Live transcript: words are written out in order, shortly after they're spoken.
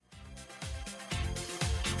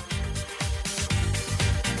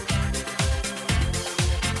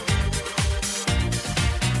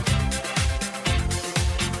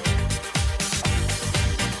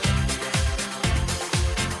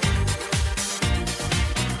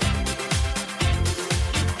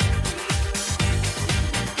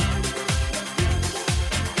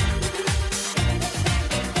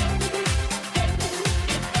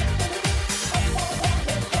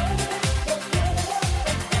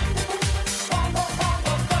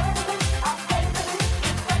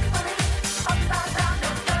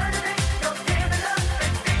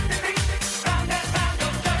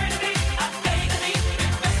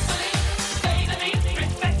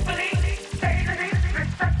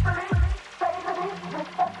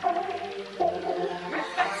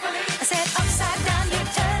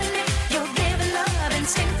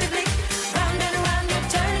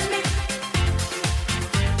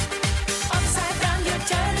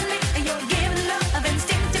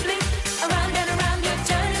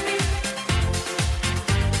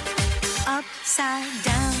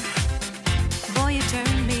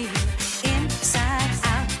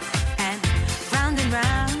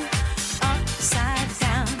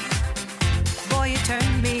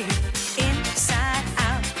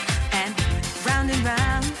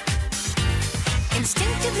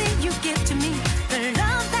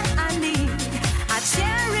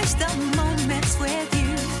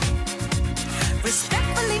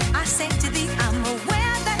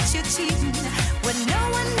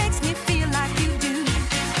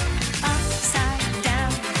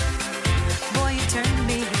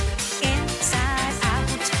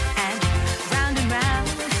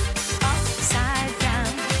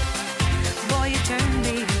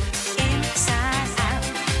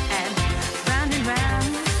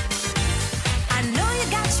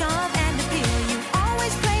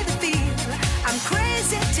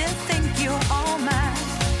still think you're all mine.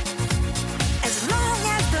 As long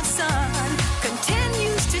as the sun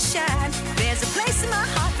continues to shine, there's a place in my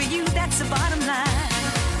heart for you, that's the bottom line.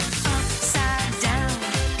 Upside down,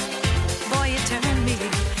 boy, you turn me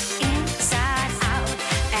inside out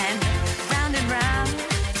and round and round.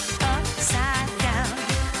 Upside down,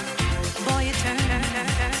 boy, you turn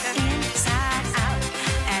inside out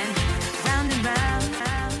and round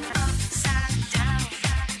upside down.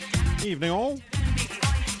 Evening all.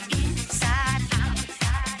 Inside out,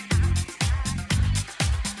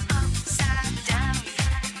 upside down.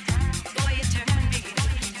 Boy, you turn me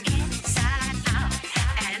inside out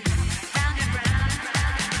and round.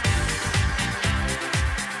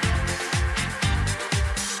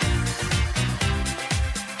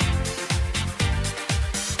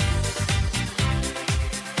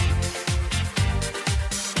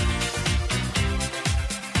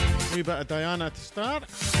 A wee bit of Diana to start.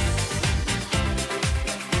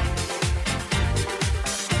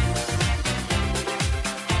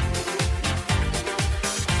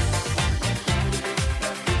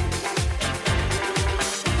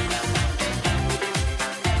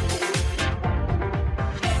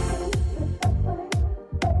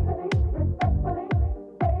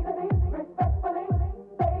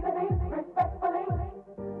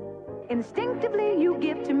 Instinctively you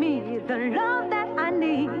give to me the love that I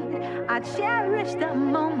need. I cherish the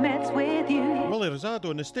moments with you. Willie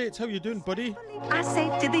Rosado in the States, how you doing, buddy? I say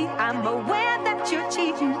to thee, I'm aware that you're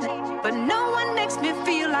cheating, but no one makes me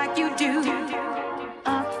feel like you do.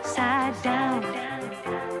 Upside down,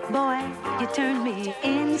 boy, you turn me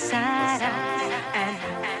inside out and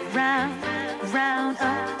round,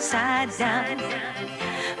 upside down.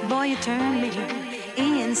 Boy, you turn me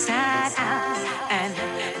inside out and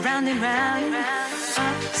round,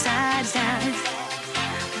 upside down.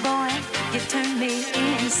 Boy, you turn me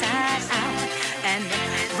inside out and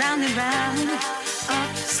round,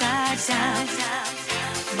 upside down.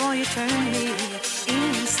 Boy, you turn me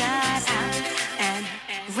inside out and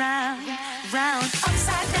round,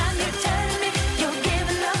 upside down. You turn me, you're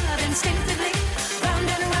giving love instinctively. Round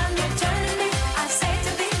and around, you turn me. I say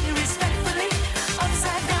to thee respectfully.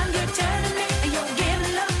 Upside down, you turn me, you're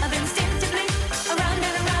giving love instinctively. Around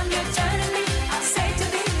and around, you turn me. I say to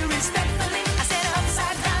thee respectfully. I said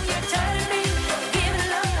upside down, you turn me, giving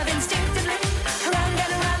love instinctively. Around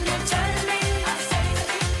and around, you turn me. I say to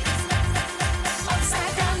thee respectfully.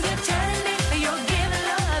 Upside down, you turn me, you're giving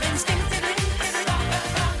love instinctively. Around and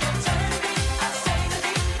around, you turn me. I say to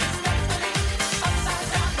thee respectfully. Upside down,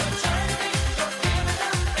 you turn me, you're giving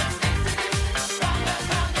love instinctively. Around and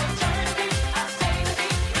around, you turn me. I say to thee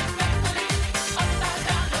respectfully. Upside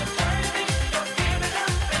down, you turn me, you're giving love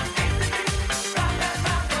instinctively. Around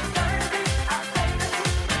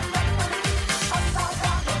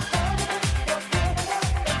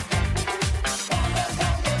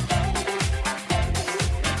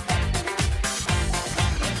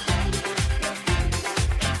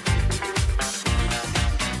and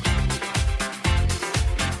around, you turn me.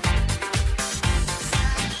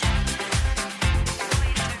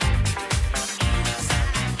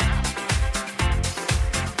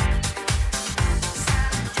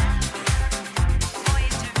 I say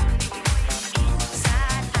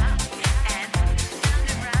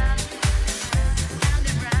to thee respectfully.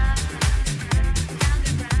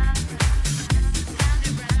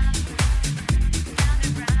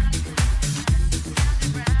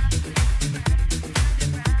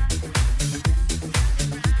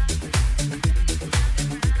 Upside down, you turn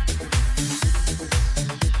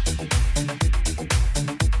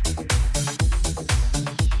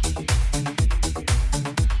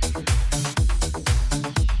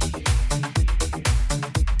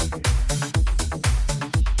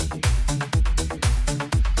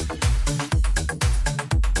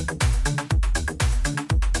me, you're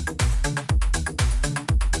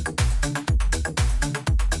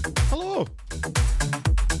giving love Hello!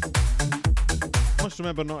 Must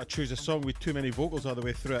remember not to choose a song with too many vocals all the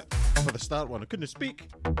way through it for the start one. I couldn't speak.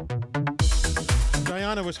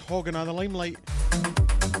 Diana was hogging on the limelight.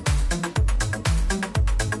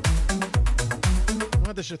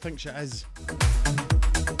 What does she think she is?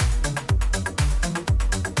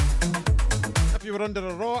 If you were under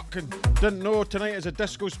a rock and didn't know, tonight is a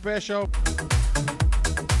disco special.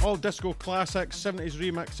 All disco classics, 70s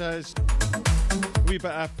remixes, a wee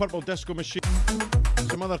bit of Purple Disco Machine,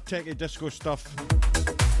 some other techie disco stuff.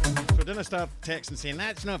 So didn't start texting saying,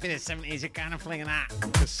 that's not for the 70s, you can't fling that,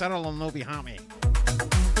 because Cyril will not be happy.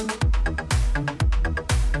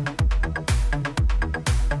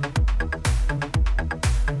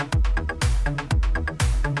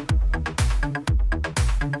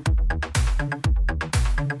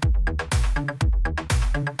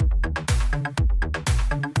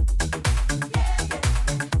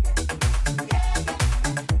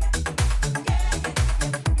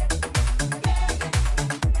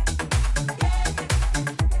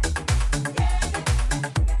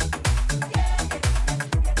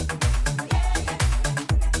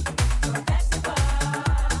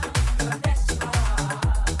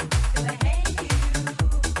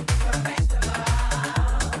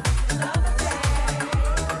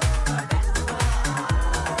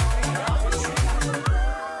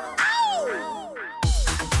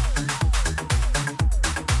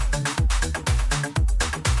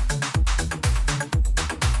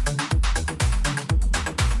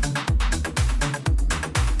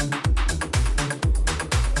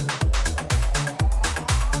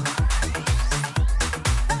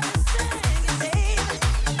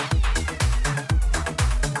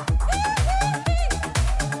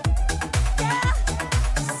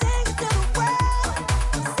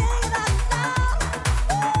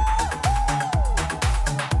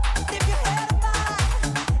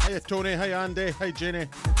 Tony. Hi, Andy. Hi, Jenny.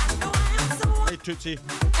 Hi, Tootsie.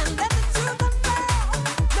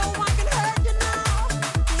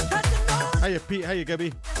 Hiya, Pete. Hiya,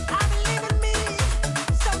 Gibby.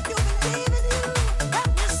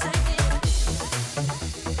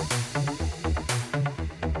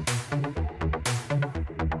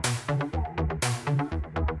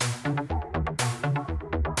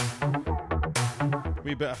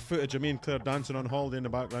 Wee bit of footage of me and Claire dancing on holiday in the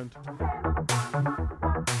background.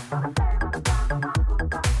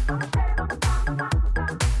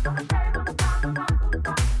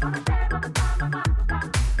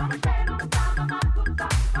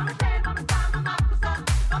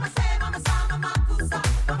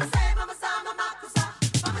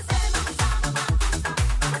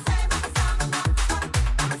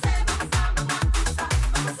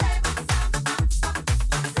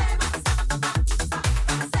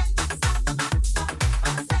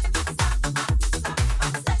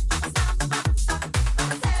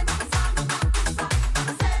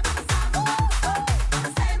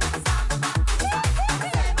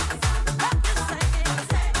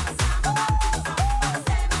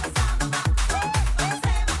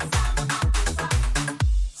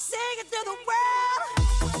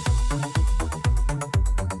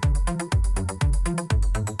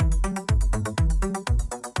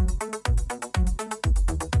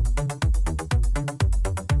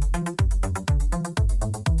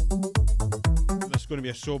 Going to be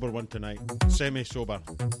a sober one tonight, semi-sober.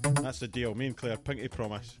 That's the deal. Me and Claire, pinky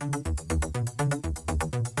promise.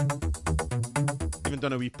 Even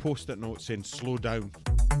done a wee post-it note saying slow down.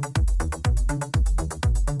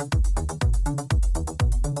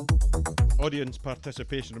 Audience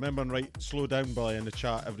participation. Remember and write slow down, Billy, in the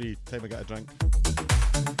chat every time I get a drink.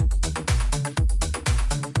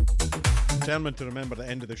 Determined to remember the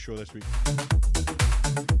end of the show this week.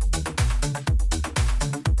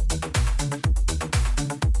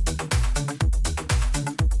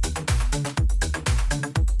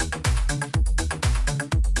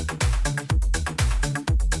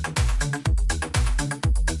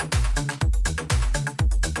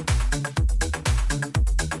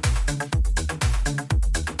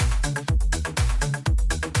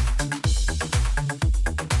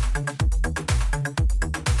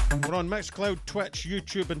 Mixcloud, Twitch,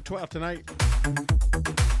 YouTube and Twitter tonight.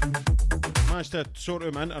 Managed to sort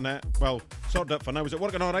out my internet. Well, sorted it for now. Is it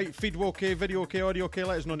working alright? Feed okay? Video okay? Audio okay?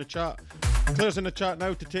 Let us know in the chat. Claire's in the chat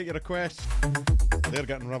now to take your requests. They're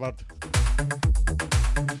getting rubbered.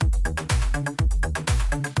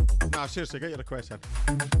 Nah, seriously, get your requests in.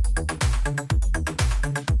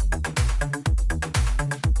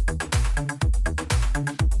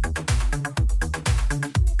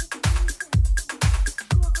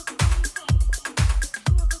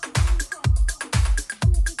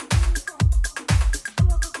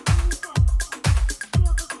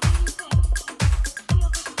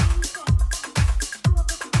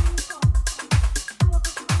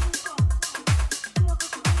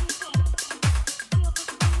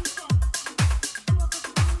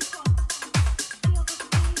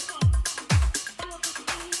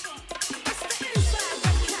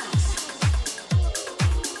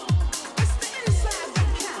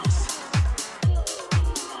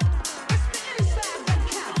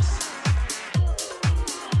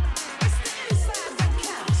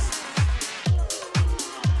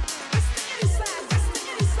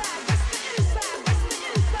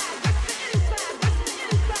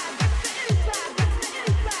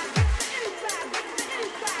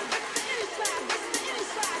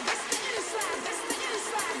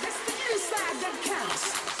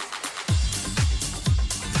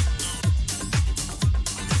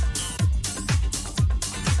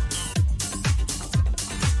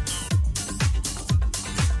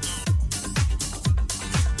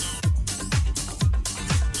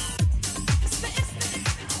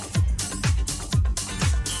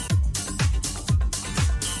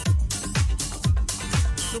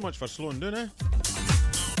 Much for slowing down, eh?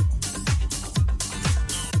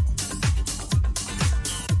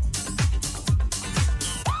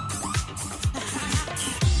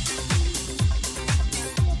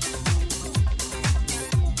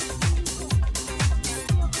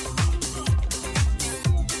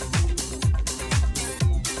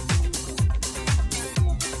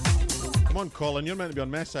 Come on, Colin, you're meant to be on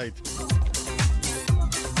my side.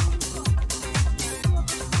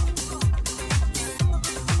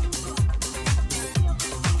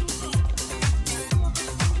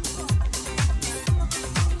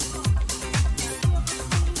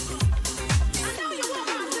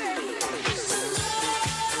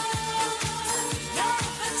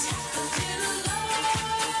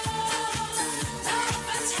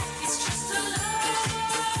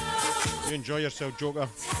 Enjoy yourself, Joker.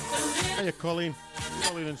 Hiya, Colleen.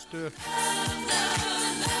 Colleen and Stu.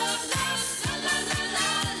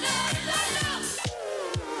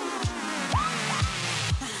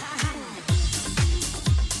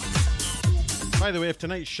 By the way, if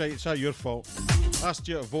tonight's shite, it's all your fault. I asked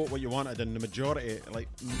you to vote what you wanted, and the majority, like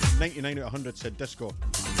 99 out of 100, said disco.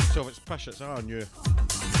 So if it's pish, it's all on you.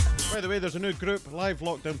 By the way, there's a new group, Live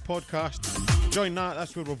Lockdown Podcast. Join that,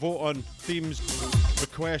 that's where we vote on themes,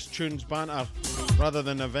 requests, tunes, banter, rather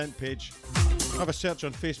than an event page. Have a search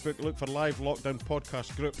on Facebook, look for Live Lockdown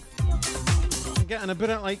Podcast group. I'm getting a bit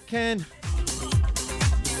like Ken.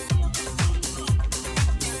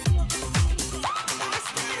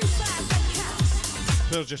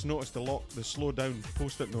 Claire's just noticed the slow down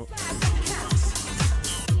post-it note.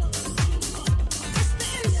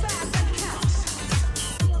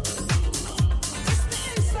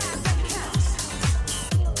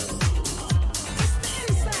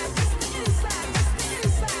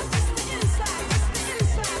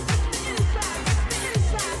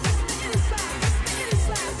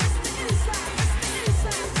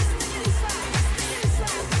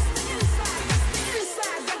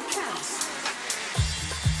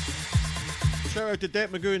 Shout out to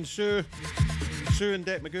Det Magoo and Sue. Sue and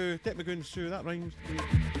Det Magoo. Det Magoo and Sue, that rhymes.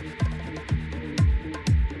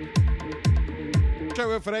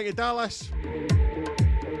 Shout out for Eggy Dallas.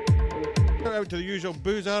 Shout out to the usual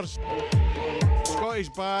boozers. Scottish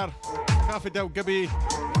Bar, Cafe Del Gibby,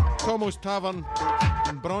 Tomo's Tavern,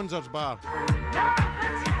 and Bronzer's Bar.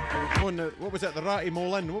 What was it? The Ratty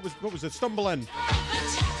Mole Inn. What was the Stumble Inn?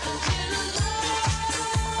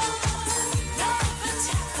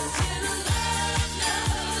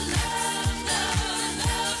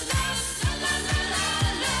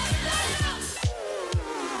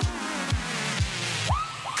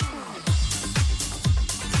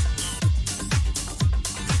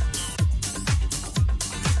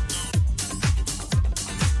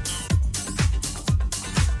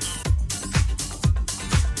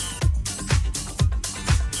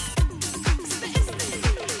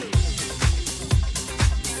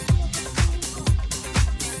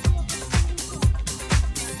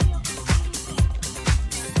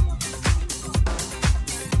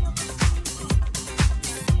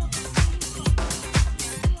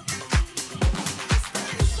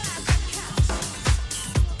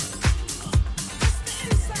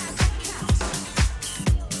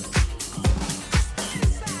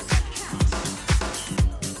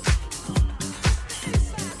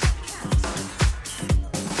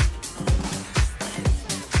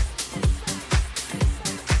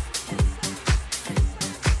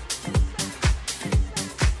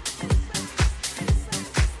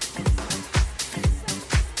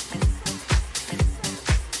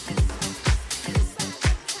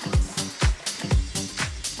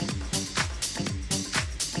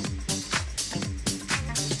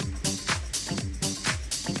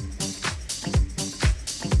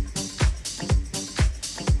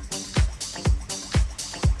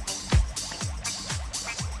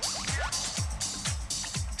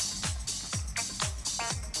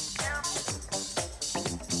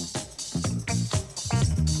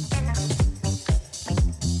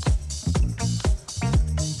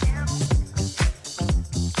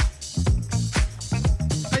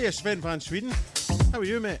 Hiya Sven van Sweden, how are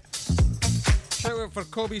you mate? Shout out for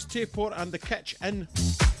Cobby's Teaport and the Kitch Inn.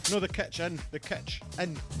 No, the Kitch Inn, the Kitch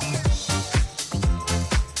Inn.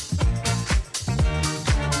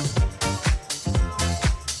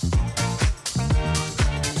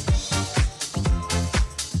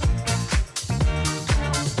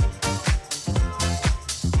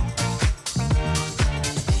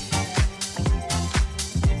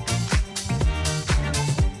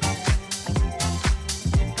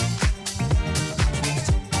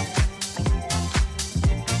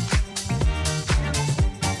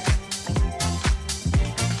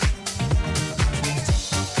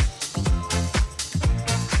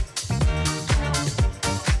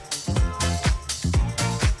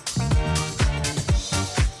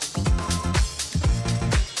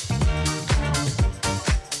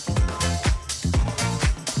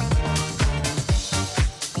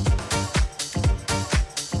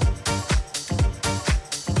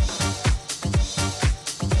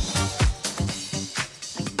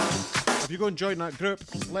 Go and join that group.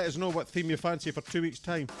 Let us know what theme you fancy for 2 weeks'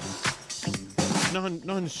 time.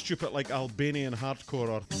 Nothing stupid like Albanian hardcore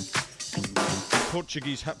or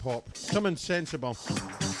Portuguese hip hop. Something sensible.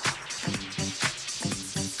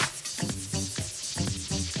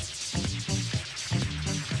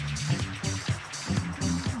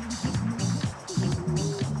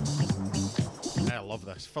 I love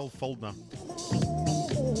this. Phil Fuldner.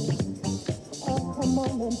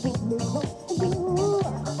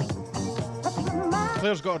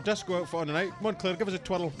 Claire's got a disco outfit on tonight. Come on, Claire, give us a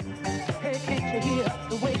twirl. Hey, can't you hear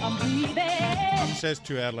the way I'm breathing? She says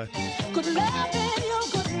too early. Good loving, your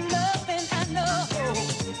good loving, I know.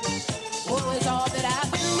 Oh, it's all that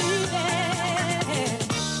I've been needing.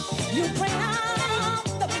 You bring out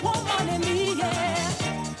the woman in me,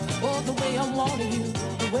 yeah. Oh, the way I'm wanting you,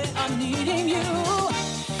 the way I'm needing you.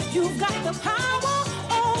 You've got the power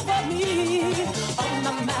over me. All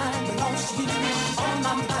my mind belongs to you. All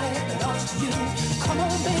my body belongs to you. Come on,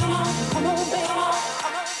 baby. Come on, baby.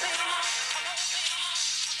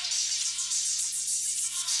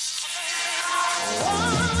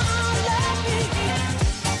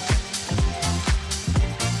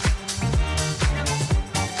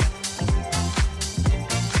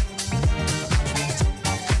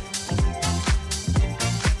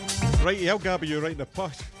 Righty, I'll gabby you right in the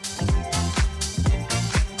pot.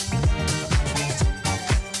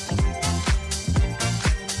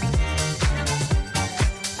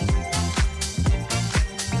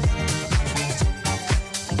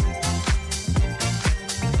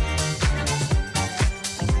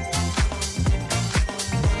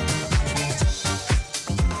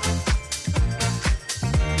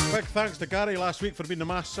 Big thanks to Gary last week for being the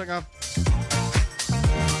Masked Singer.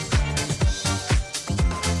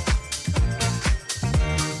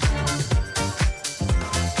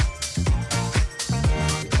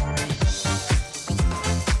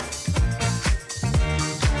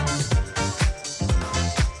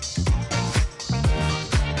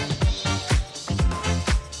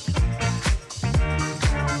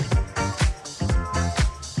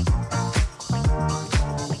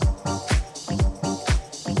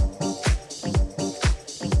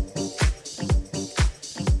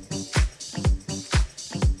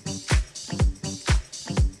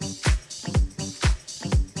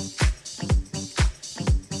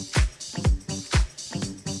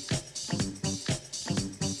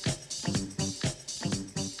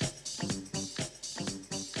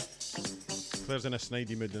 Claire's in a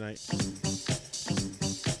snidey mood tonight.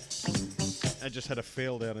 I just had a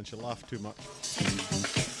fail there and she laughed too much.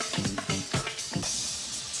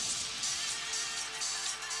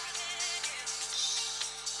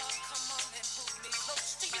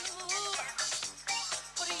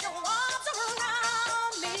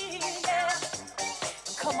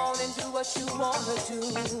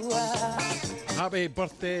 Happy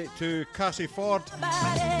birthday to Cassie Ford,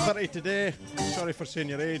 30 today. Sorry for saying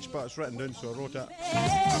your age, but it's written down, so I wrote it.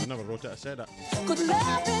 I never wrote it, I said it.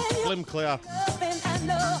 Blim Claire.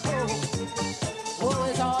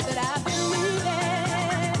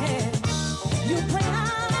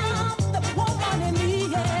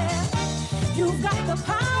 You've got the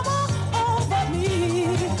power over me.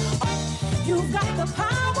 You've got the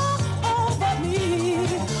power over me.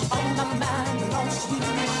 All my mind belongs to you.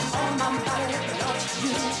 All my body belongs to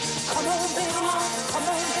you. Come on, baby. Come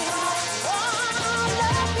on, baby. Oh,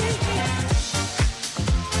 love me.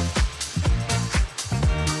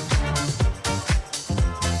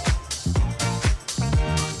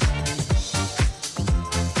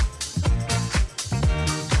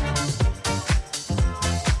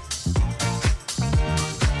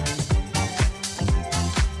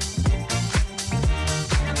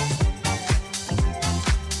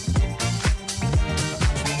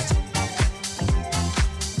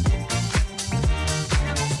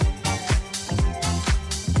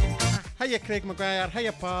 Hiya Craig Maguire,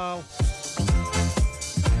 hiya pal.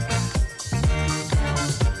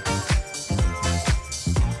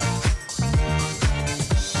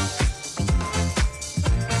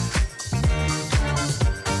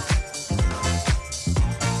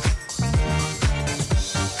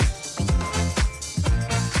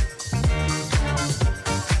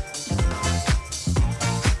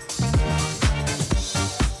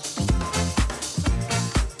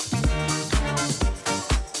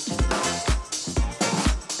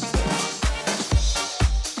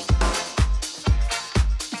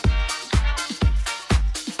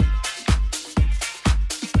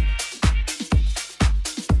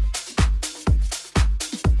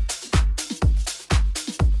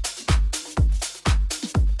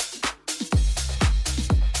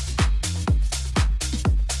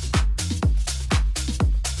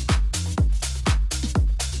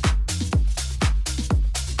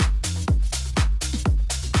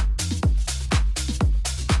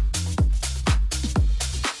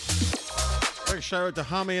 Shout out to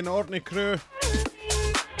Hammy and the Orkney crew.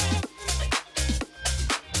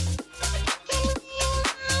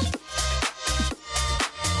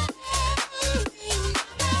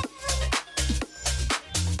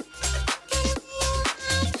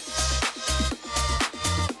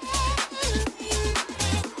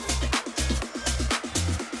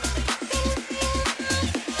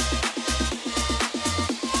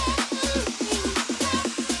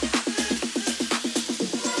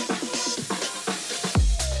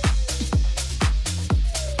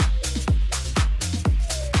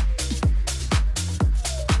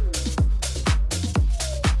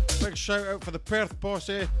 shout out for the Perth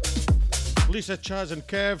posse. Lisa, Chaz and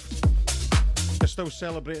Kev. They're still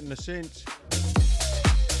celebrating the Saints.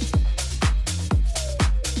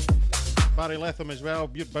 Barry Letham as well.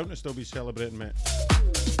 You're bound to still be celebrating, mate.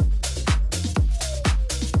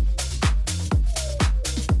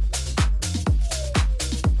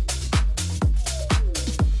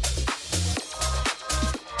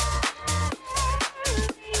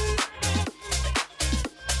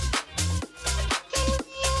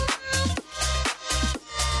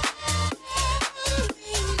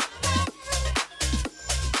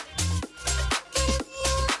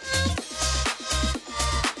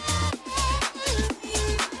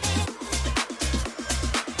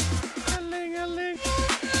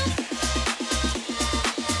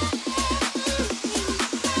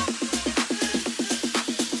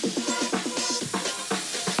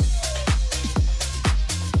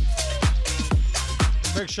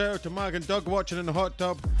 Shout out to Mag and Doug watching in the hot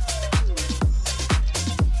tub.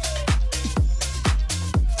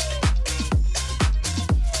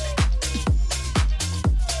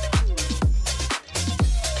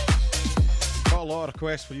 Got a lot of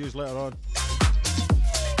requests for yous later on.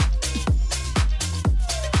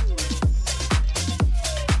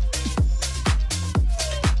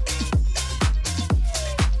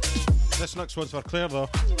 This next one's for Claire though.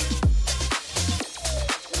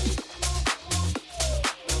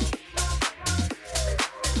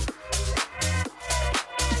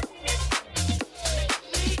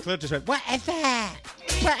 Claire just went, "What is it?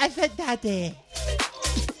 What is it, Daddy?"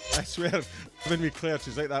 I swear, when we Claire,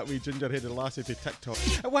 she's like that wee ginger-headed lassie to TikTok.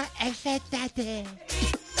 "What is it, Daddy?"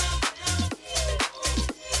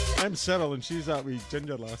 I'm Cyril and she's that wee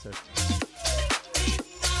ginger lassie.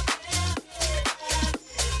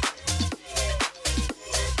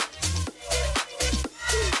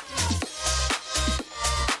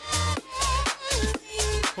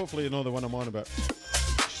 Hopefully you know the one I'm on about.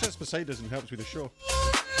 She sits beside us and helps with the show.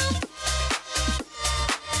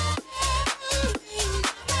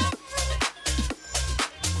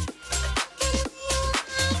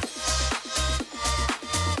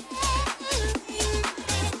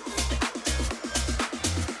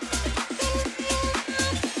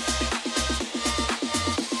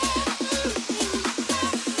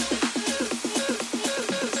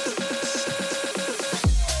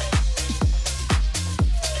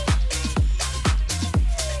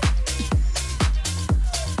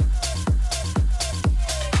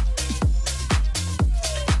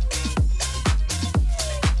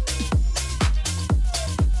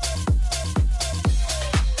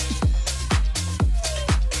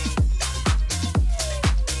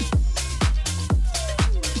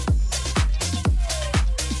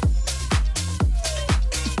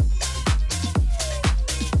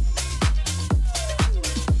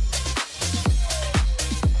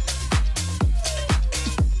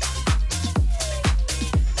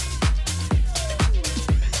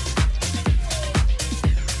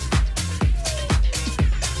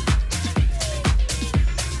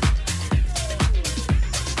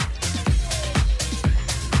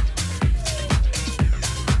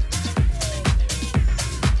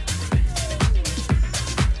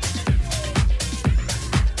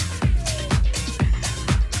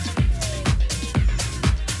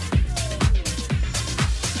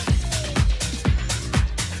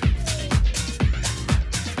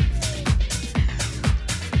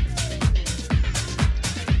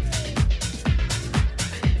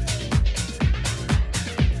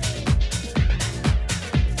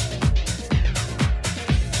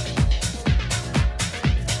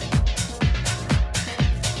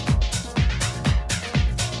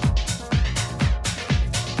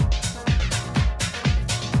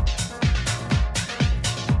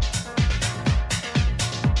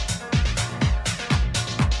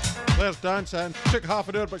 Dancing. Took half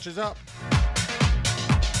an hour, but she's up.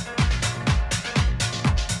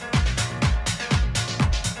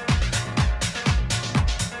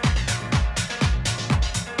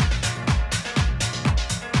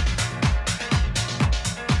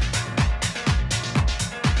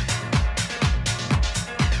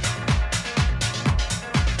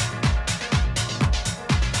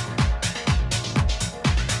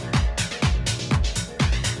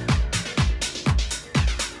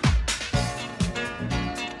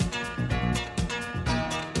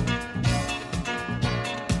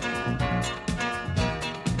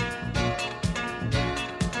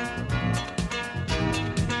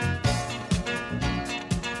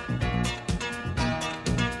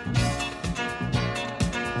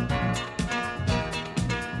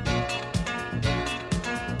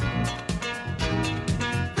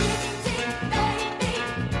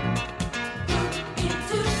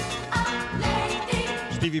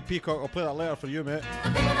 DV Peacock, I'll play that later for you, mate.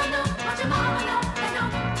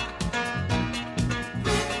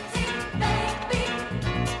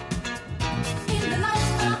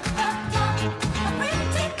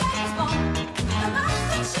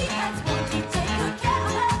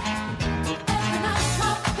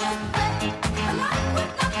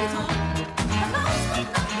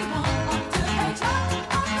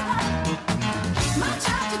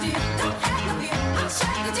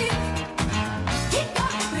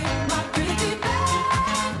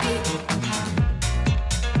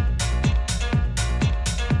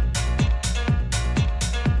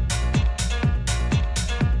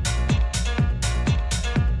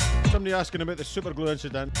 Asking about the super glue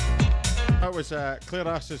incident. That was Claire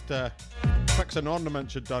asked us to fix an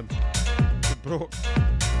ornament she'd done. It broke.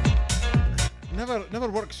 Never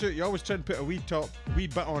works out. You always try and put a wee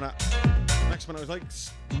bit on it. Next one it was like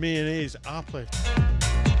mayonnaise apple.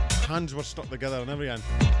 Hands were stuck together and everything.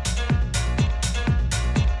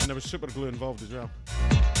 And there was super glue involved as well.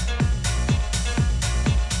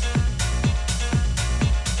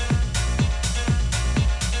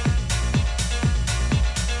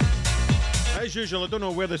 As usual, I don't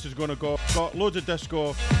know where this is going to go. Got loads of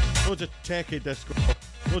disco, loads of techie disco,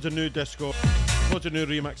 loads of new disco, loads of new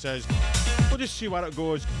remixes. We'll just see where it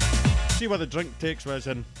goes, see where the drink takes us,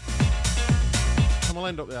 and we'll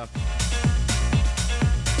end up there.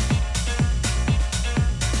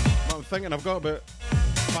 But I'm thinking I've got about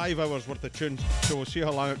 5 hours worth of tunes, so we'll see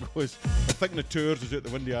how long it goes. I'm thinking the 2 hours is out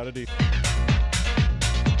the window already.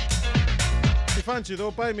 If you fancy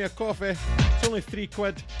though, buy me a coffee. It's only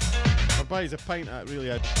 £3. Or buys a pint at really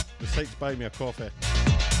the site's buy me a coffee.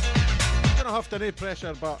 You don't have to, no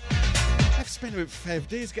pressure, but I've spent about 5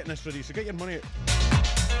 days getting this ready, so get your money out.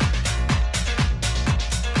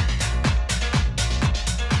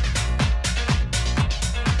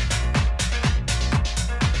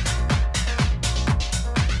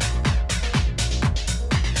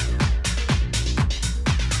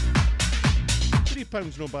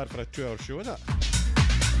 £3 no bad for a 2-hour show, is it?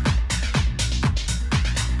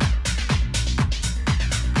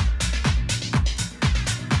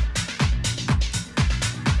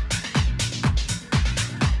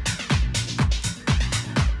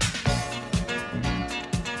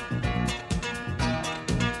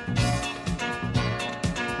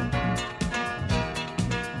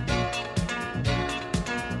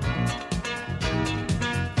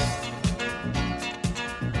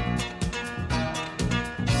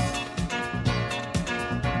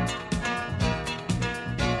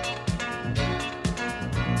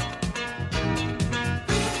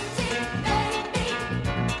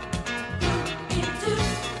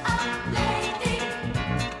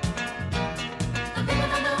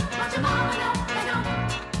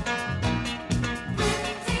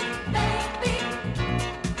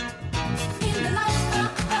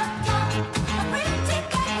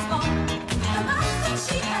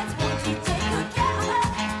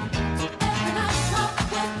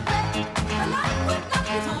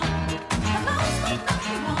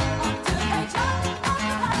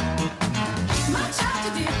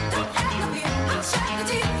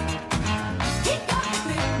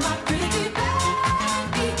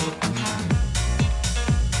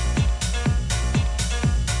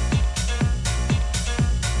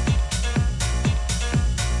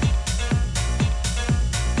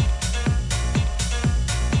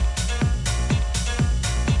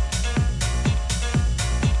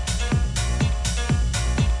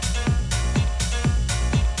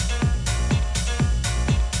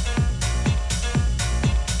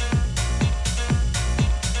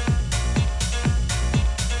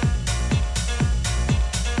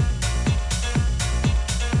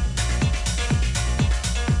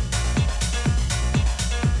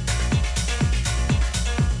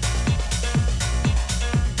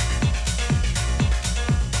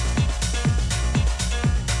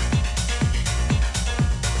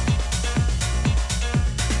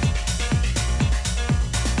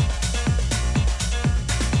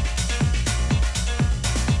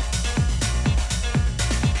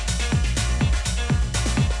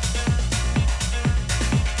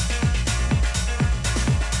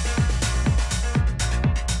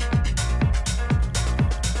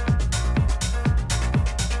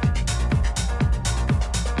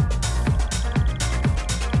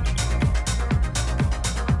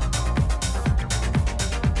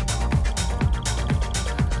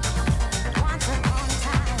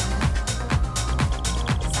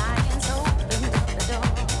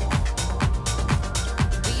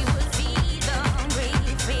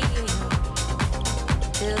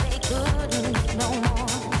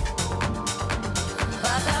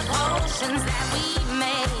 that we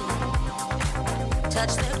made.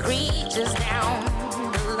 touch the creatures down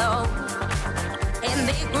below. And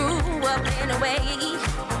they grew up in a way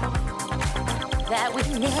that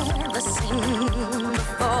we've never seen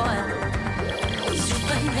before.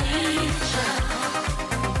 Supernature,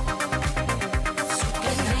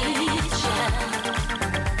 supernature,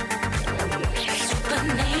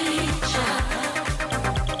 supernature,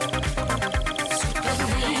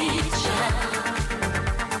 supernature.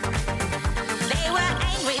 They were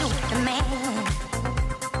angry with the man,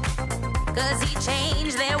 'cause he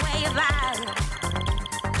changed their way of life.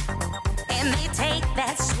 And they take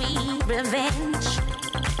that sweet revenge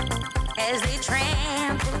as they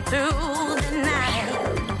trample through the night.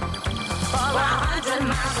 For 100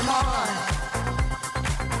 miles or more,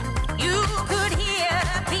 you could hear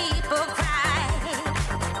the people cry,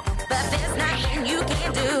 but there's nothing you can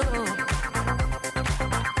do.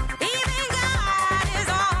 Even God is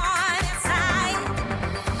on its side.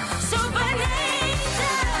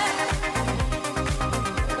 Supernature,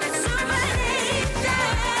 supernature,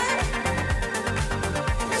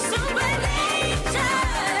 supernature,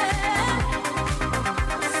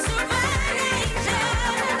 supernature.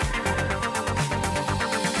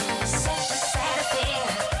 Such a sad affair,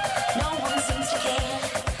 no one seems to care.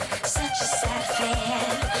 Such a sad affair,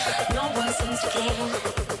 no one seems to care.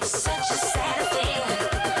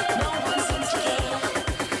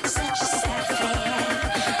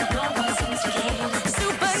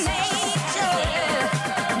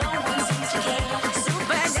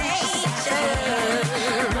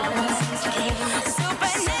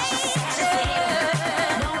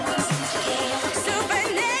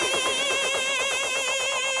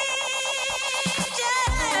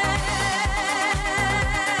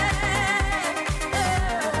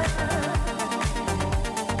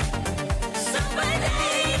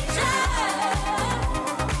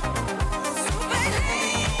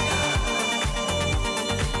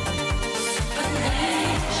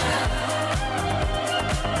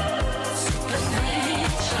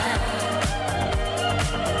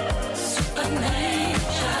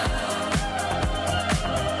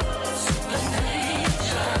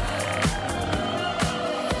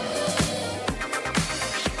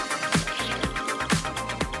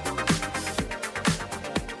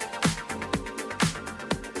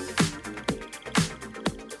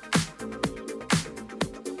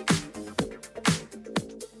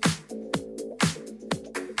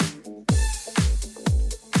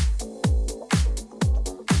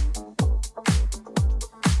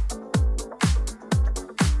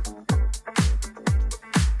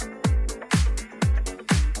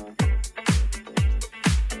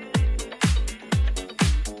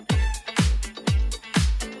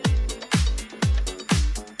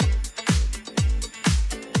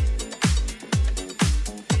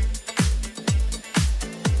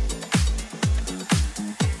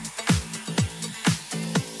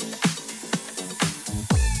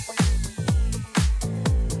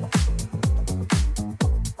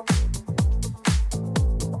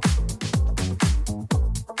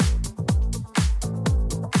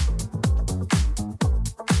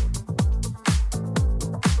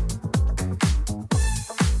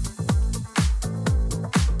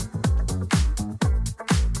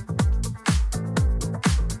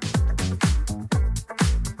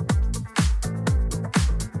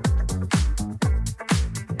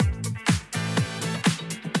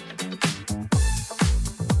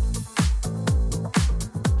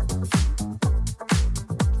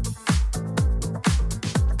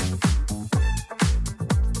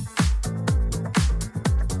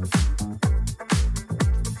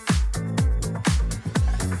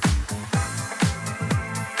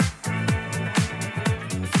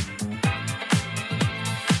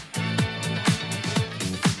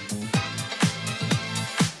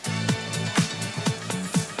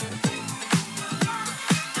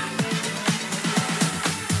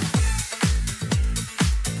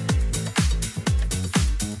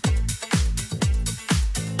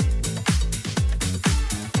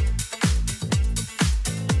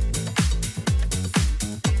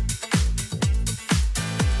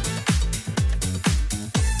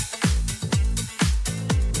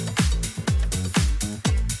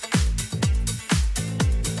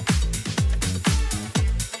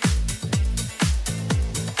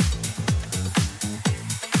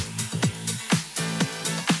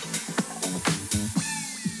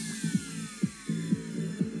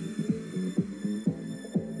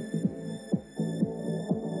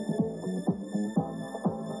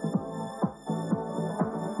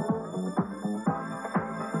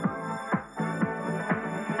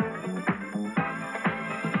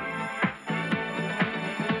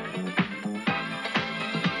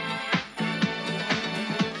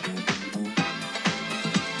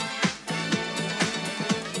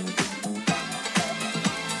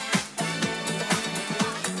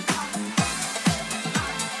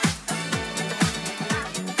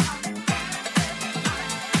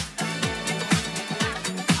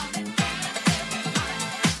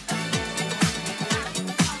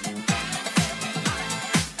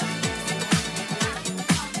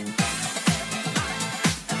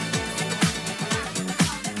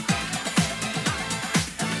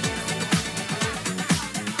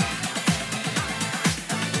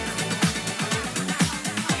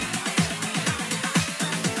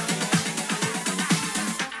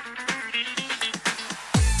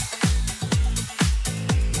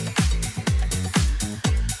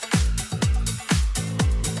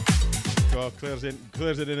 Claire's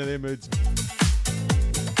in any of them moods.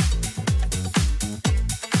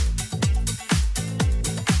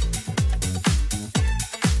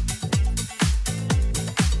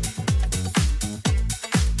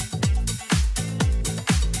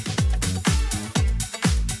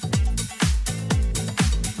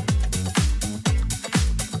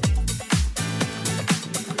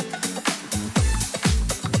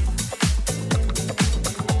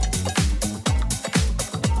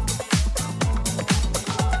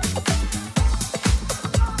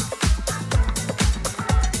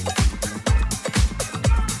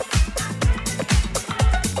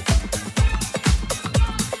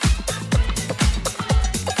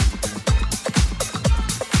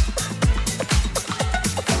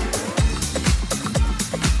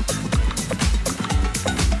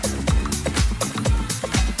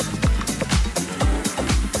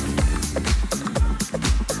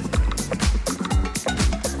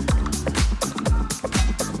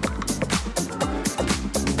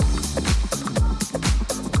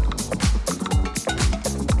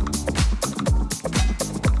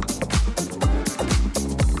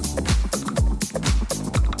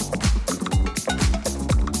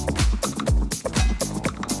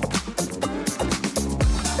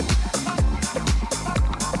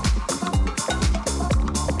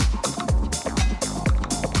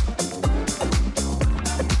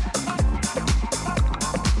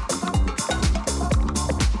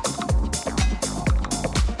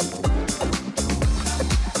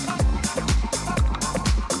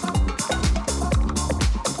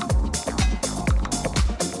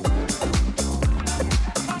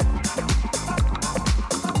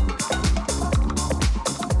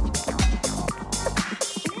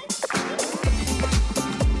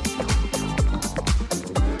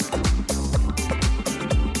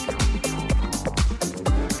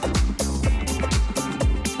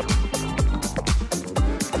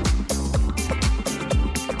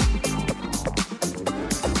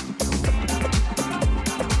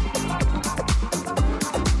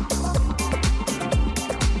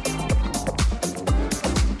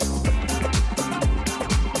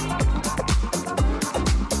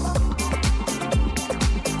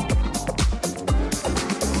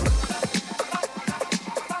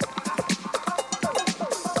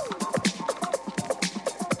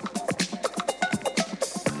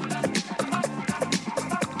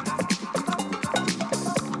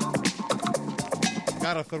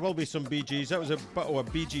 Gareth, there will be some Bee Gees. That was a bit of a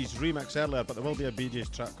Bee Gees remix earlier, but there will be a Bee Gees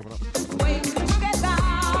track coming up.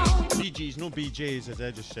 Bee Gees, no BJs, as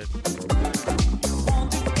I just said.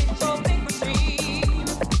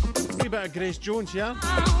 A bit of Grace Jones, yeah?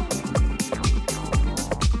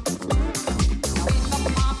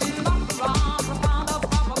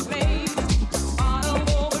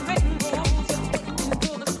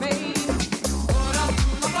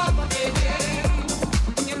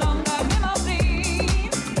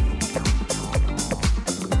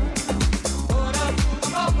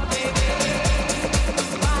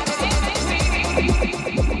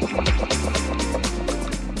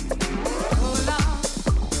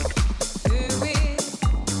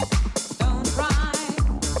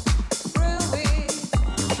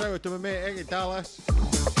 To my mate Eggy Dallas.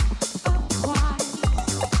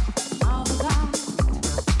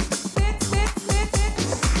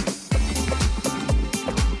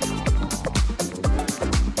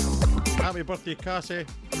 Happy birthday, Cassie.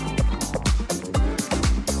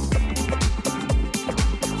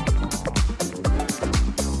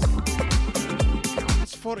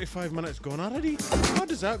 It's 45 minutes gone already. How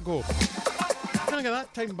does that go? Can't get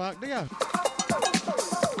that time back, do you?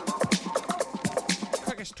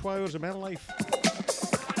 2 hours of my life.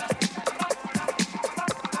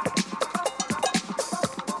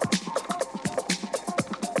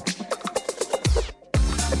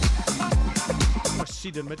 I'm a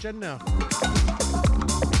seed in my gin now.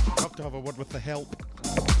 I have to have a word with the help.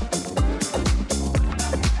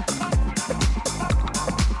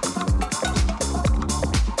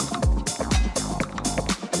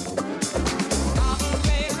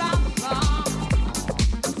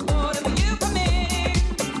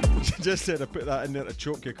 Just said I put that in there to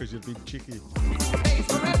choke you because you're being cheeky.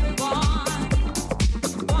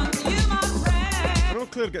 I know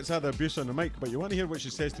Claire gets other abuse on the mic, but you want to hear what she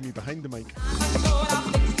says to me behind the mic.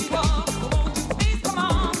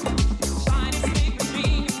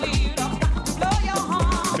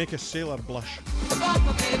 Make a sailor blush.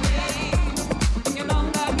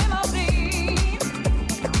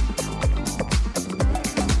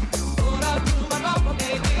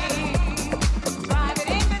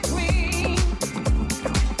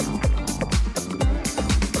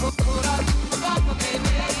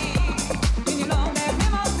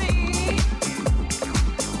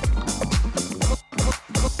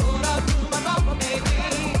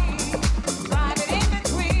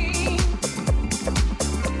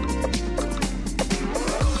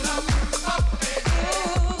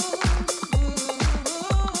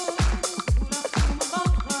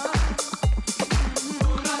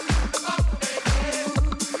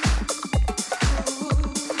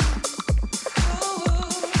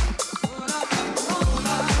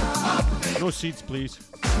 Seeds, please.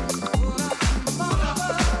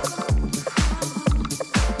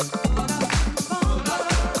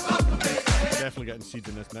 Definitely getting Seeds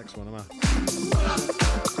in this next one, am I?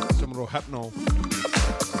 Some Rohypnol.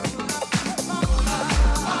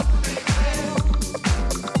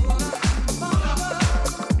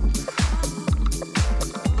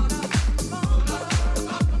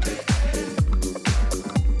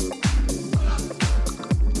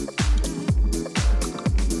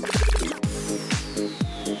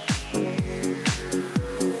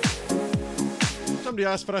 Somebody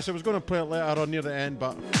asked for this. I was going to play it later on near the end,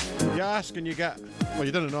 but you ask and you get. Well,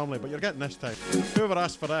 you didn't normally, but you're getting this time. Whoever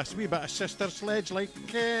asked for this, wee bit of Sister Sledge like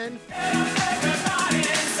Ken. Everybody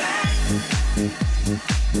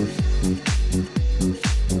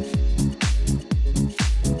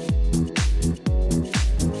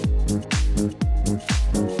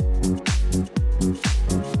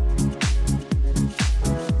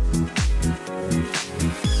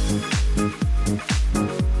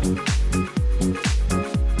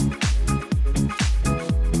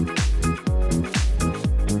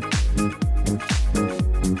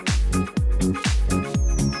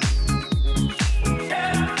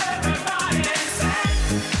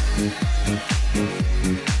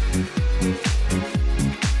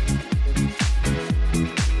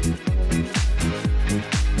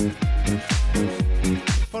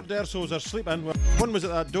Souls are sleeping. One was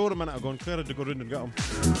at that door a minute ago and Claire had to go round and get him.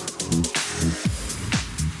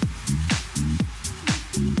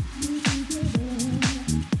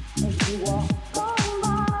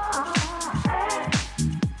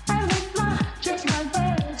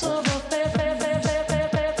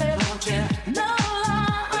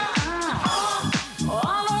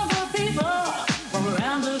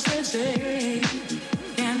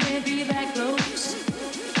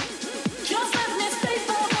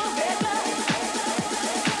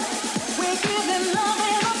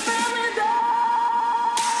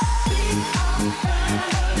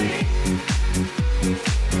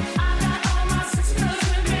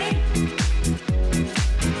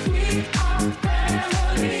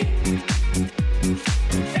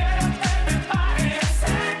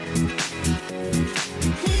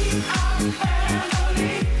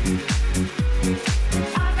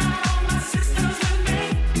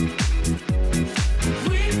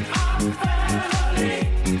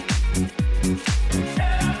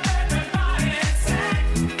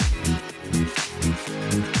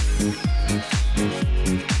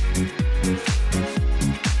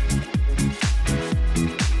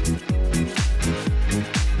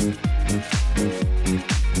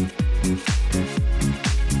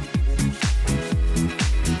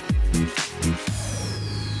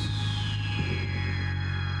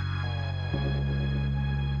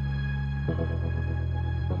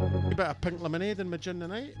 Pink lemonade and my gin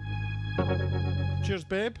tonight. Cheers,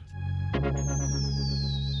 babe.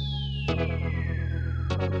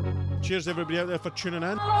 Cheers, everybody out there for tuning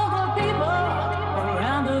in. All the people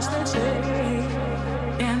around us that say,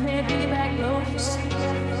 can they be that close?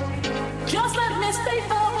 Just let me stay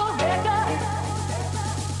for a record.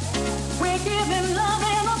 We're giving love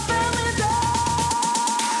in a family day.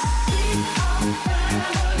 We are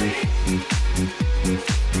family.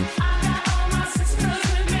 I got all my sisters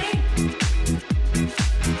with me.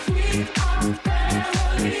 We are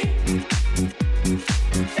family.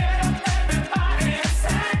 Get up, everybody, and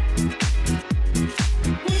sing.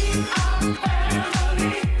 We are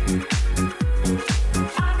family.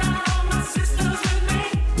 I got all my sisters with me.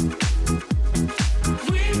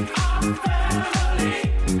 We are family.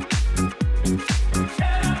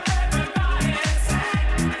 Get up, everybody, and sing.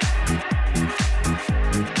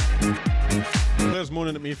 Claire's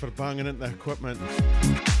moaning at me for banging into the equipment.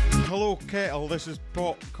 Hello, Kettle, this is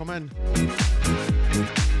Pop. Come in.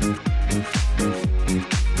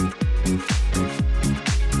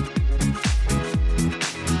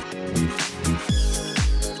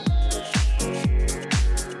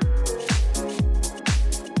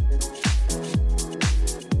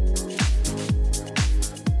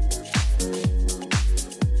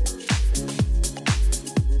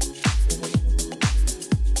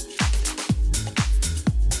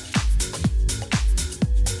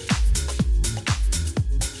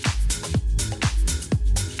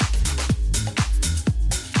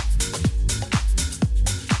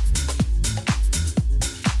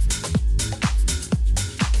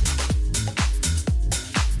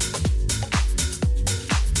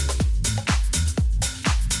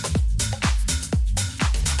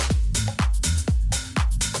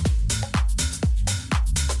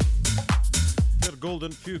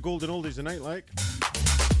 Few golden oldies tonight, like.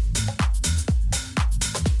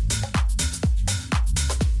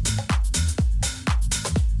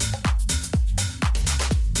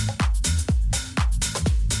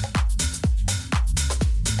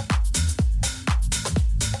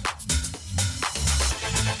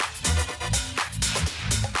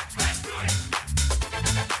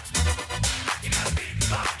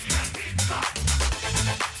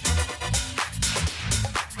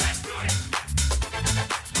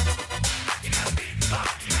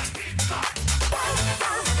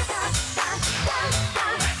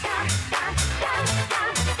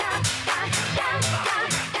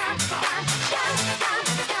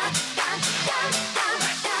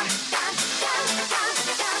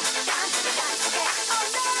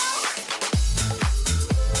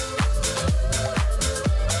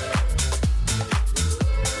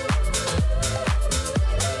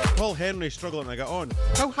 Paul Henry struggling to get on.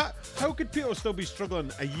 How could people still be struggling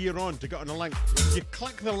a year on to get on a link? You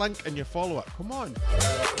click the link and you follow it. Come on.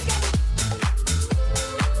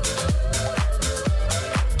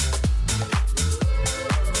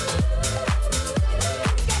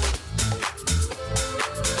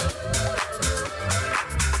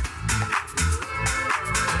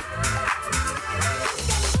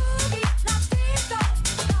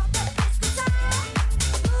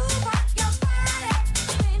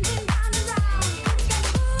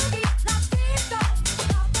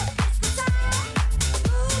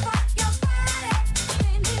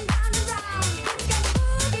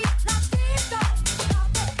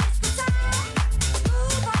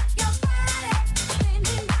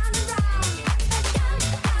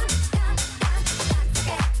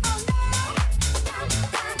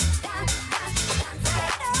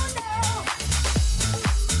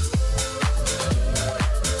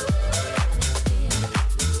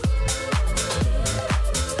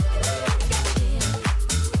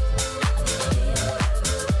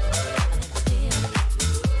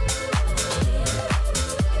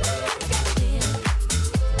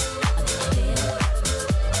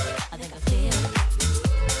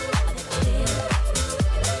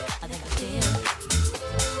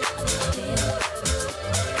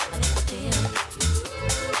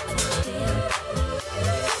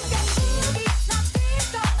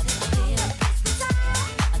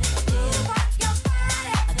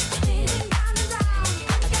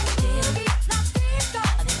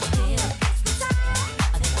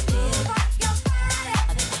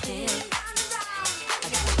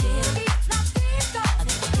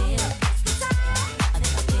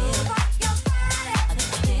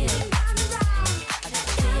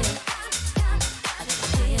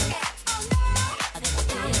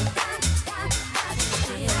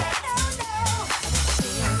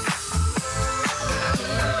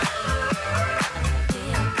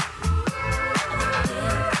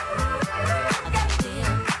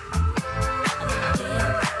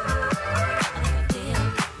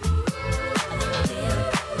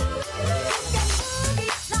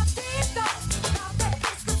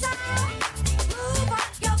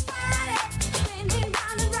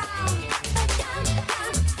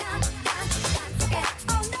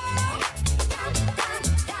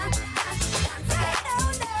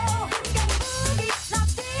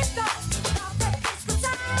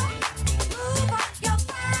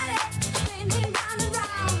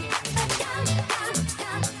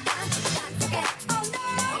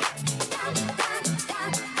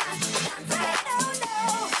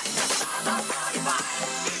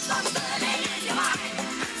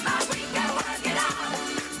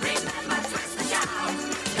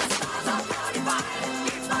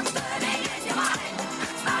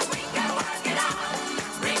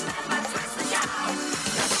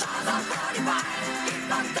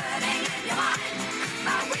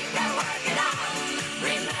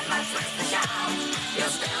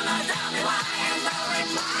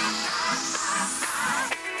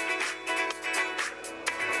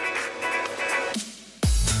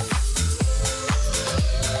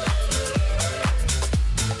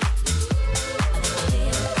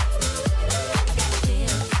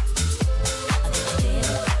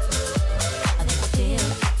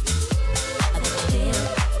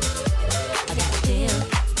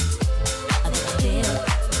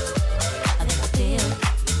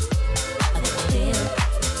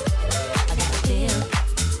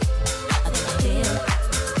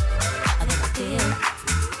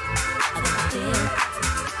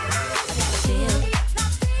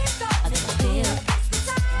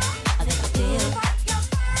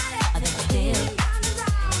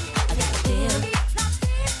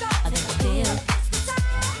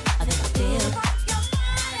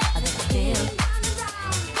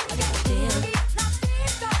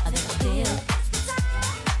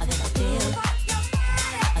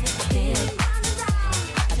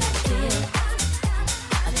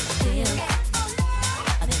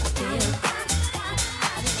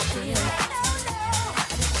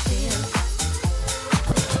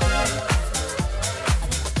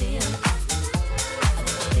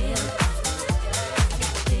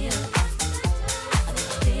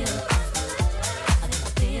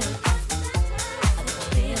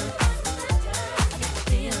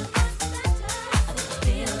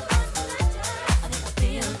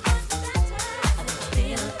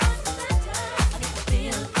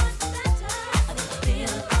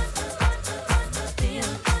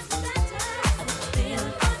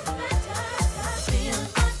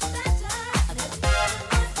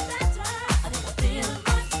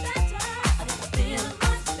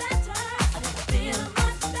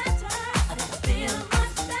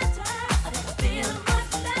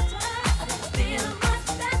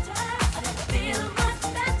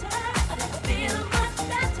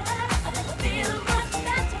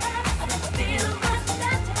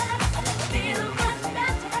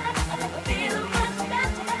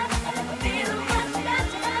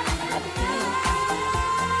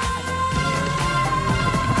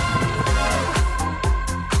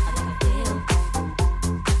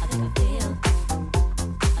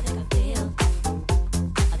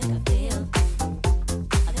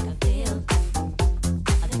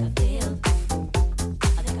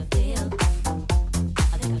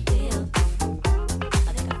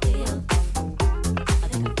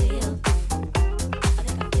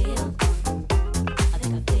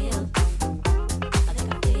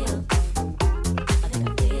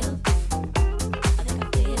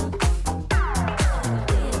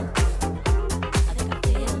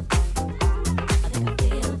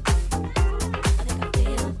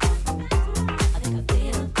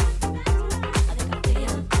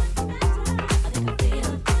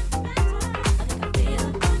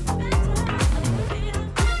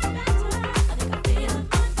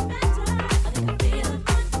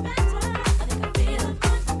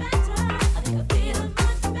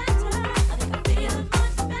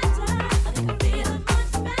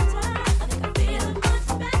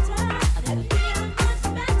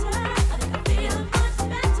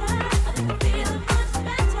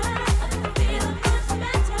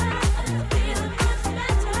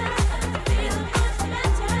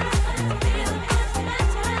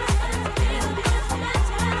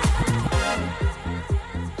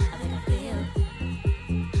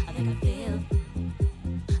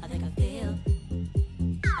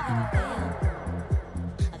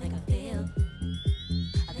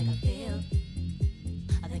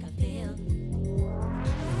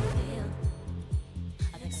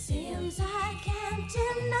 can't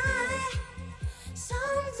deny.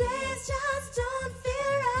 Some days just don't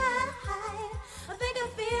feel right. I think I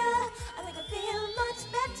feel much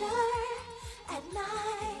better at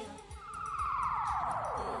night.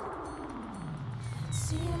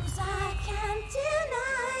 Seems I can't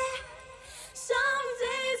deny. Some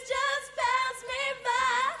days just pass me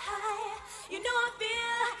by. You know I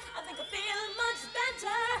think I feel much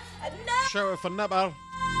better at night. Shout out for Nipper.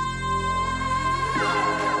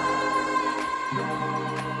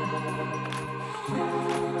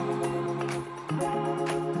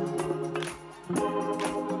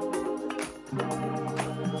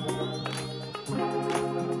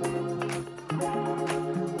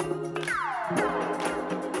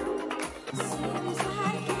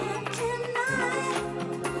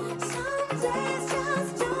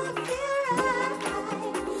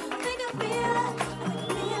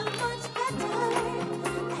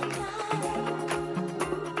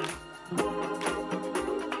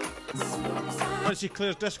 Let's see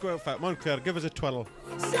Claire's disco outfit. Come on, Claire, give us a twirl.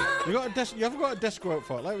 You haven't got a disco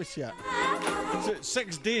outfit. Let me see it. So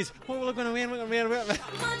 6 days. What are we going to wear?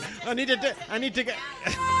 I need to get.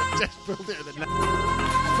 Just pulled it at the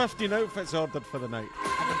night. 15 outfits ordered for the night.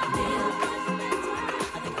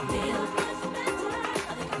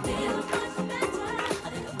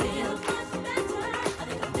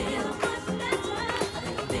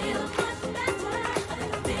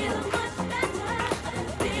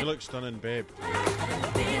 You look stunning, babe.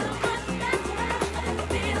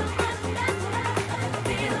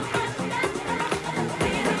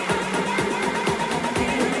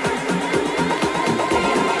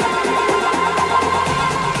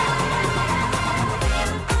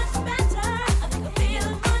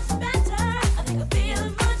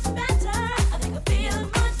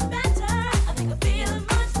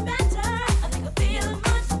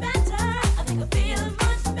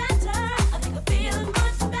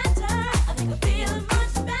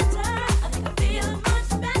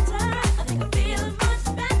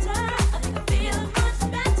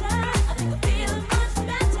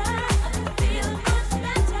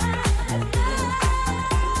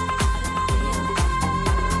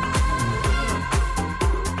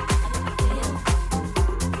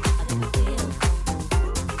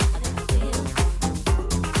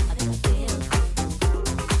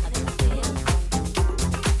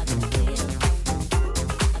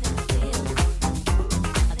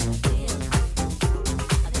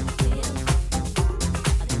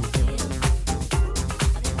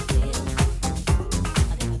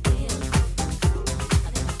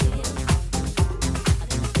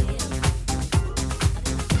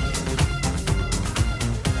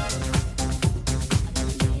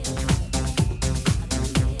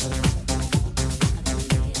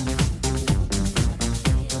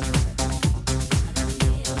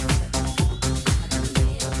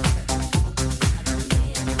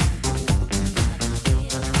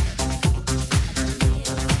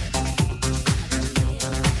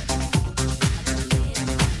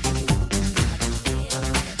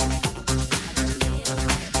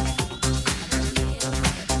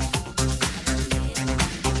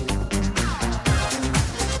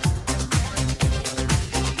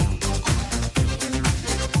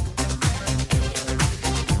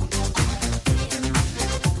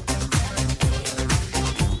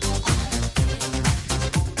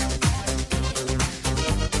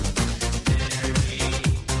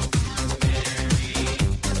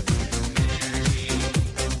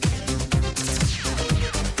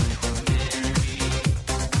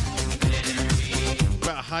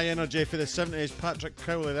 High energy for the 70s, Patrick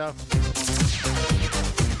Crowley there.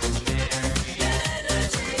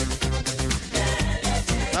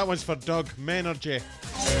 That one's for Doug, Menergy.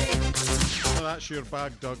 Oh, that's your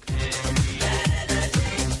bag, Doug.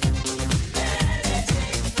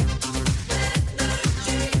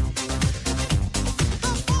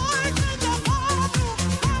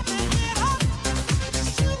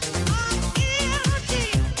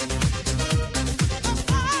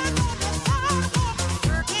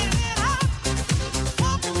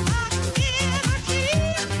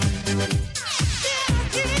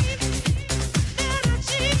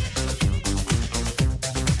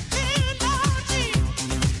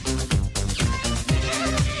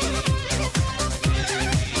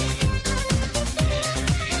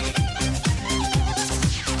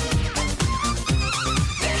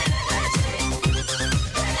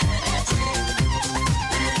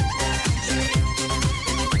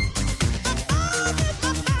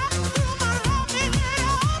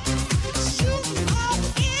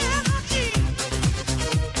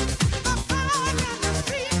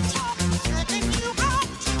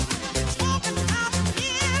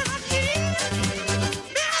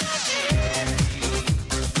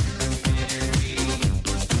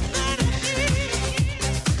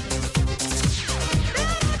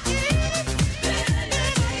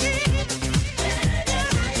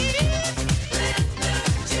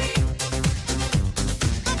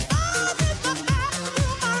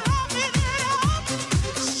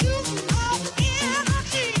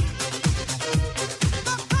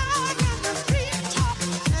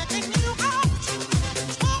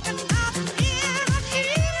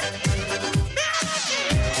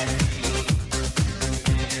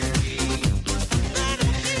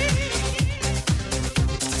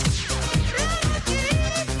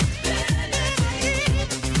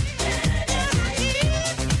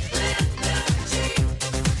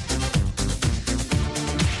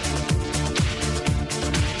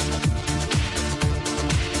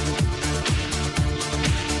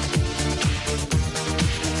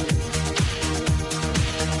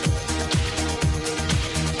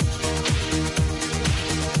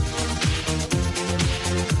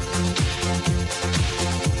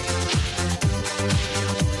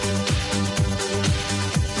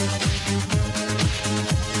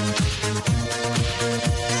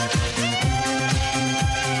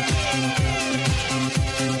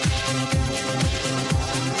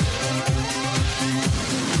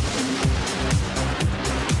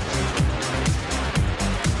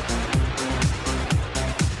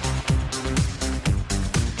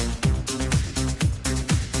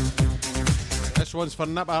 This one's for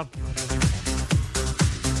Nipper.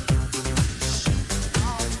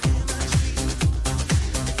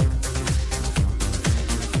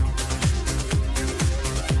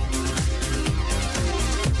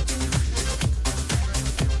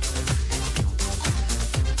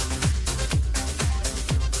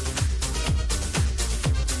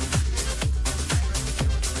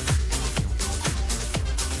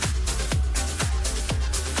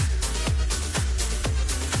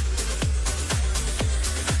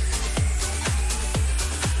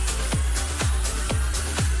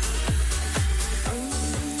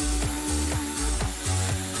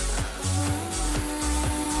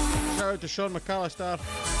 To Sean McAllister.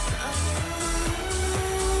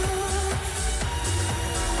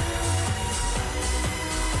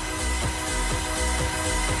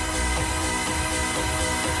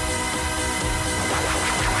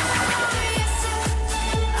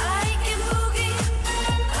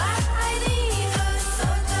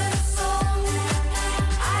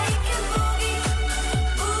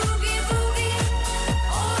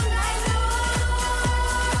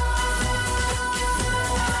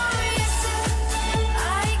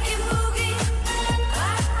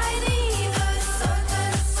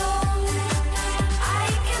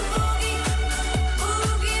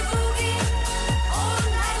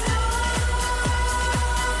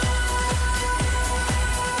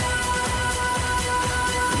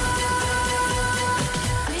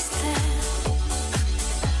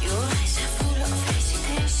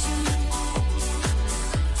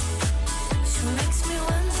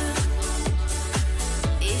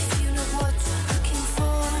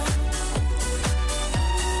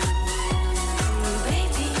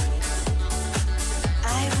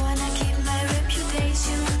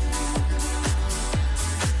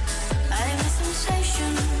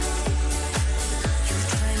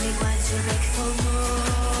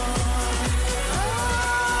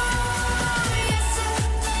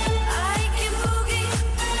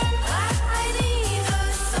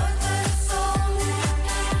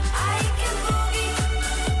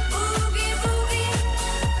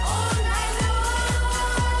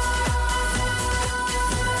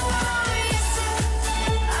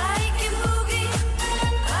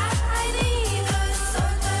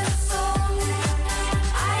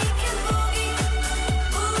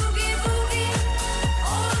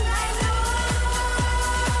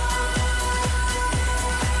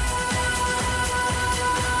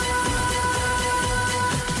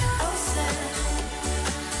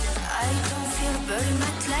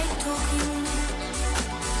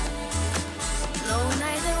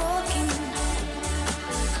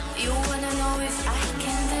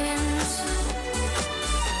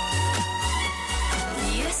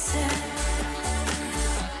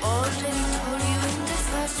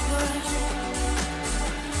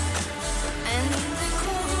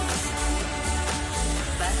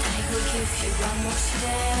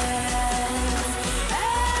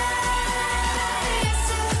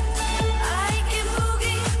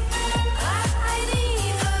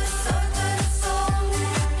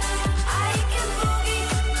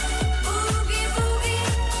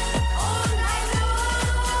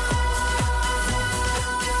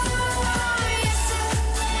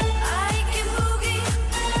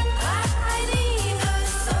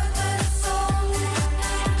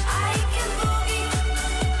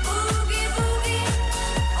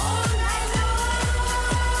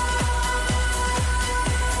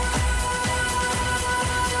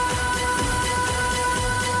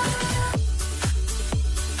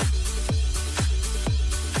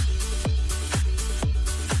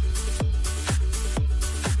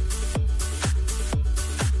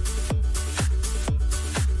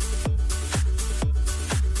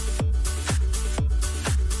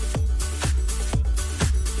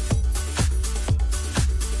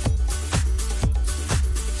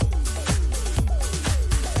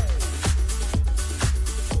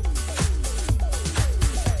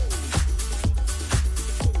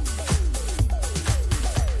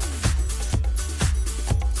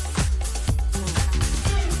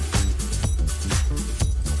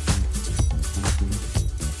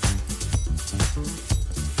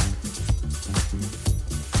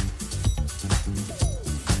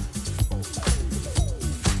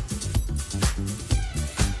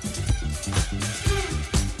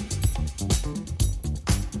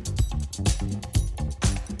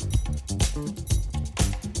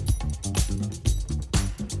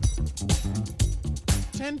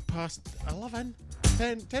 Past 11?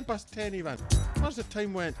 10 past 10 even. Where's the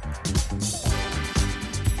time went?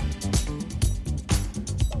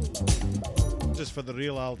 Just for the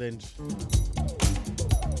real Aldens.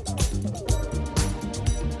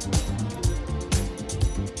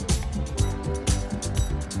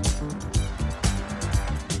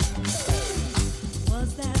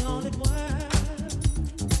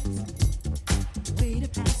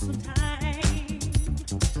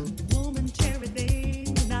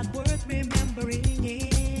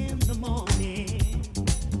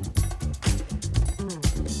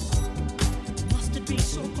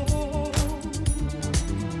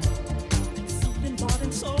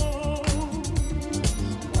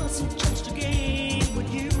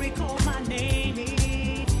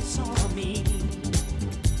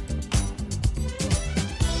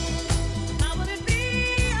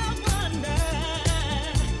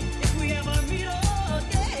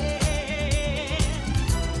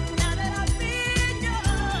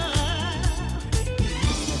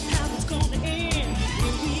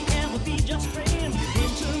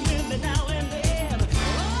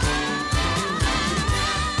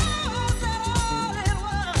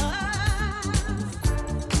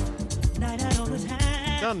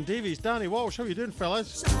 Dan Davies, Danny Walsh, how you doing, fellas?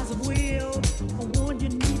 Size of will, a one you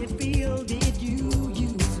needed feel, did you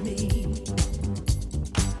use me?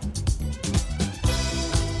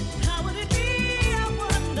 How would it be, I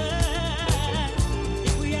wonder,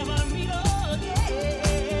 if we ever meet again?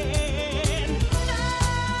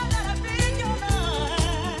 Now that I've been your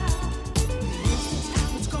love, this is how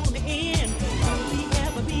it's gonna end. Will we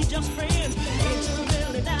ever be just friends? Ain't you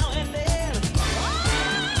really now and then?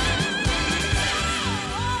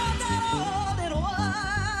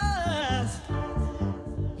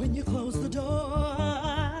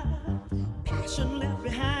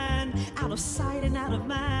 Out of sight and out of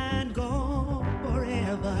mind, gone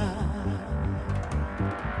forever.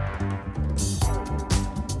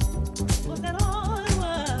 Was that all it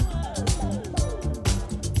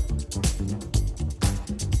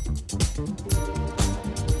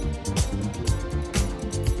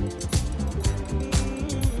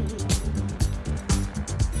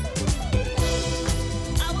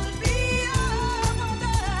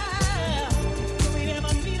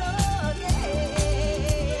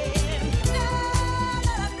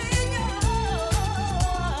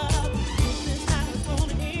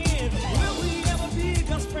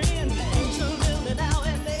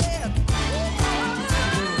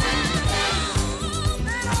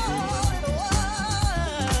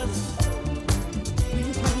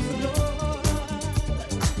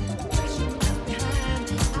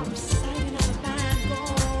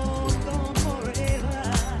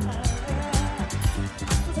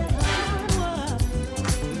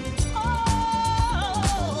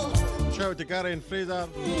To Gary and Fraser.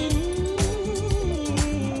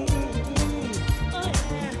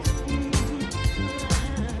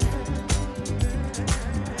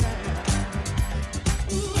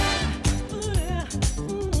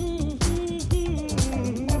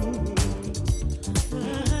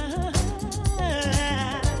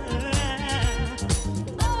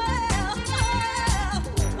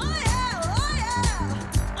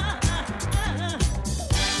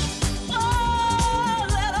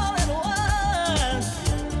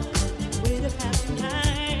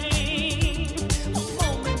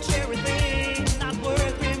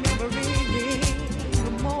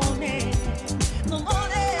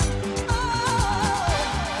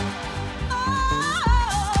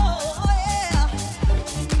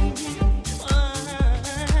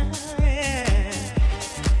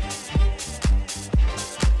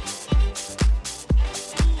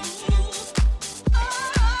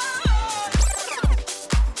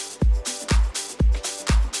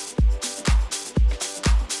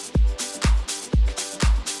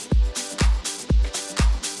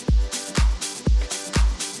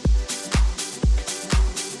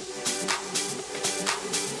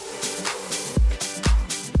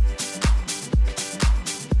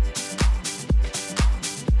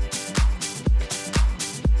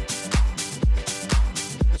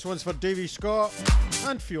 One's for Davy Scott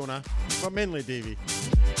and Fiona, but mainly Davy.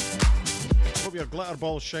 Hope your glitter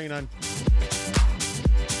ball's shining.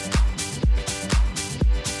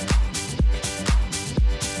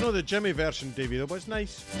 Not the Jimmy version, Davy, though, but it's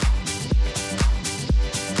nice.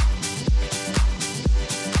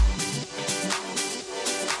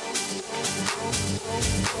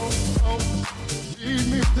 Lead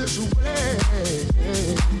me this way,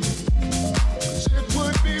 'cause it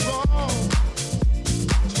would be wrong.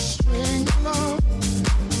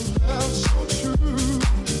 Love so true.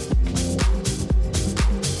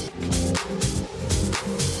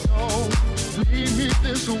 Don't leave me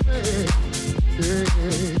this way.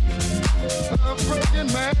 A broken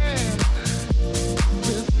man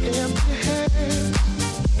with empty hands.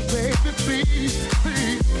 Baby, please,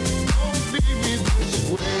 please, don't leave me this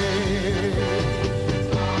way.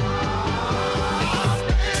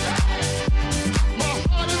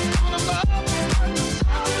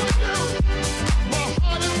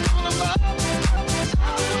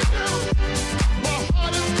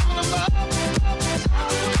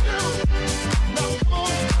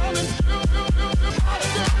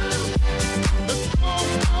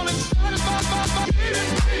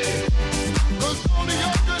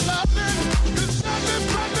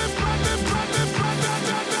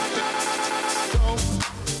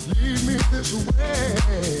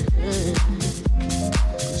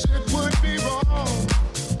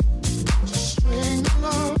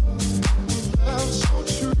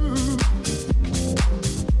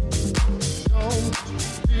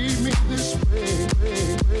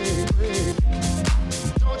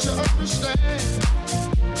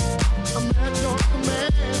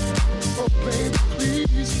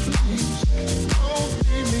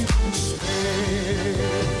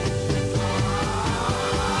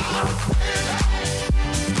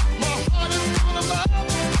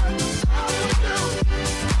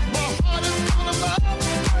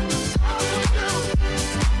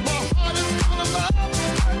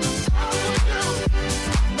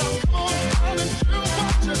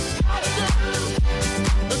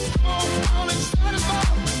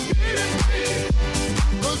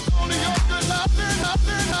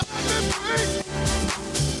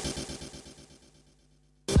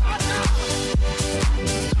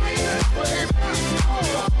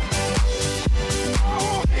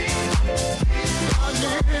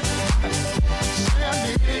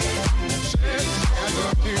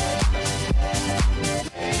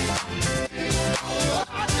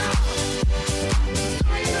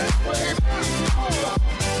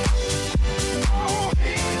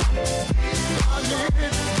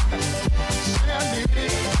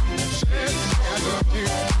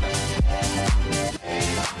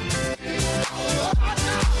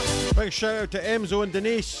 Big shout out to Emzo and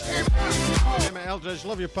Denise. Emmett Eldridge,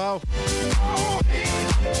 love you, pal.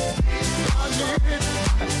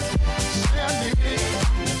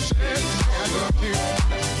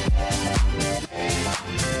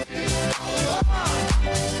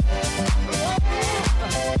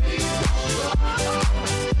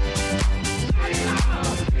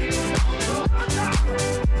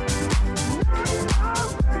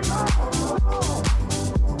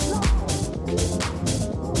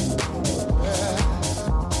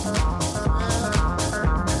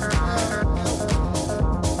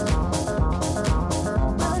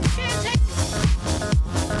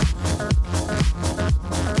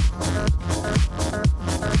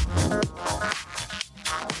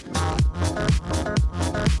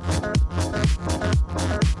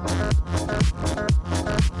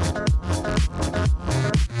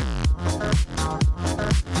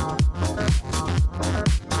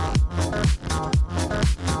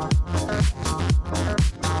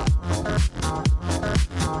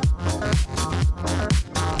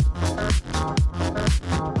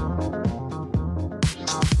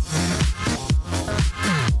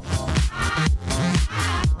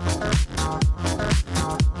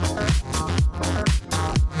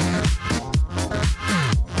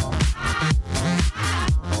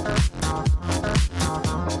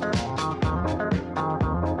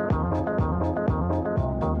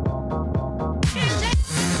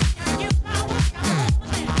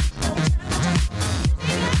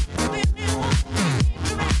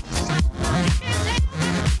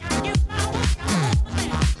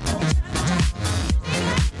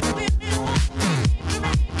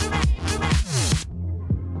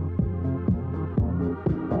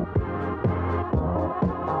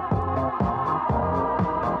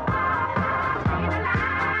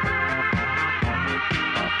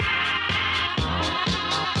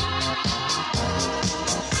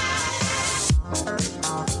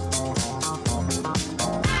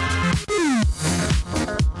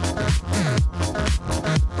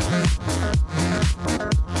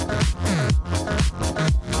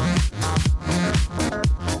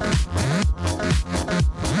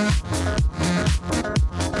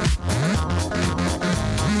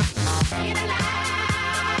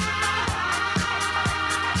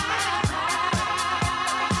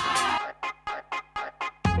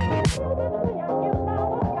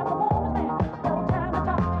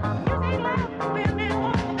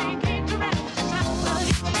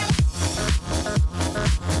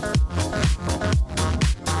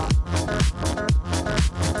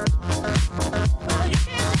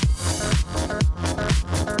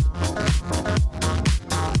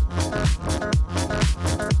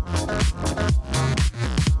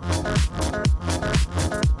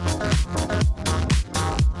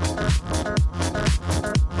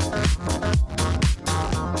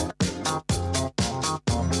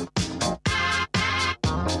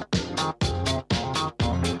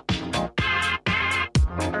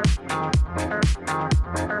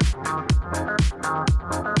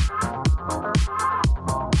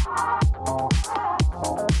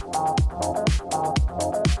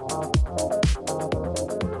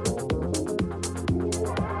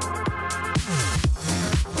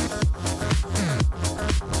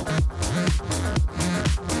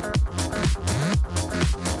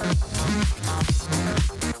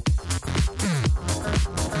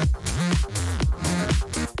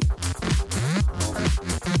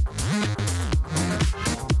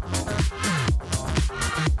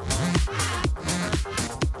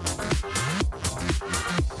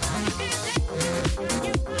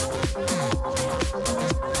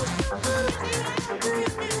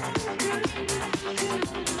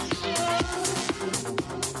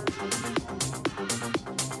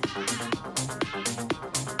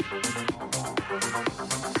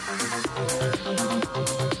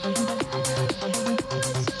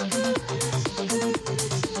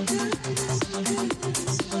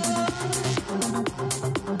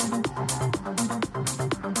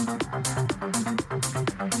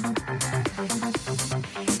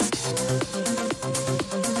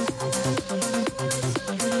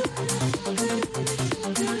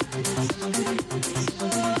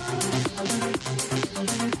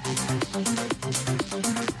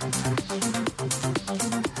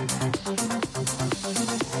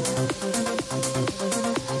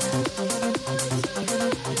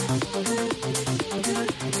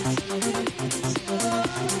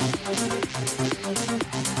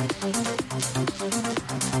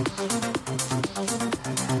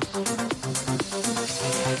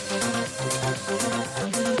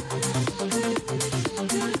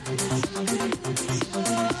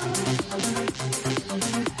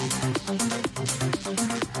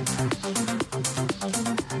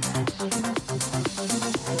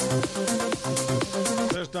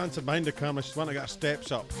 dancing behind the camera. She's wanting to get her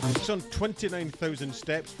steps up. She's on 29,000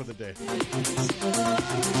 steps for the day.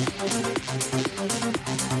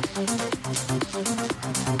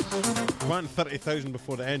 Wanting 30,000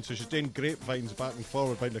 before the end, so she's doing grapevines back and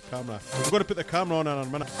forward behind the camera. I'm going to put the camera on in a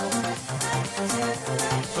minute.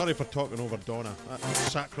 Sorry for talking over Donna.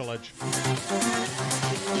 That's sacrilege.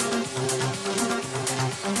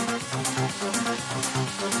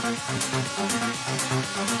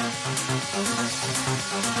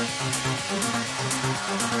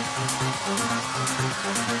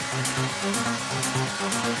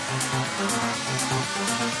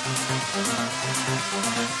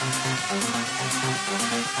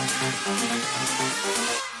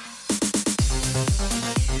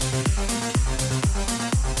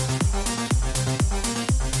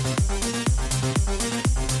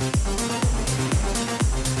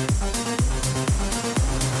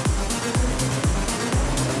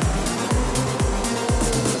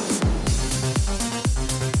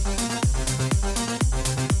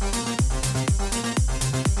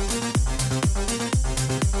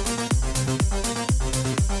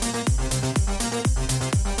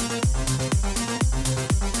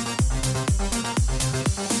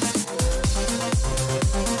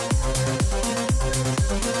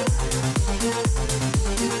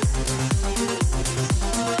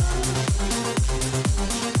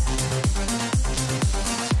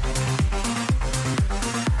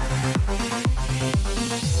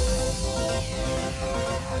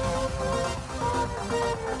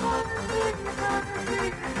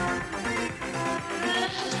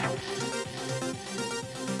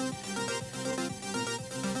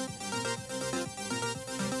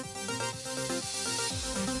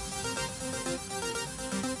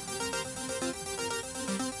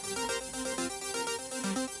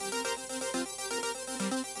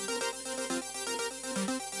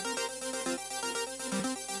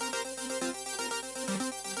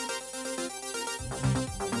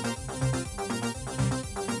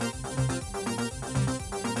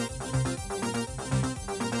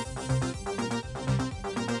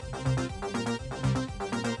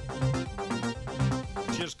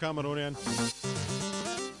 Cheers, Cameronian.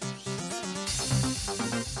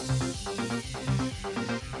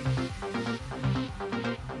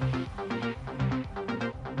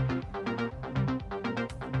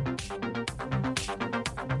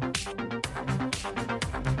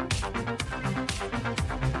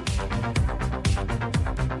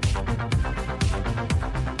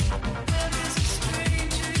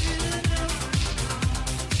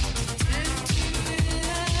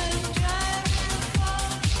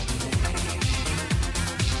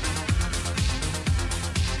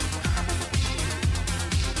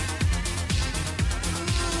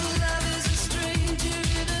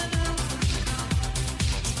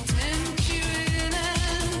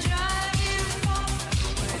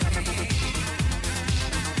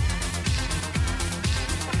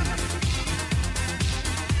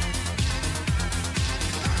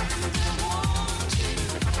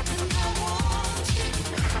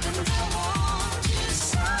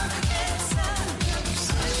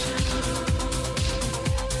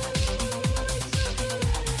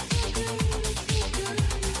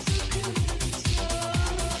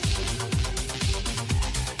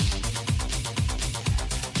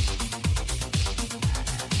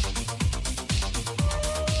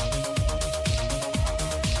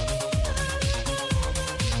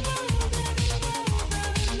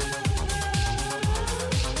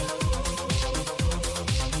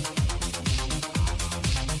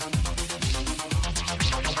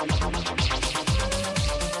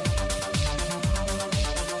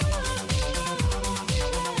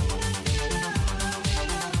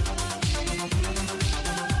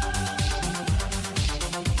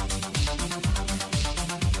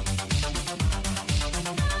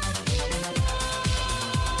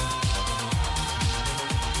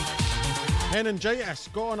 Meningitis,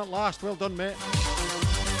 got on at last. Well done, mate.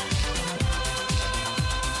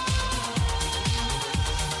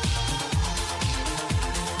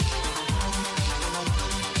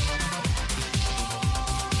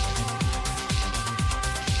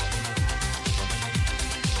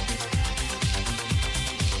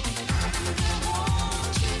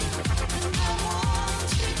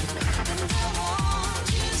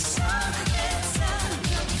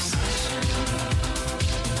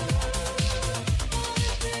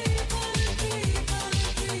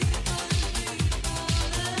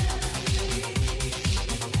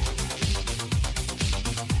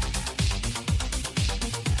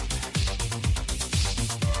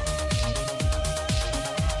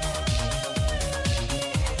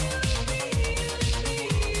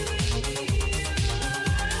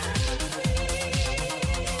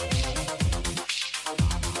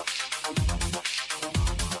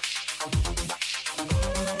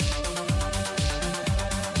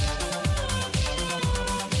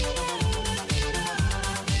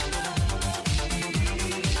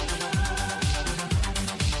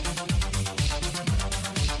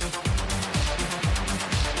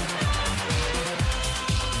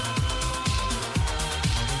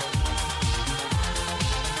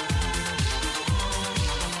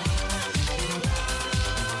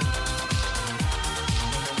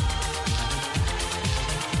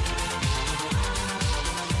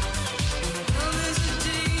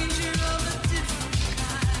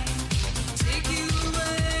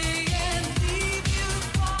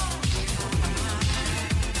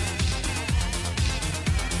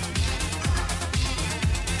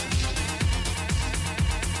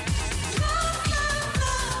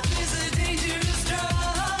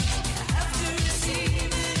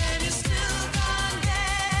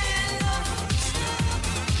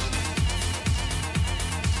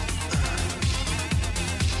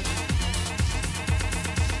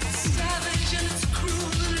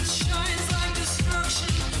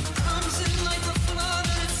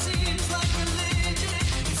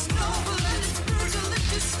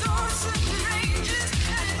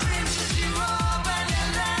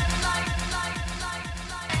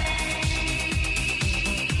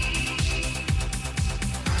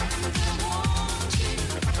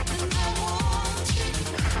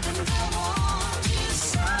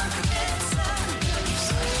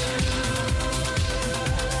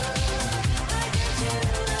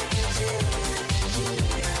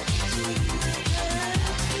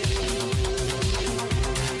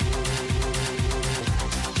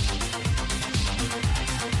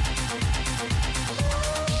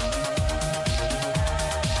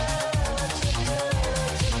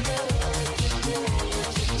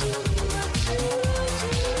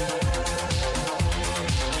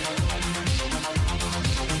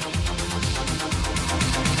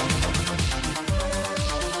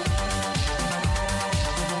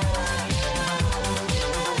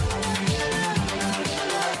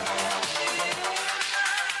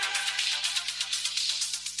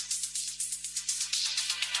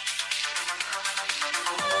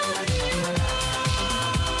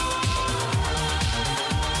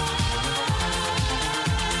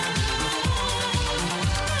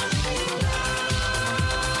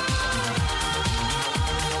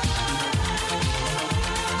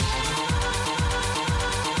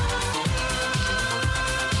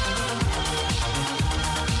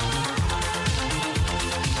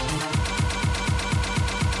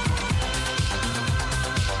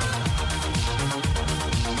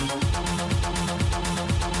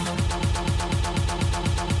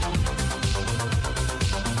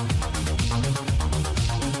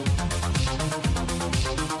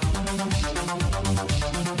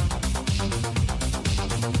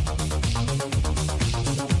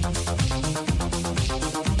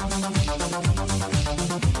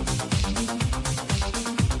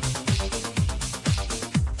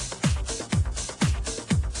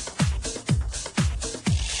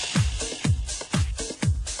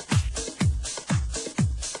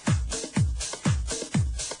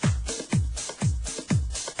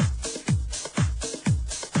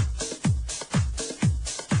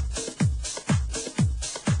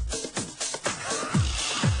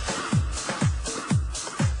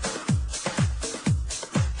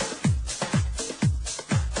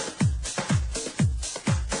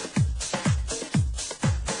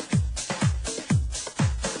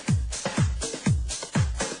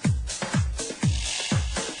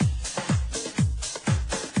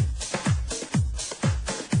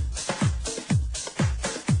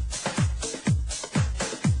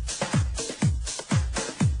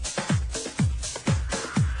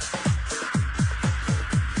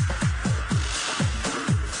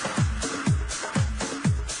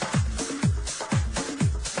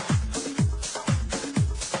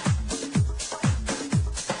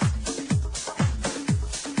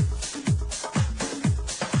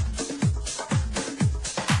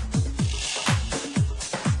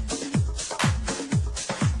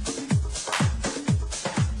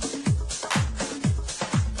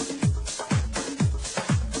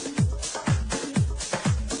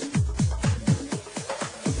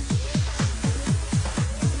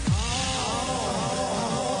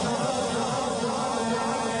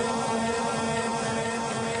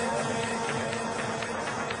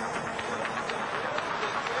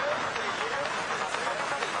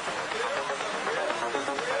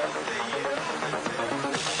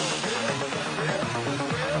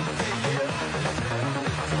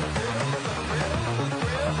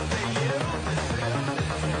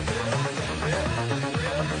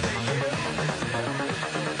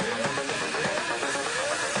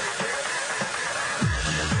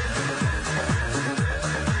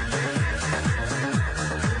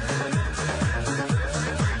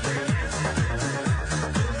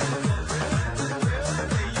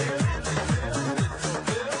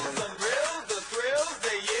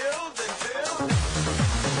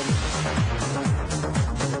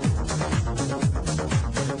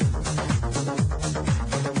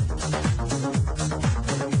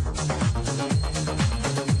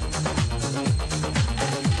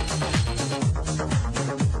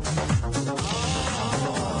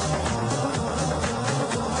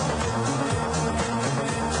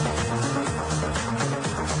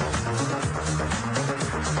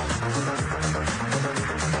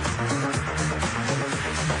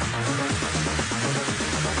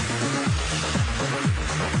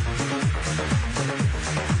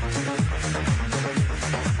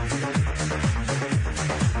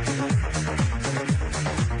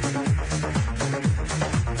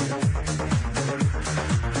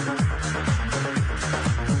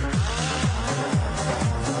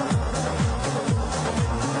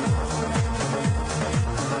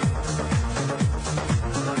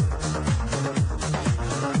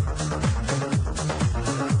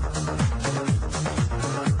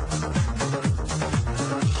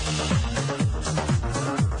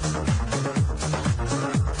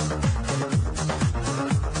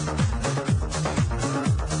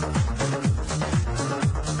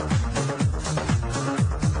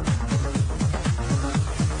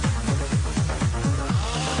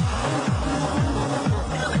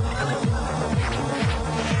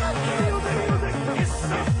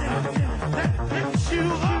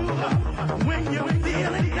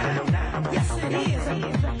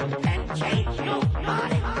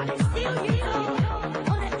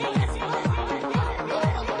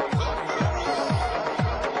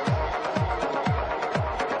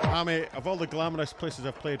 Hammy, of all the glamorous places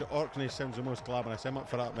I've played, Orkney sounds the most glamorous. I'm up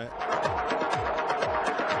for that, mate.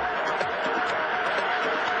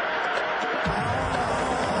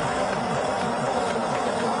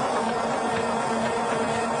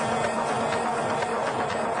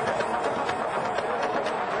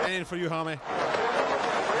 Anything for you, Hammy.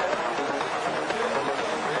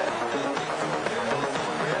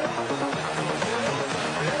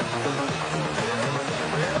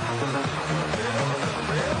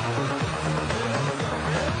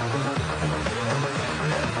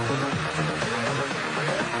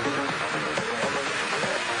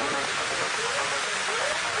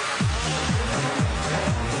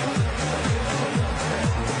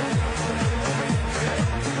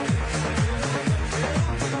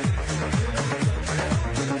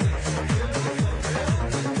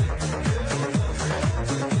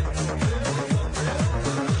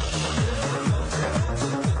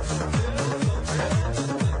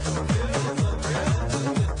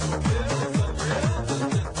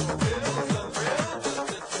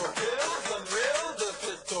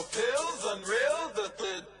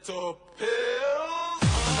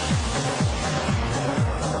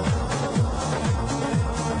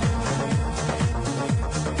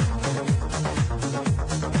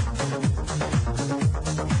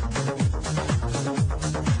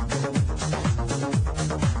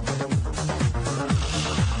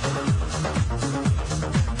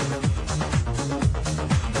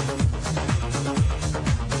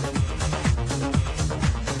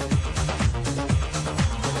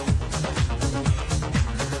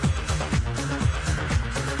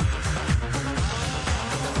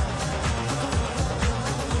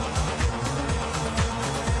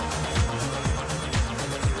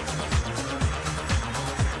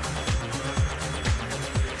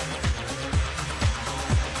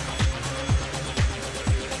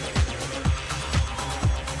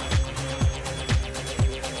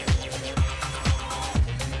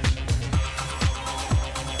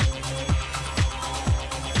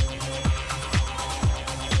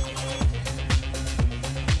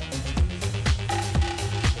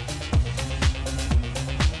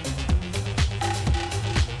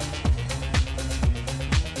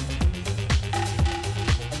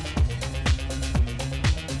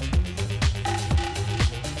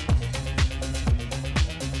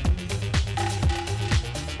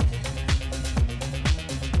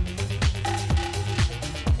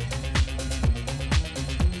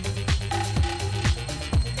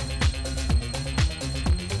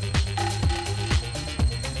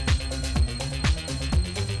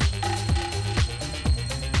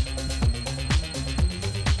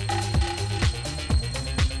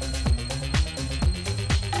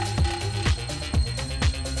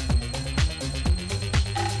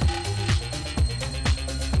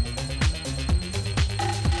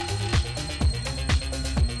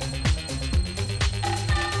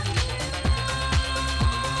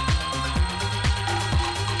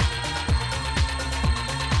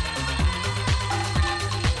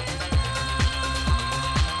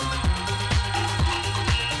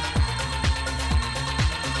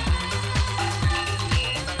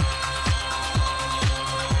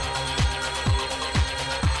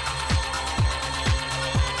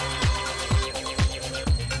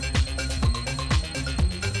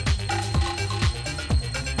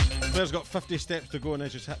 Claire's got 50 steps to go and I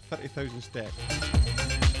just hit 30,000 steps.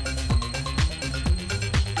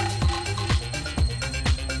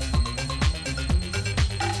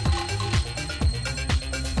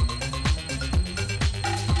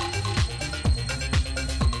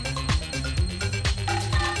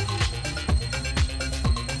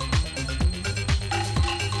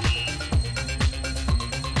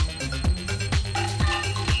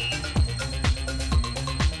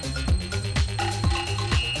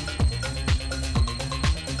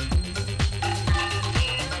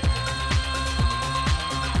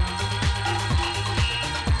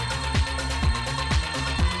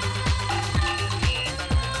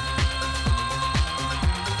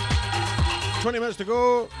 Minutes to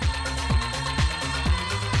go.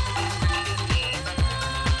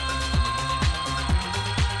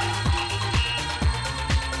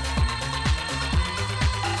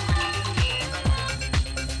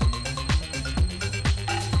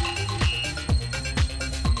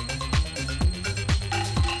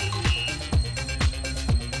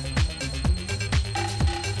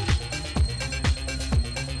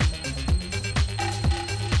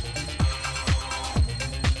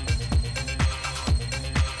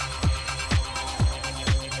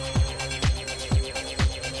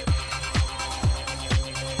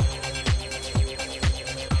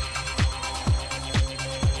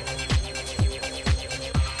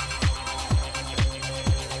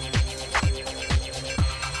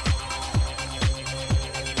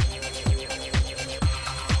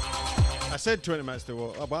 said 20 minutes to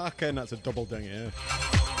go. But I reckon that's a double ding, yeah.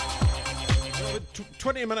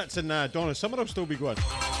 20 minutes in Donna Summer will still be going.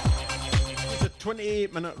 It's a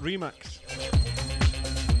 28-minute remix.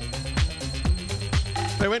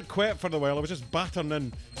 I went quiet for the while. I was just battering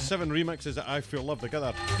in 7 remixes that I feel love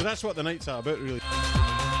together. So that's what the night's are about, really.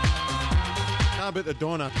 Not about the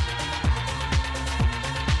Donna.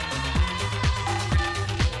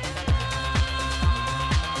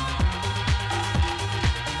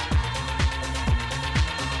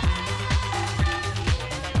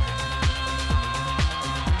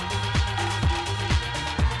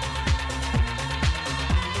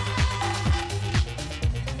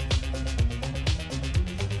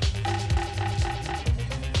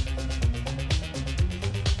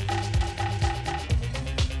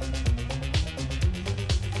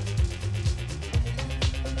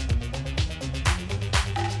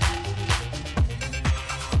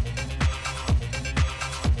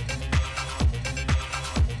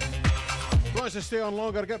 To stay on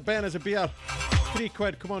longer, get Ben as a beer.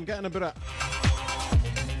 £3, come on, get in about it.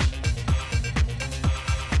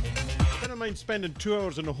 I don't mind spending 2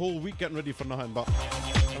 hours in the whole week getting ready for nothing, but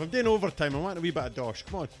if I'm doing overtime, I want a wee bit of dosh.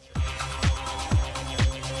 Come on.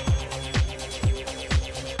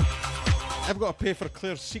 I've got to pay for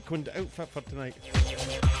Claire's sequined outfit for tonight.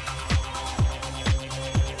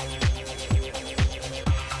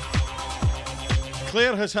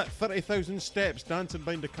 Claire has hit 30,000 steps dancing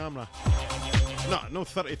behind the camera. No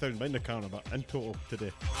 30,000 behind the camera, but in total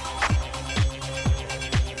today.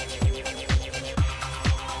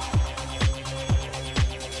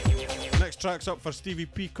 Next track's up for Stevie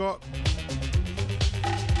Peacock.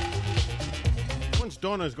 Once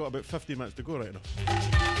Donna's got about 15 minutes to go right now.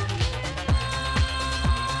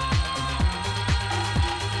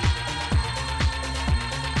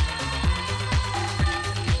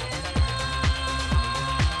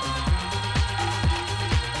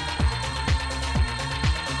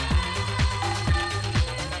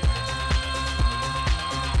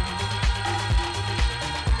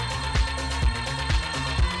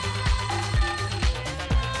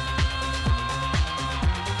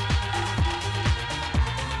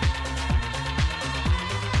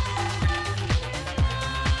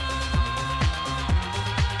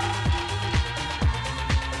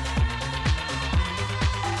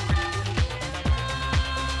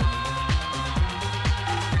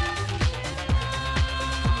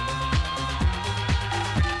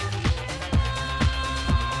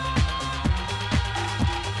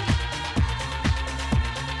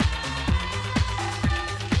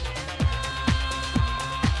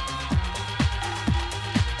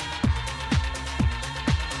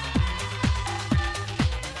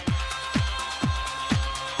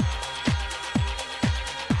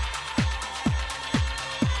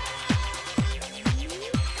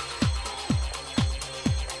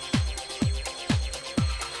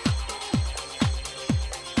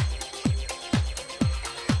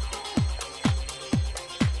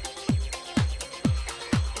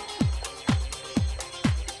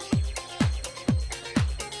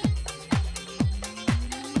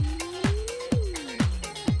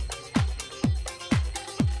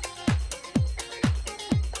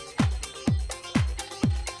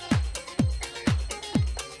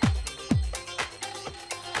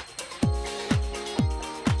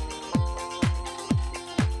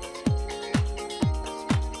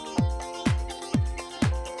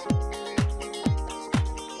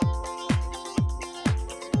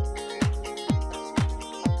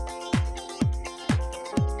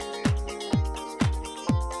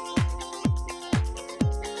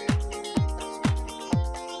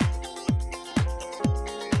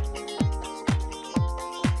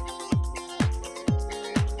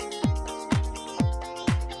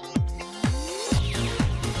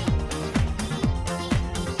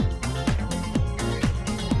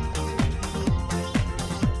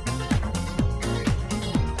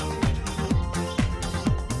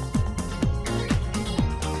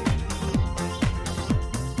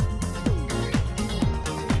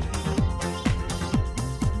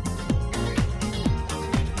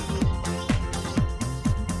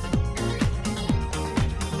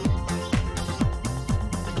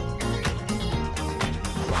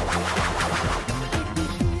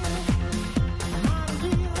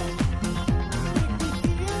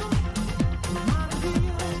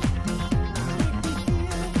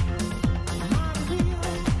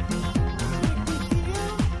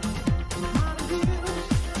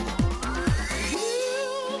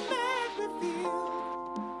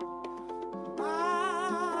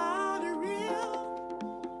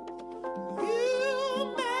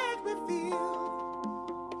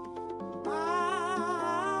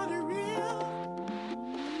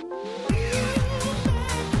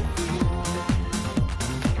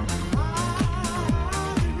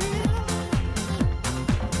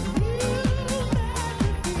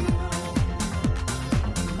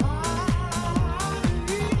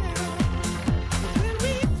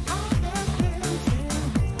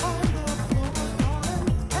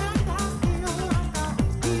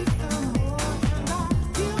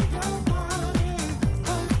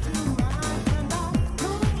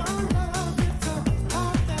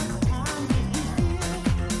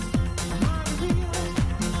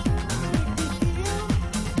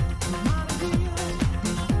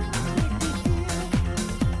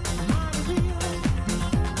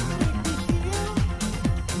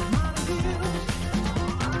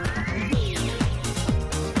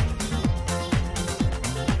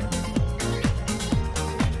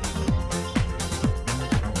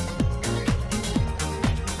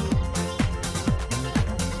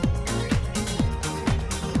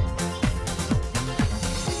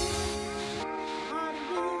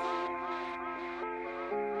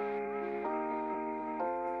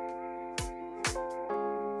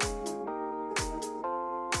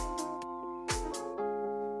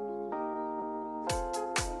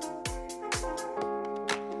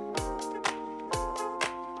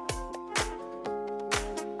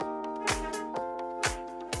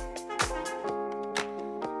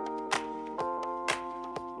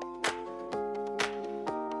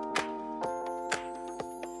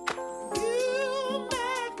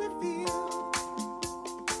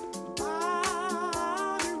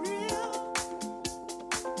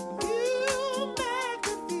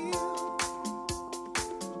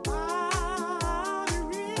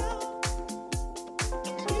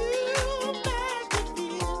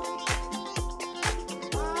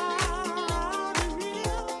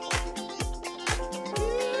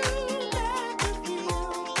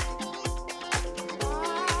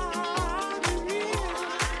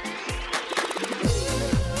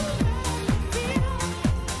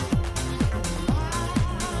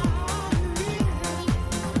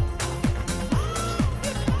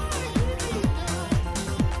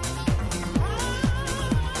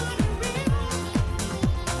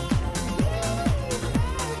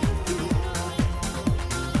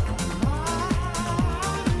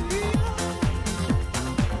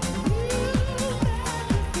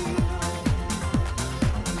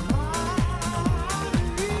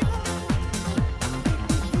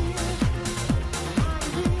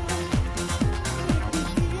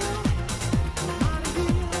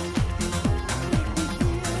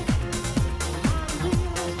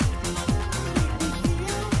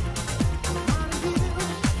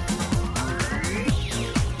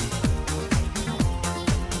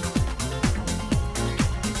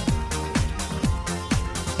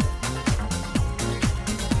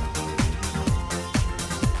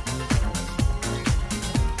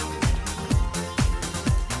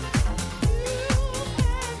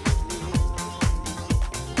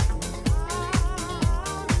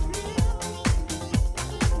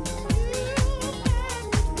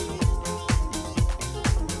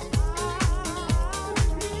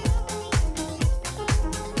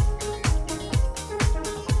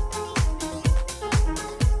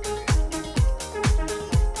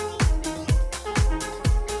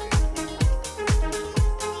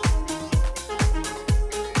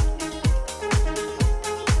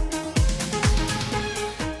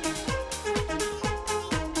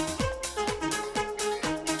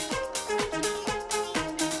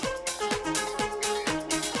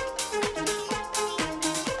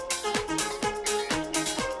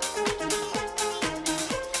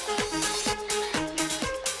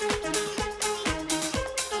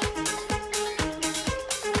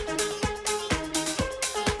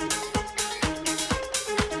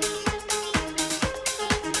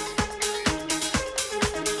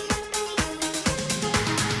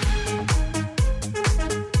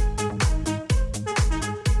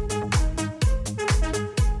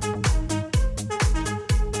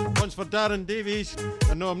 Darren Davies.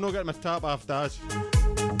 I know I'm not getting my tap off, Daz.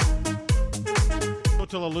 Not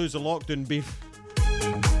till I lose the lockdown beef.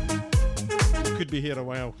 Could be here a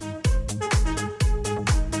while.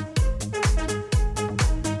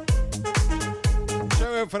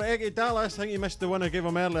 Shout out for Eggy Dallas. I think he missed the one I gave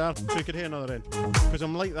him earlier, so he could hear another end. Because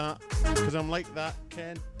I'm like that. Because I'm like that,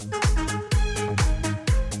 Ken.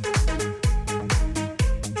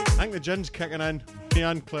 I think the gin's kicking in. Me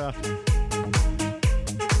and Claire.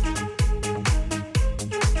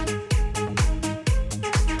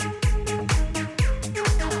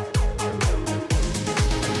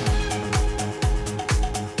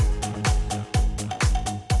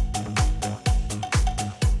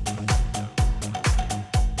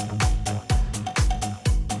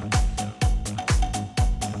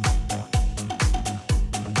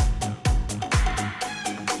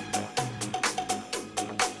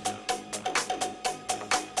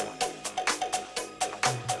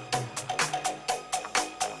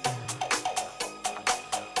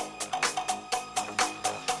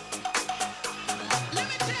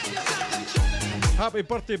 Happy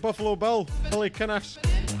birthday, Buffalo Bill, Billy Kinnis.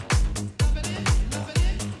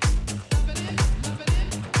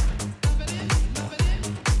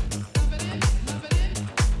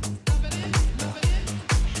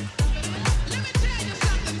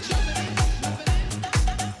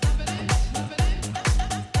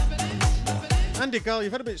 Andy Gall,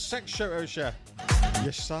 you've had about 6 shout-outs, yeah?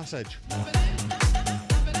 You sausage.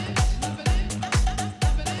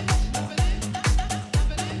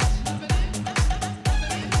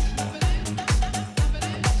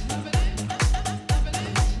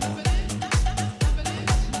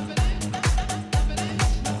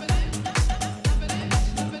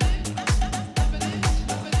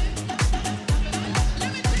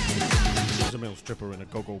 Stripper in a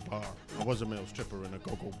go-go bar. I was a male stripper in a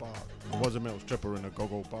go-go bar. I was a male stripper in a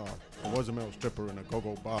go-go bar. I was a male stripper in a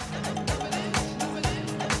go-go bar.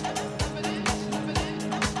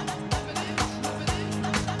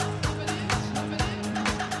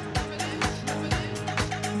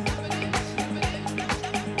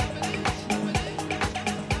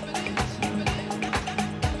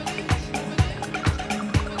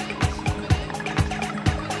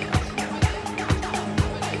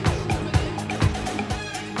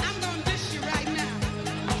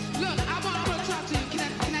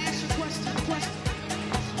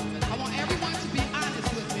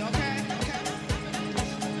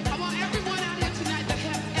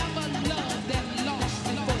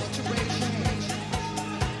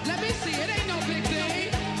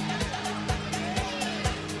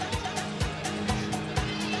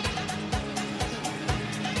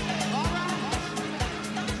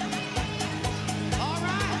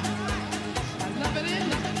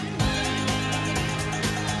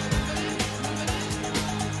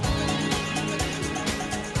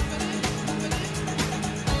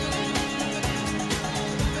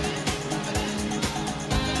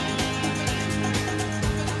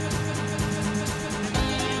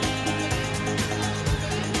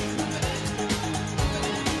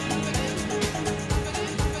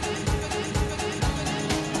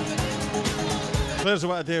 Claire's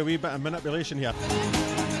about to do a wee bit of manipulation here.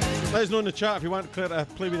 Let us know in the chat if you want Claire to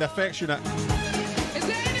play with the effects unit. Is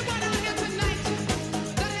there anyone out here tonight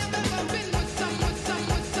that have ever been with someone?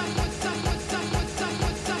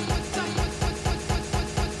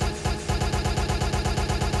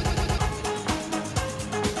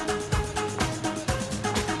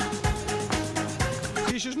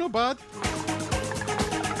 See, she's no bad.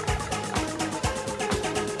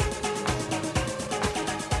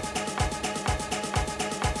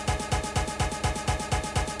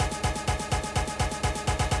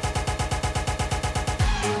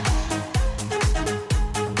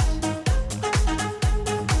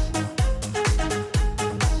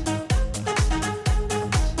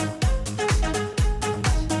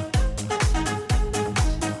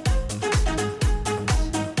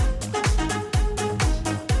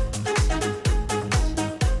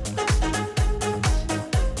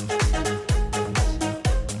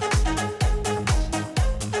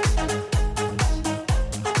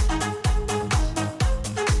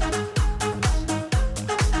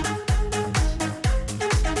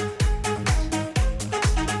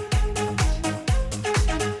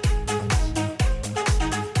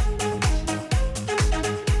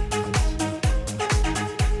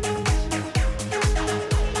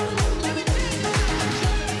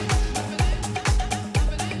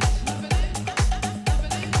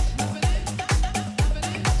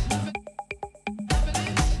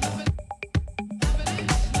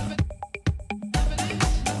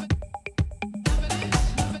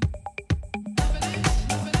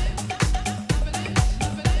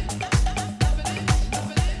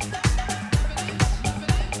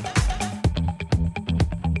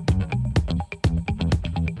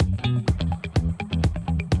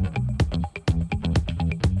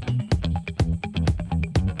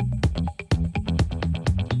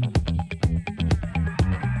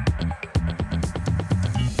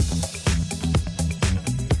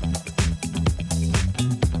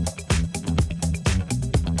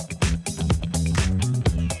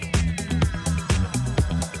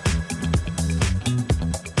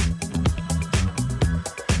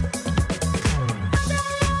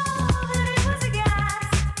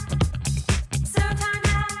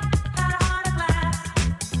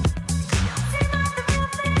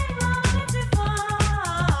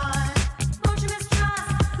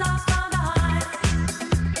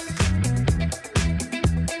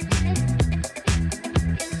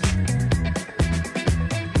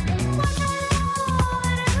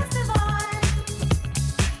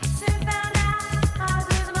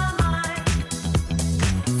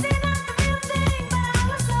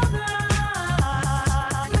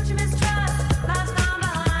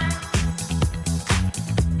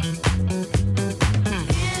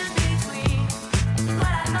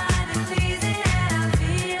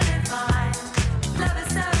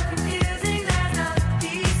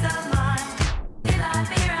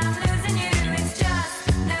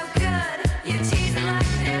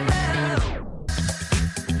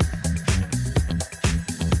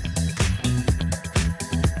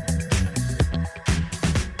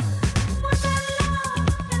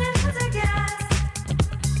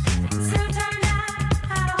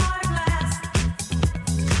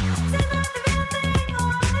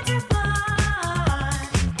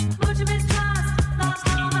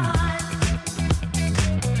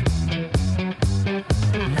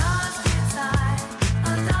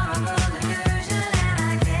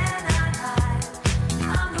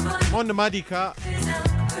 the Maddie Cat.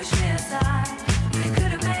 Push me aside. You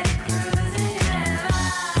could have been cruising and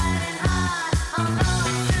riding high on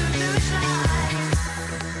those two blue slides.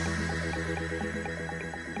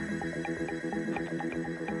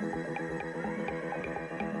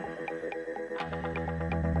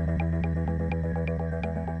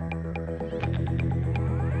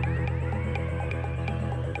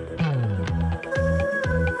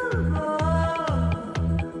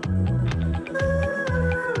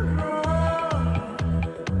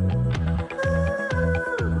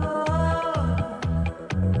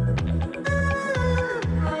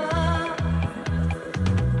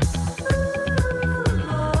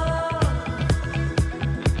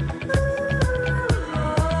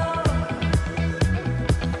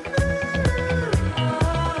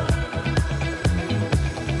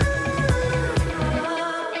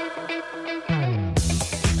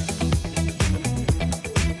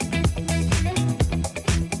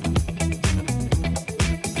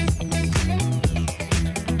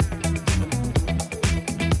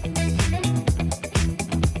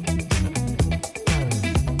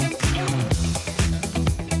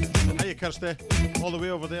 Kirsty, all the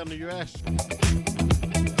way over there in the US.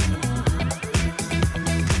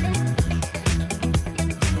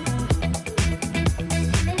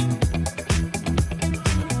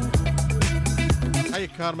 Hi,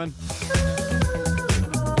 Carmen.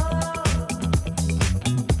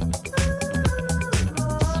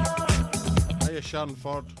 Hiya, Sharon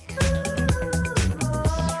Ford.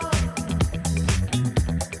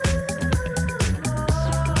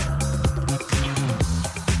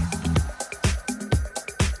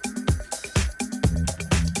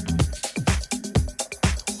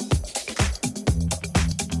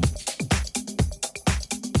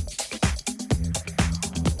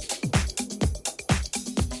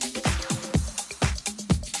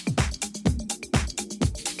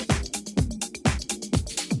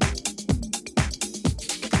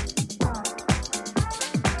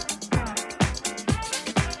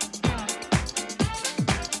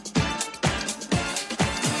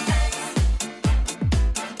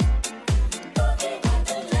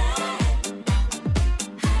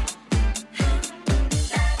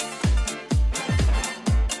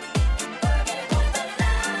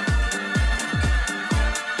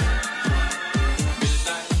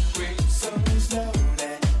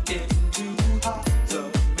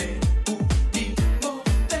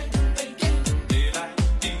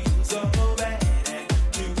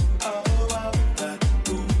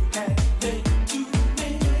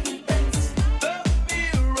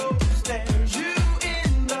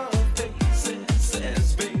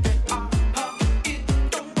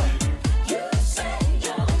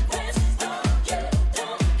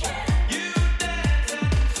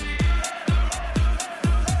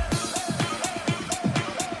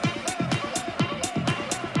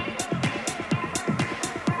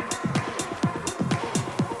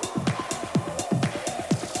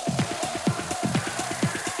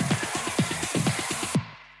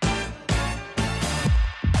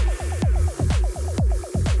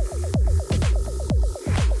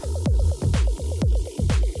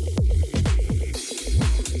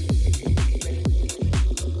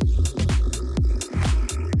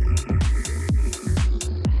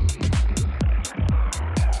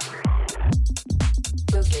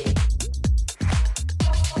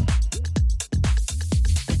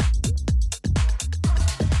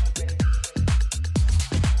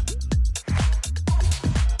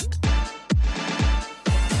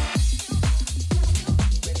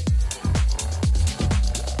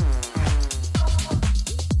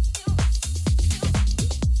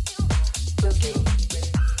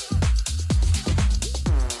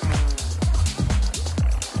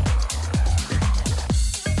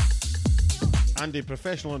 Andy,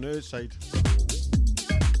 professional on the outside.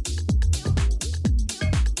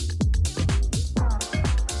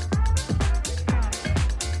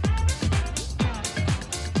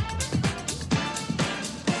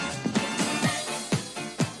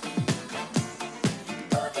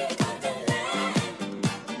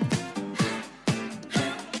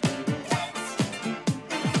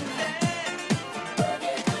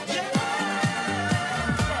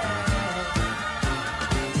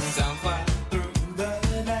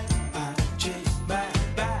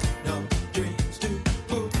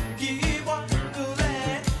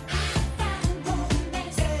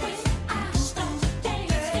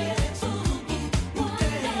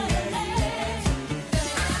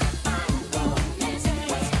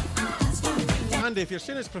 If you're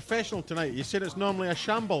saying it's professional tonight, you said it's normally a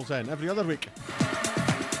shambles then, every other week.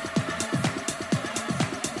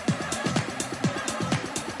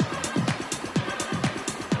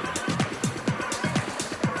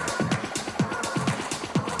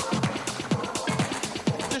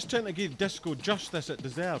 trying to give disco justice it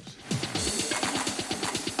deserves.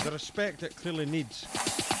 The respect it clearly needs.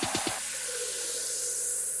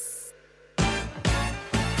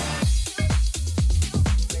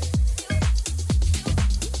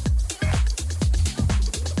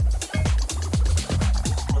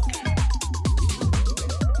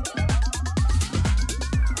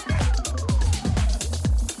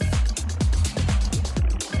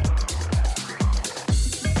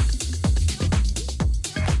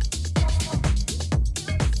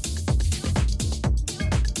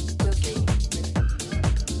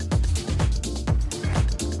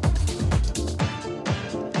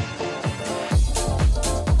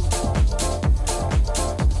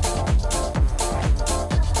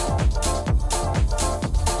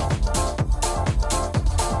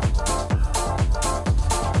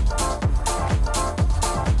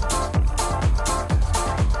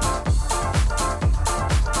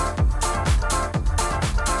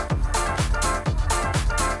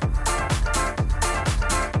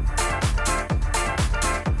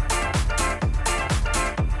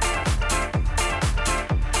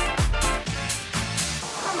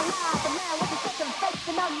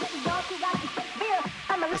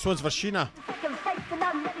 This one's for Sheena.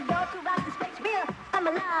 I'm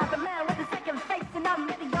alive, a man with a second face, and I'm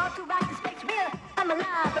ready y'all to rock this Shakespeare. I'm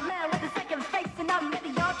alive, a man with a second face, and I'm ready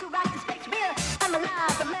y'all to rock this Shakespeare. I'm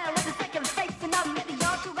alive, a man with a second face, and I'm ready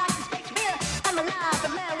y'all to rock this Shakespeare. I'm alive,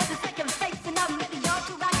 a man with a second face, and I'm ready y'all to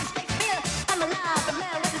rock this Shakespeare. I'm alive, a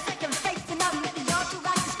man with a second face, and I'm ready y'all to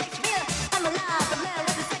rock this Shakespeare. I'm alive, a man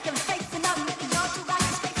with a second face, and I'm ready y'all to rock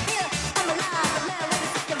this Shakespeare. I'm alive, a man with a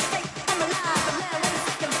second face. I'm alive, a man with a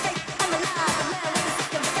second face. I'm alive, a man with a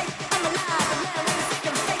second face. I'm alive, a man with a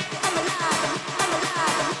second face. I'm alive, I'm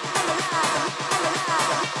alive, I'm alive, I'm alive, I'm alive.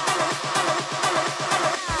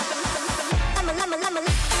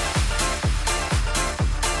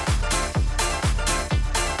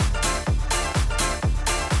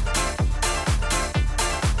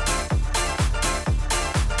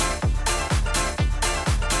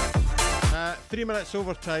 Three minutes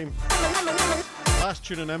overtime. Last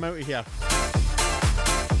tune and I'm out of here.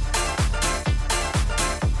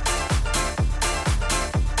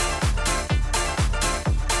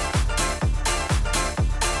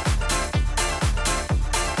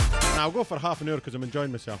 Now I'll go for half an hour because I'm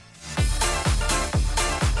enjoying myself.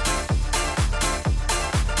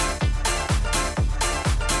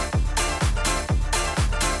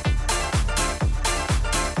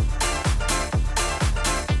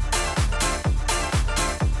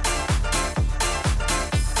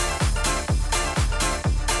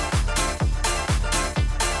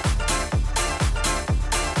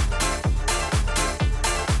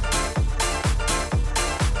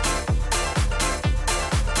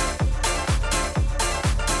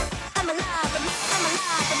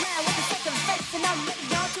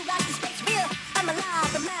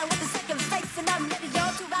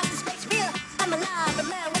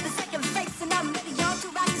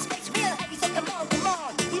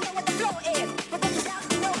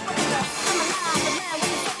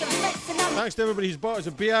 Thanks to everybody who's bought us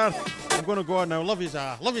a beer. I'm going to go on now. Love yous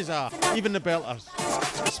are. Love yous are. Even the belters.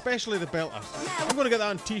 Especially the belters. I'm going to get that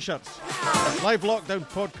on t-shirts. Live Lockdown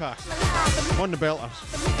Podcast. On the belters.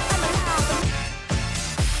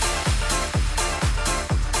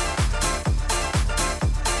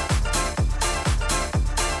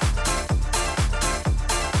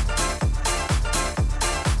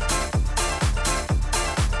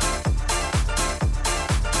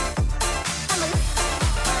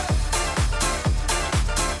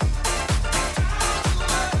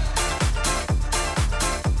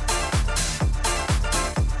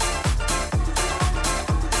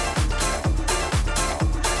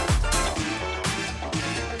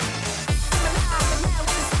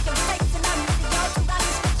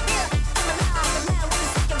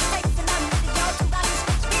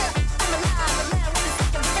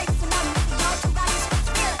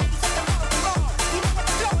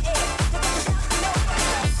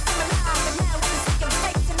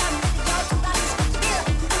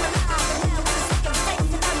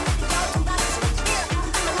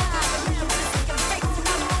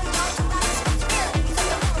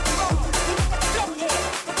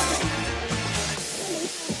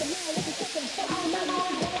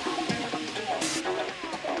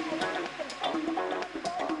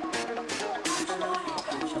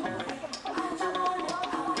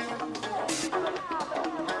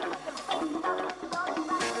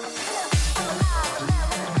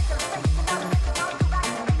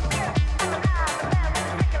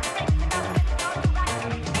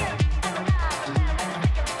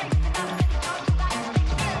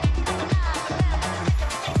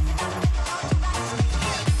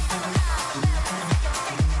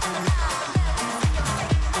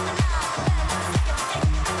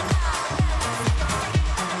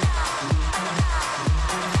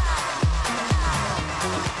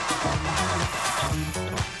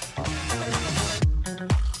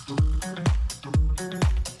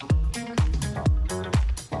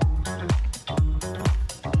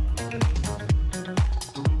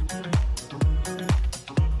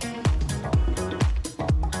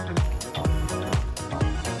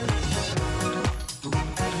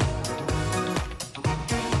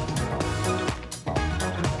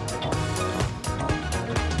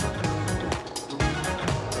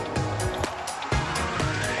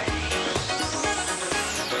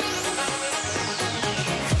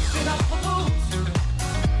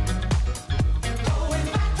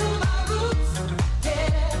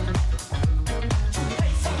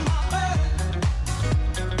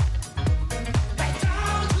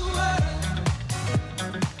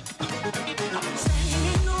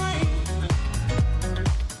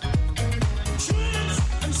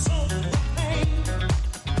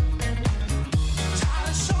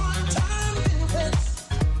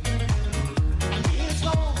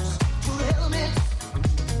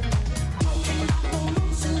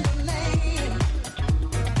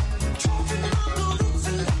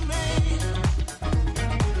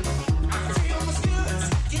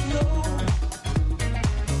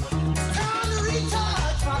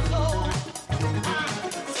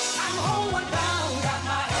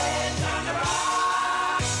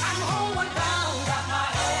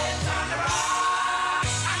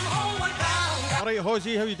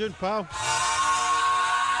 Hozzy, how you doing, pal?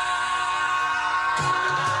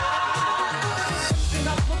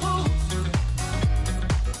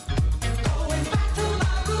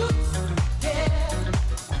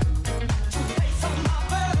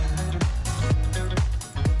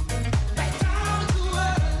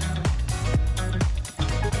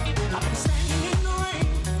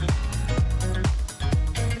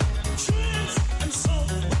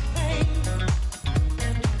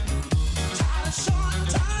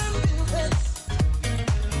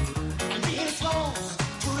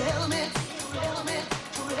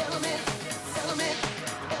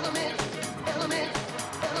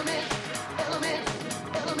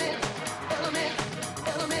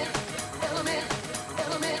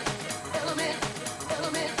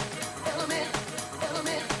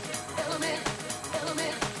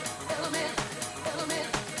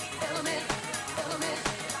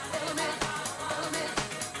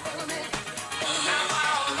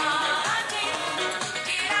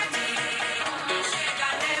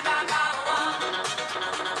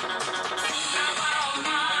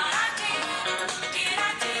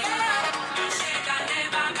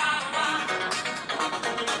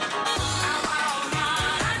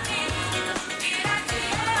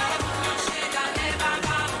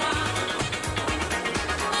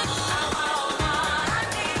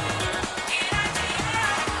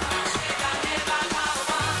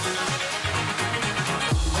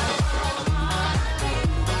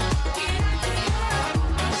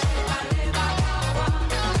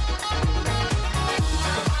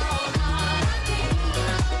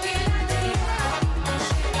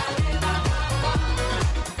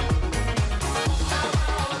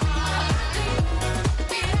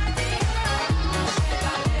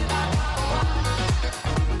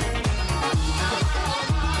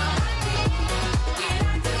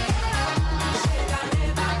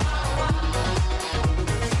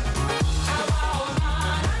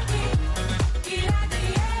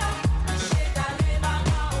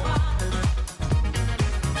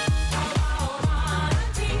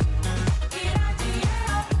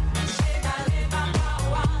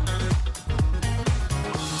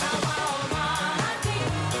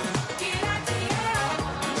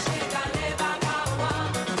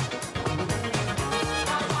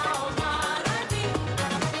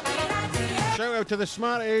 To the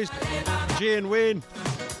Smarties, Jay and Wayne.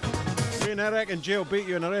 Wayne, I reckon Jay will beat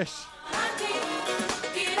you in a race.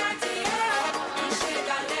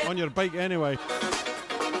 On your bike anyway.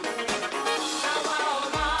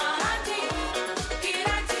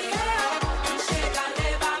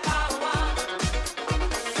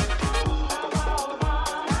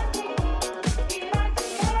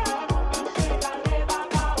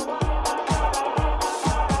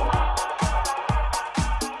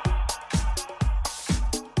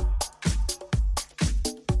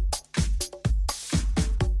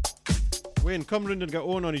 Wayne, come round and get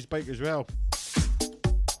on his bike as well.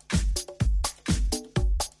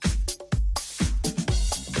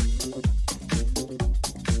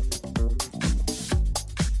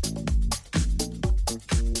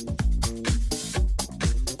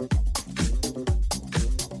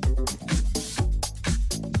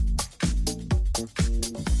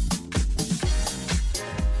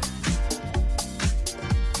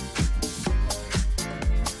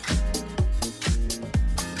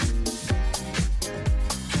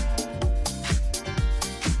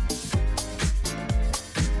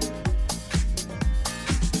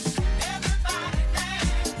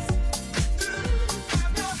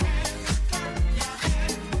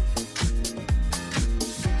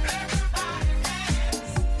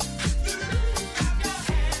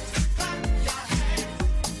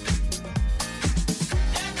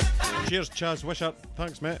 Cheers, Chaz Wishart.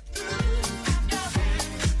 Thanks, mate.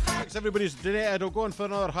 Thanks, everybody's donated. I'll go on for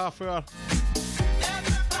another half hour.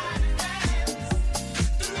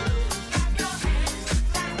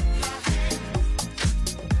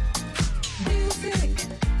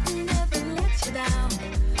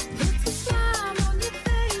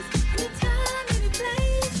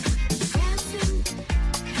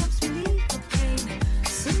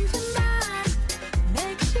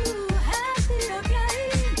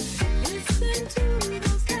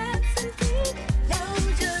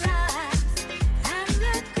 Close your eyes and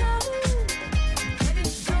let go.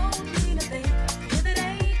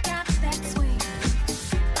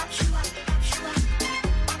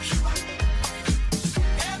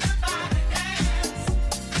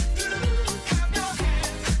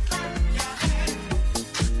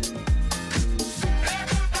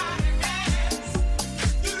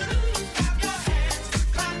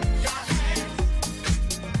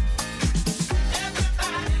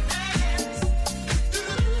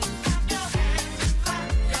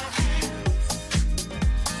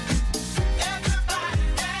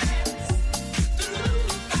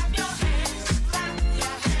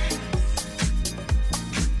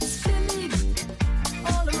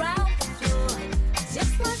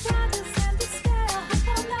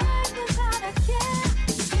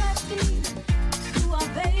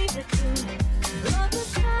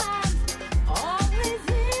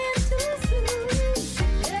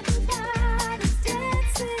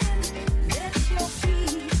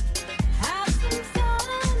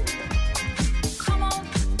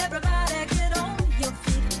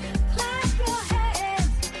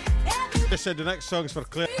 said the next song's for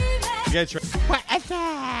Claire. Get your. What is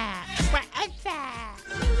that? What is that?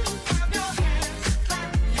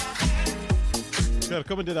 Claire,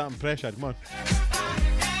 come and do that impression. Come on.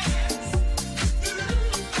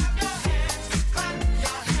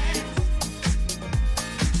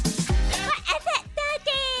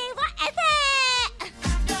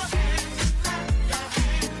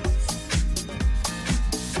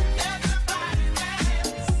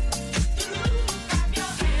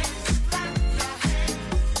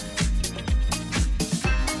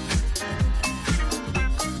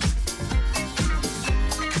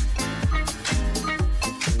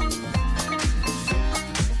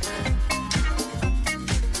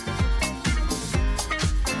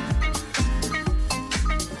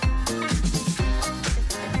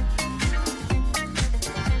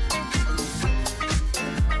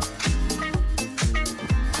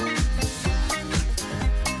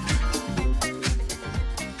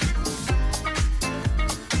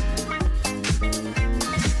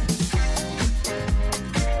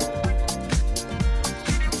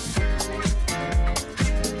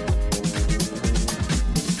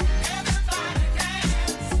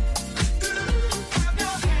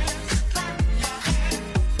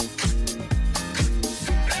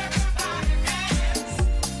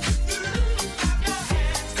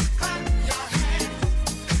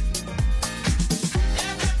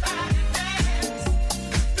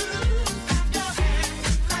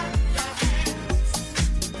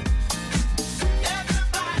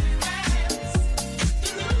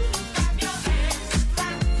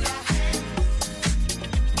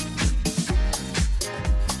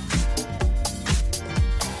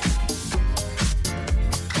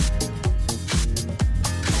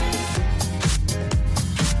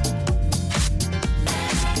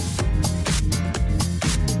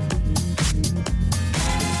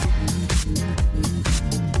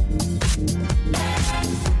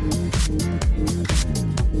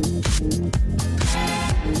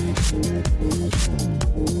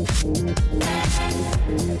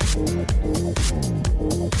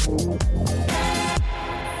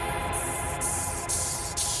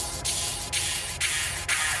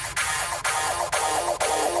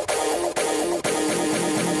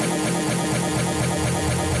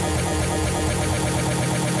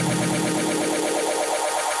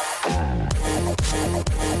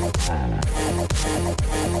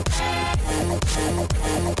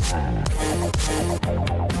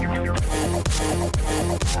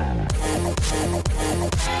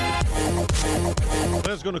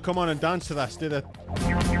 Claire's going to come on and dance to this. Do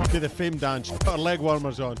the fame dance. Put her leg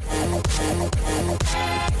warmers on.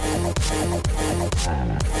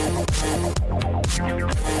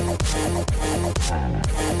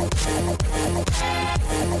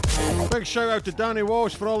 Big shout out to Danny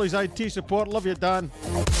Walsh for all his IT support. Love you, Dan.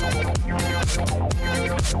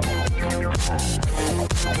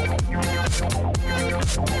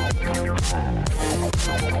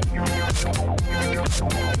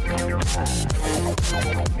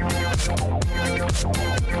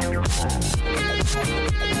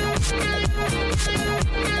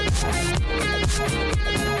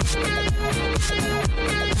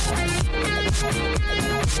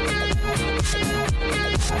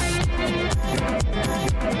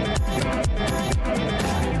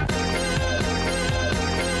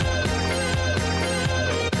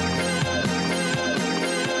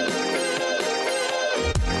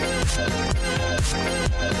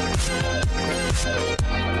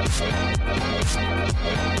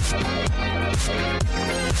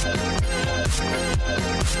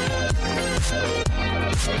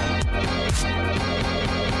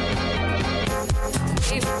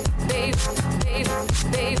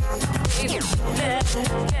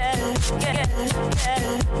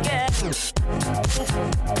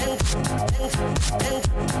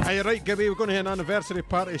 Are you right, Gibby? We're going to have an anniversary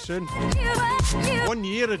party soon. 1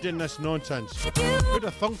 year of doing this nonsense. Who'd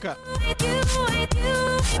have thunk it?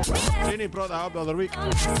 Janie brought that up the other week.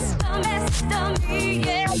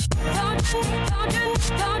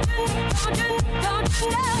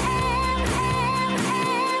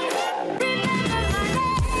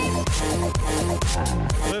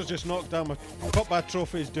 Claire's just knocked down my top bad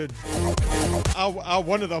trophies, dude. I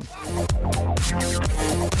one of them.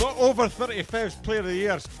 Not over 35's Player of the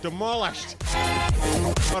Year, demolished.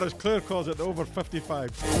 Or as Claire calls it, the over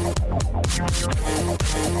 55.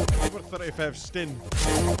 Over 35 Stin.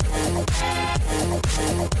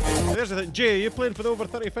 There's the thing. Jay, are you playing for the over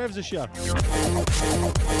 35s this year?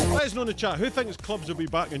 Let us know in the chat. Who thinks clubs will be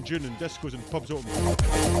back in June and discos and pubs open?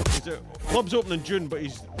 Is it clubs open in June, but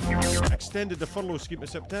he's extended the furlough scheme to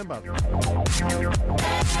September?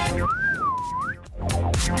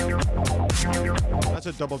 That's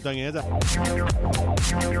a double ding header.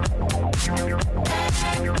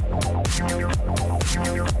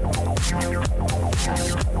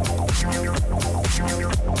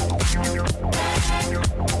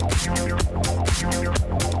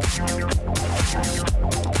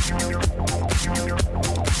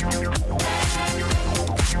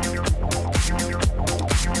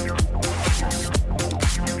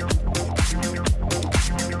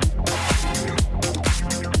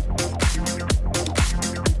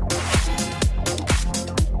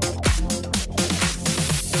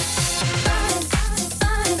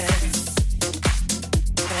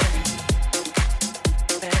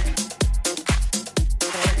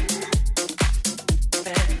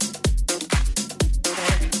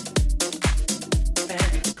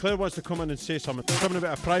 Claire wants to come in and say something. Something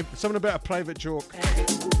about a private joke.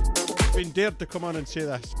 Been dared to come on and say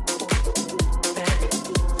this.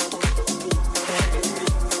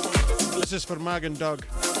 This is for Mag and Doug.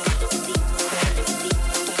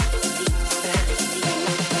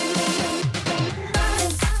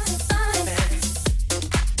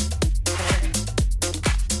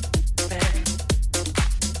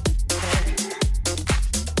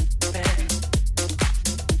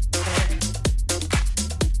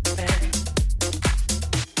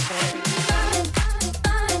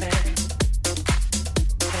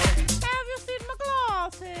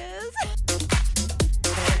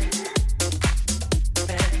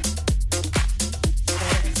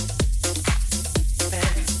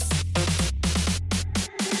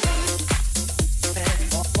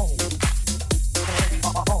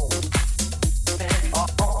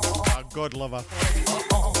 God lover.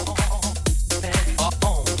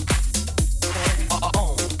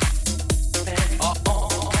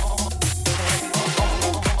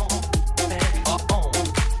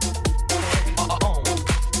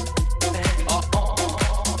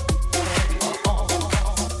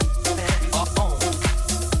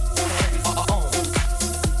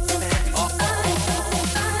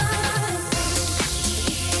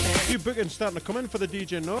 Bookings starting to come in for the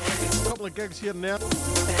DJ now. A couple of gigs here and there.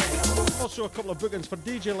 Also a couple of bookings for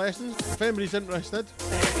DJ lessons, if anybody's interested.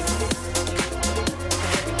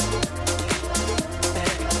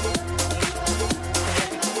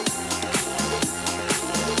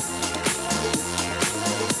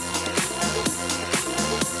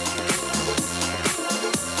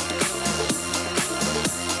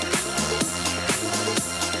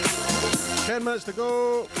 Ten minutes to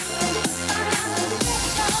go.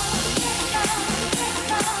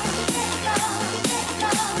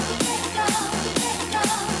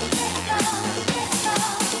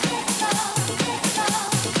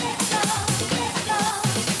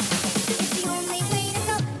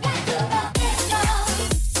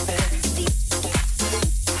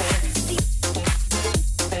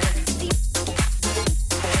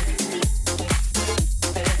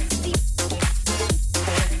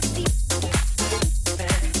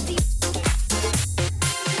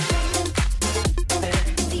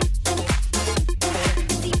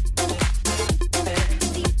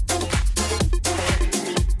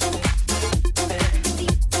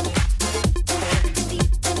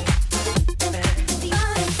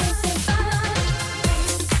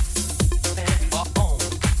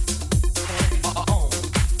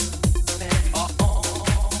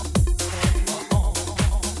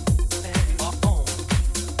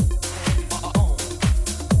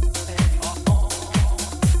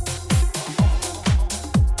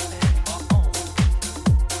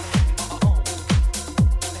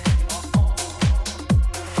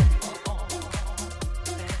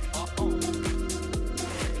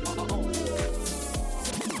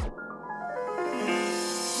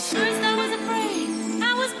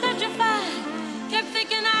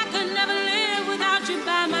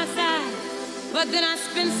 But then I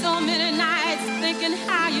spent so many nights thinking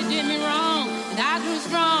how you did me wrong, and I grew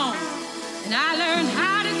strong, and I learned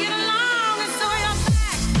how to get along, and so you're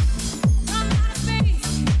back from outer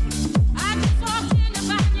space. I just walked in to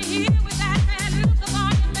find you here with that sad look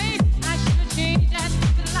upon your face. I should have changed that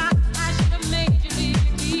stupid lock. I should have made you leave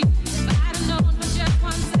your key. If I'd have known for just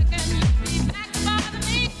 1 second you'd be back to bother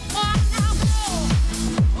me. Oh, now go,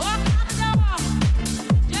 open up the door,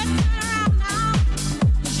 just turn around now,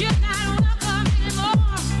 'cause you're not welcome anymore.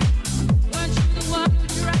 Weren't you the one who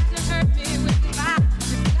tried to hurt me with the fire?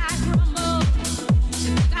 If I crumble,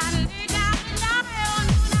 if I lay down and die, oh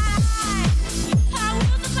no, not I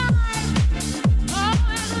will survive. Oh,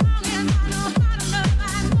 as long as I know how to love,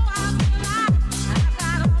 I know I'll be alive. I've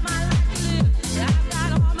got all my life to live, I've got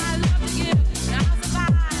all my love to give, and I'll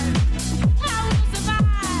survive. I will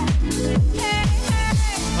survive. Hey, hey.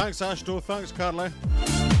 Thanks, Ashto. Thanks, Carly.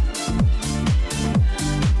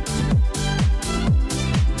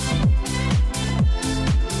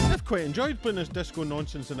 quite enjoyed playing this disco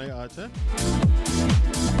nonsense tonight, I'd say.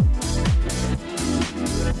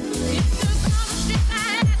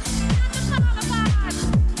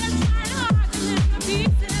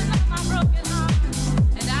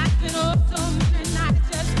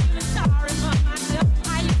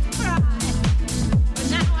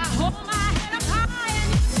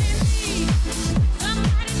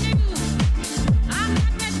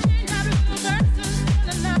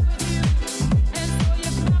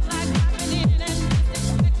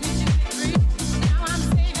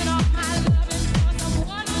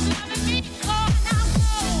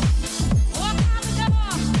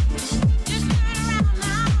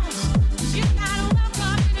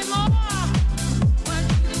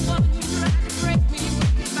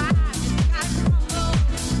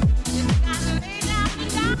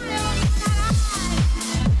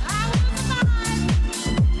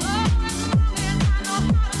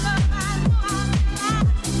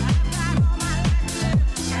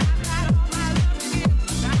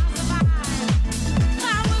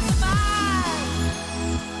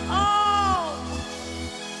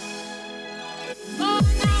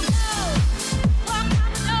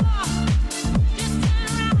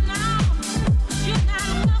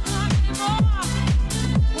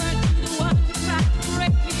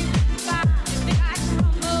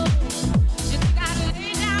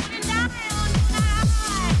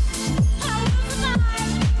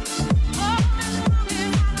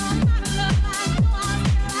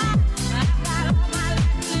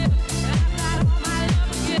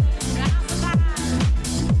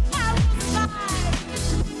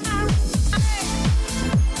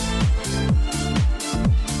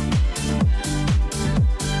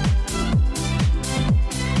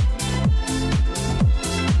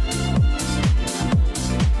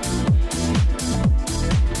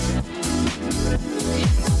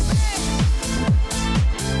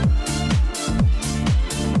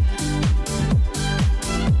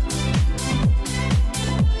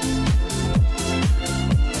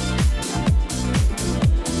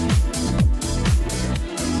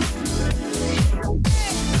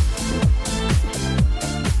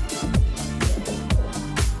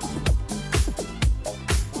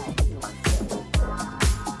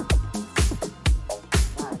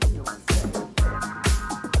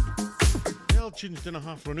 Tunes didn't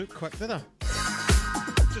half run out quick, did I?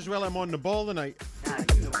 Just as well I'm on the ball tonight.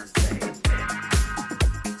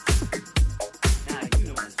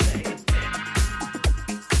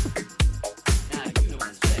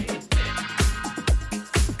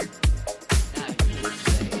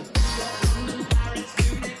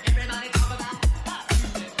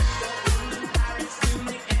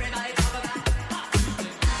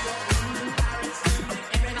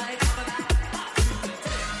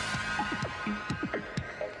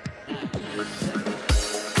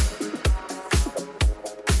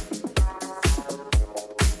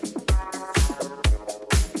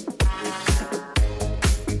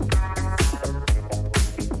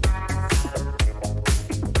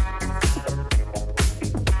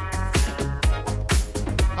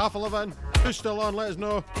 Half 11. Who's still on? Let us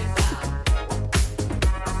know.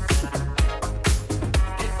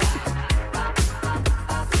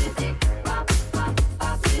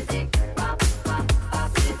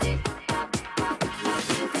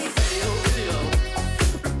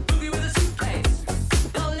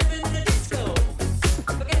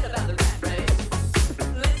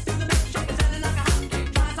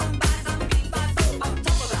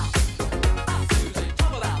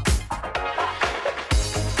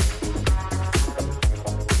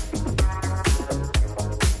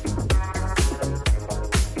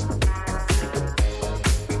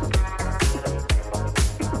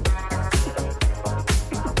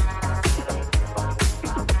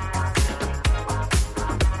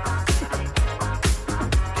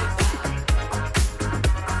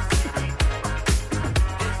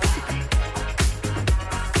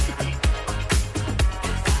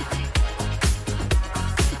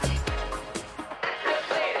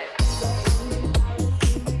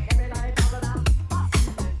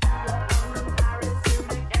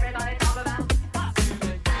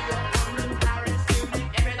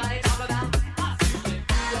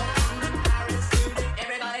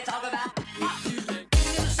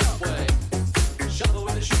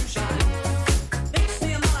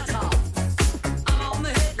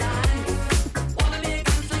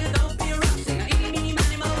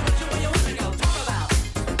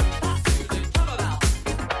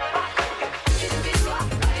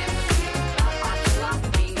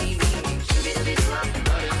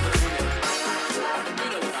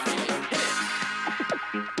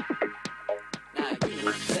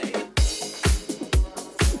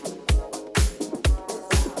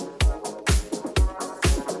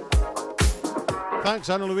 Thanks,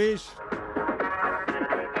 Anna Louise.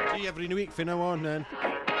 See you every week from now on then.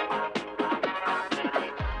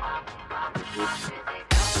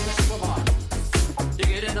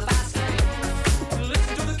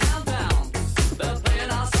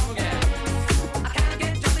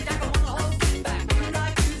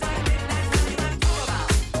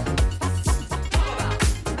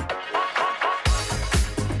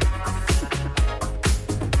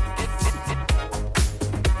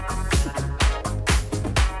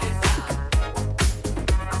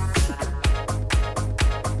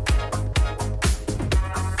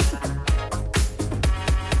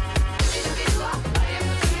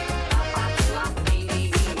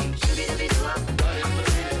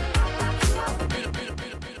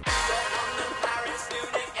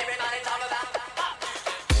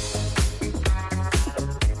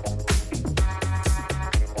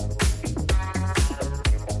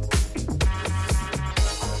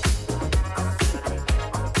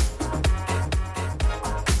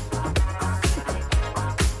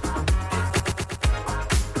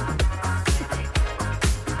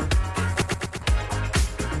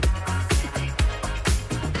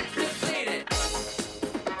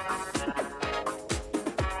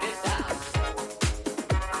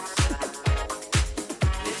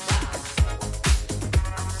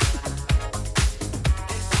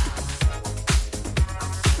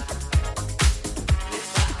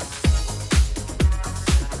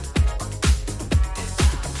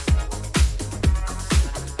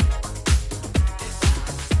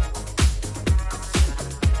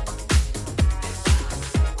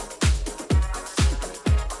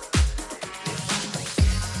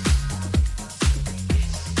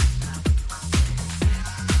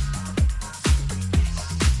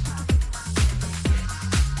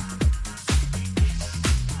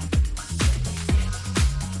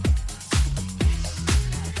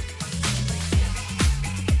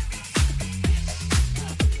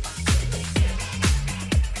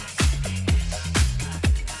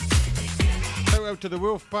 To the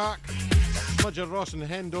Wolf Pack, Mudger, Ross and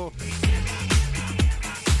Hendo.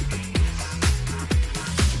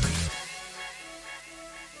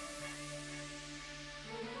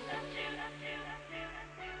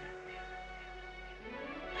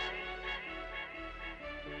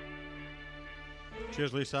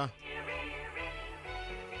 Cheers, Lisa.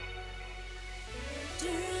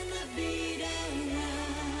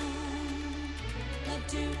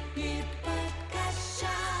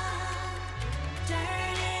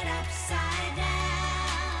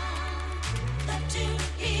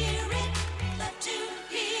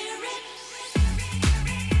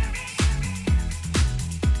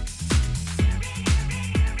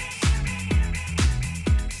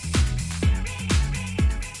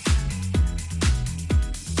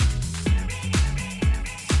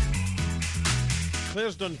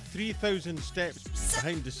 Claire's done 3,000 steps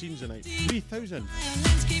behind the scenes tonight. 3,000. I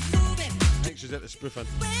think she's at the spoofing.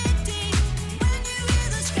 Run,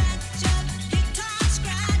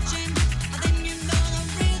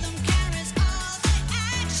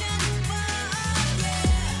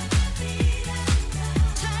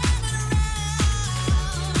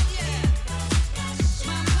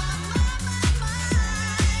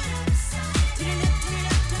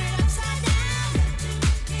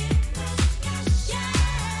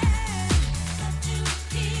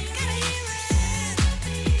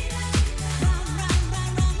 run,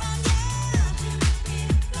 run, run, run, yeah.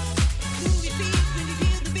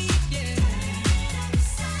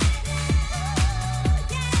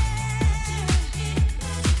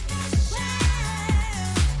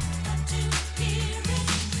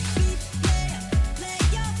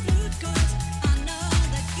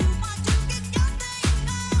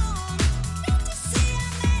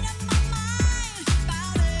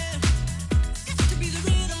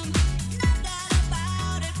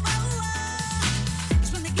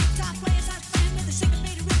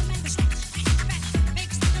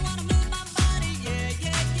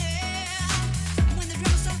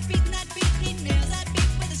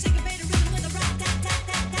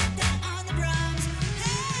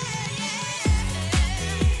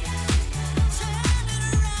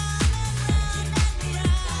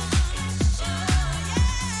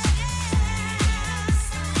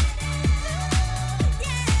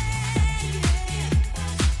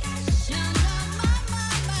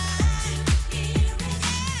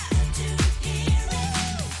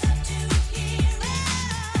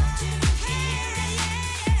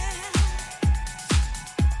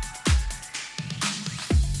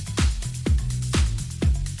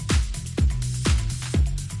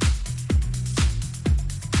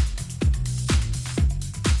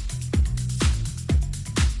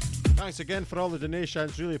 Thanks again for all the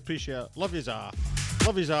donations. Really appreciate it. Love yous all.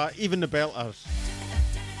 Love yous all. Even the belters.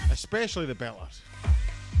 Especially the belters.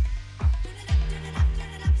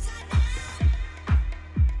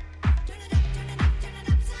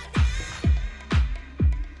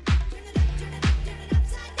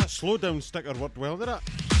 That slow down sticker worked well, did it?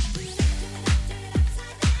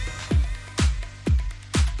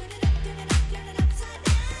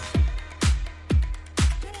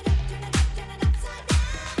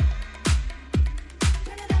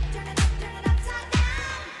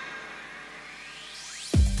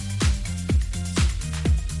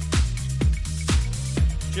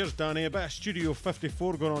 Cheers, Danny. A bit of Studio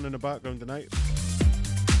 54 going on in the background tonight.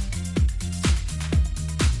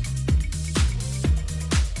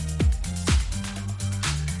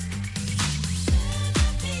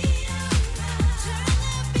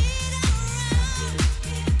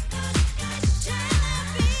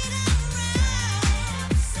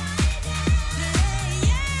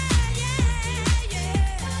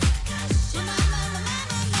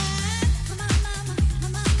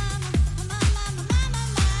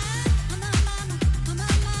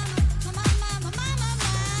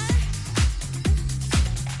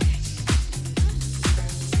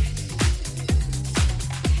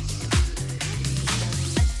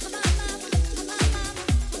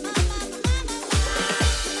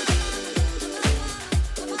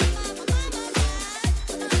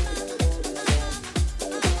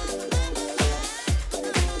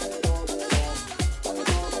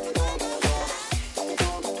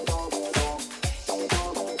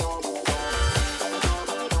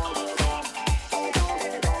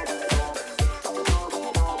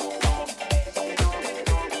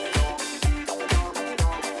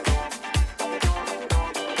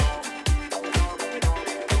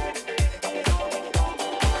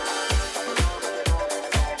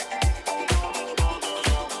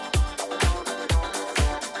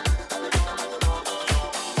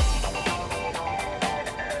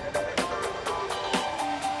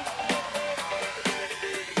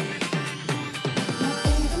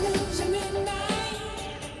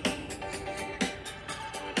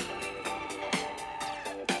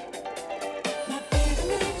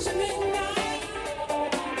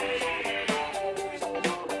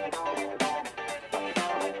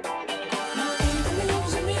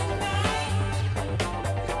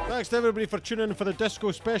 Thanks to everybody for tuning in for the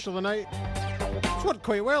disco special tonight. It's worked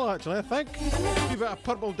quite well actually, I think. A wee bit of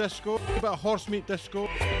purple disco, a bit of horse meat disco,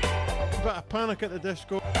 a bit of Panic at the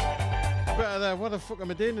Disco, a bit of the what the fuck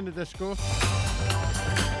am I doing in the disco.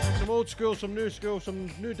 Some old school, some new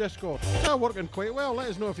disco. It's all working quite well, let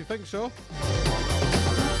us know if you think so.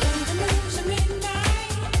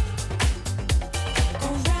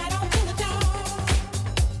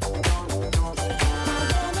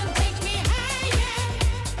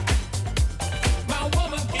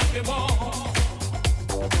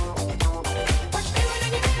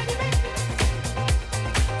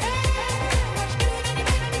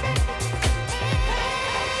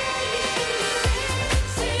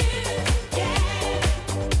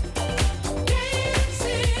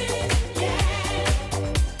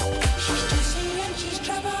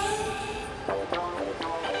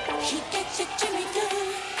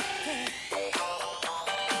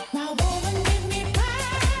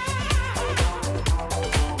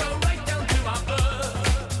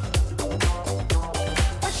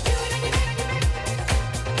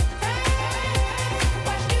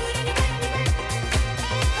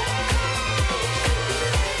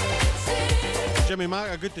 Jimmy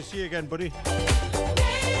Maca, good to see you again, buddy.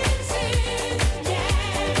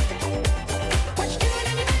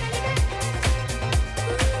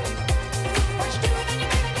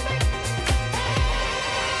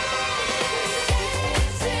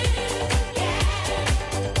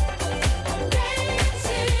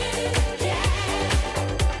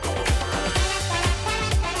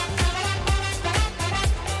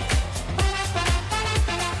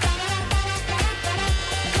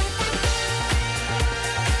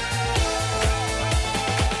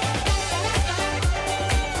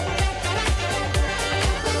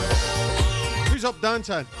 Up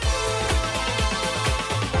dancing,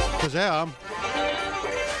 because I am.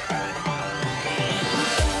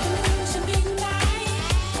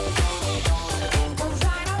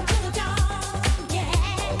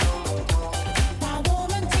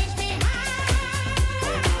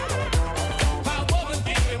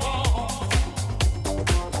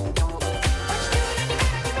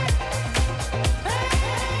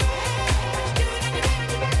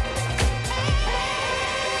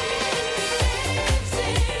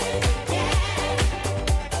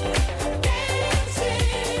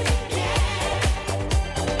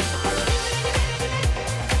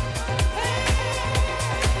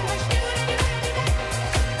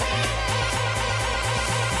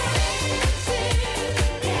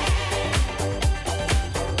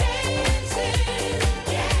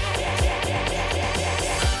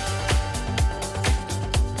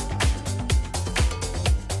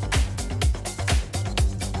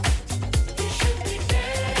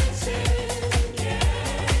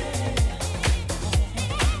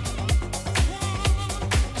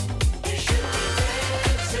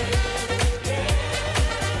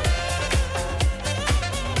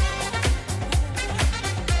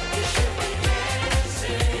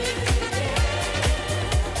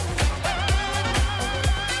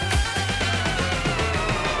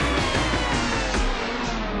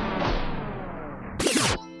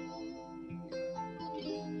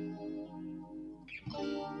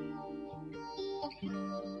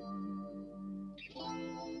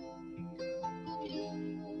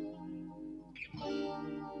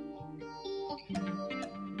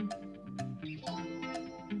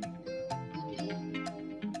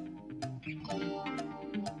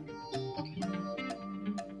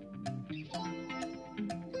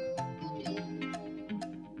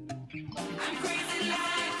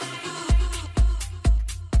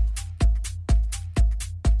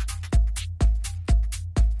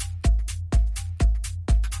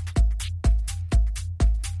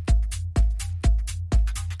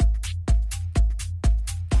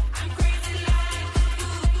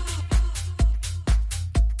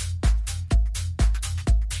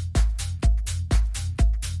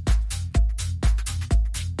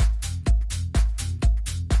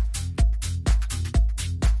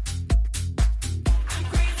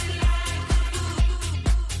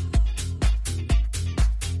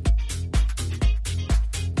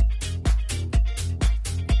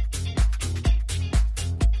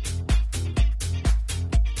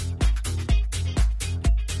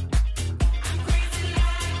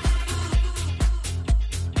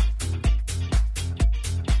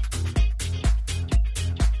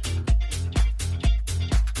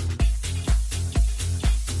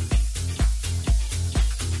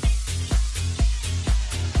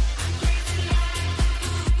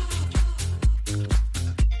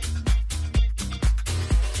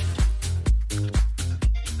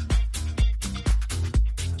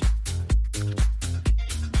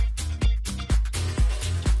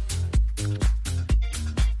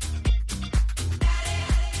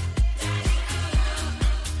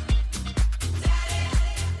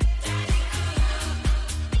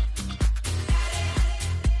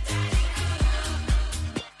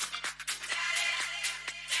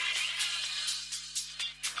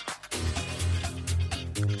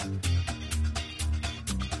 Hiya,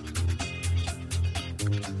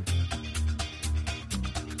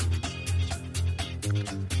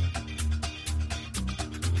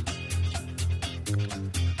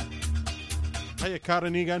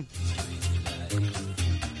 Karen Egan.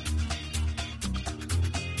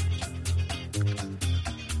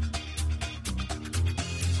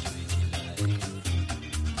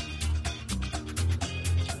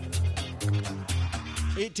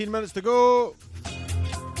 Minutes to go.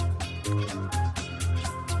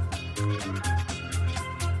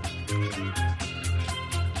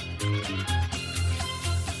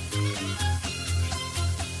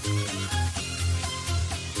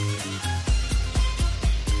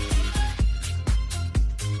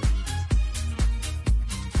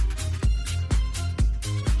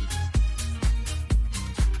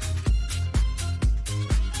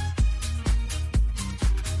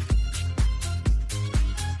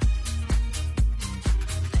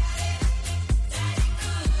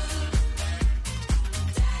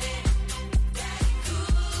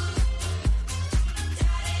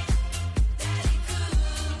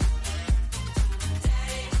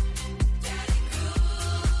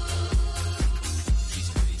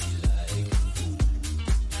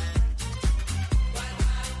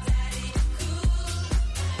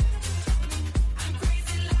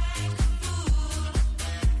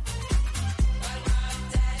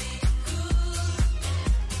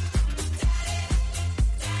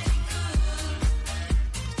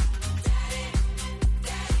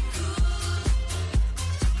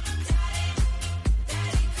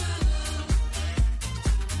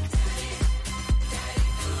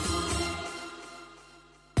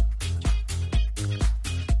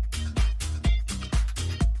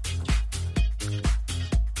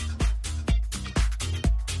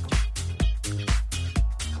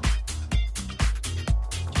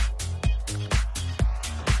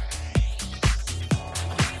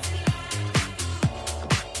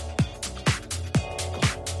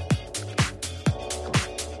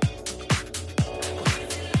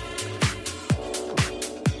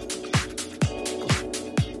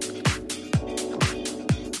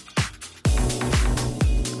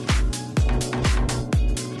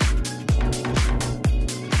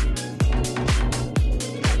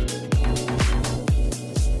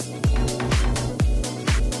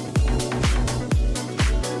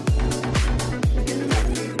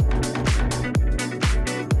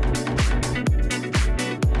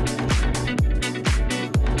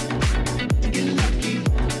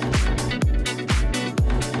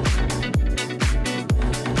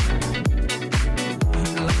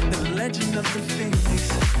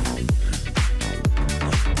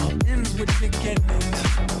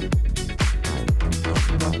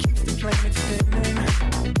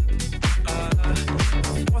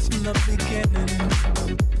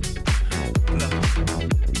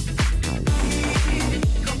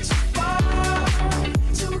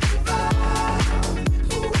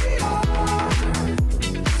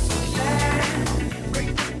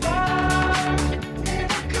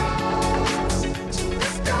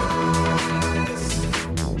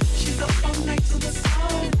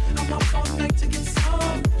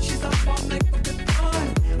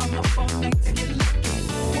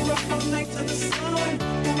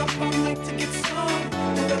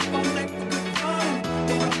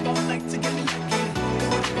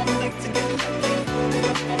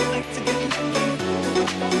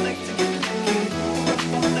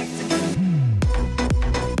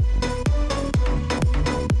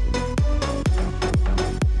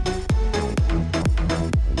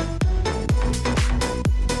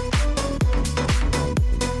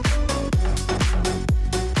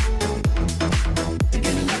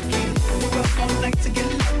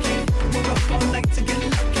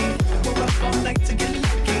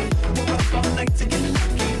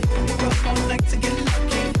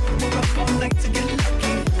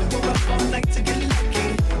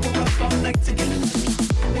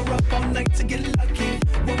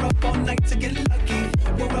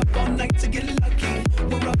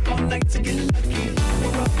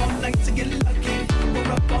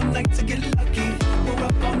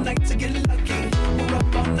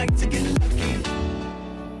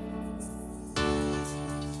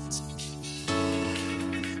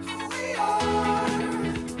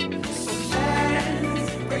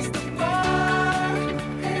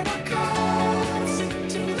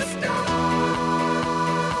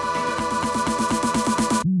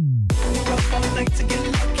 We're up all night to get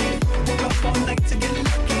lucky. We're up all night to get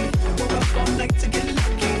lucky. We're up all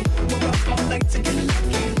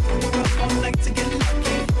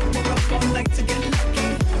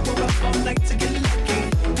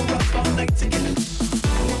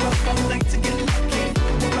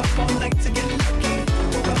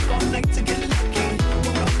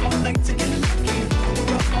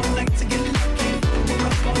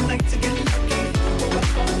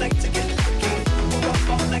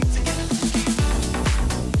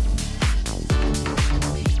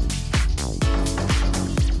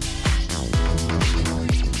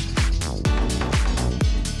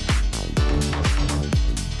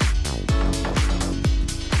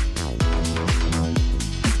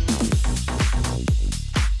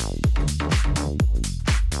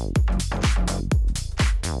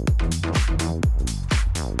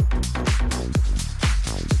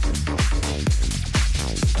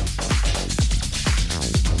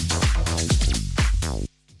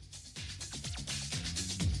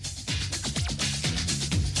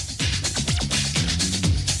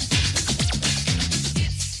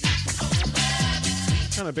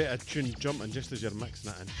a bit of tune jumping just as you're mixing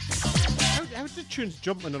it in. How do tunes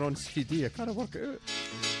jump when they're on CD? I can't work it out.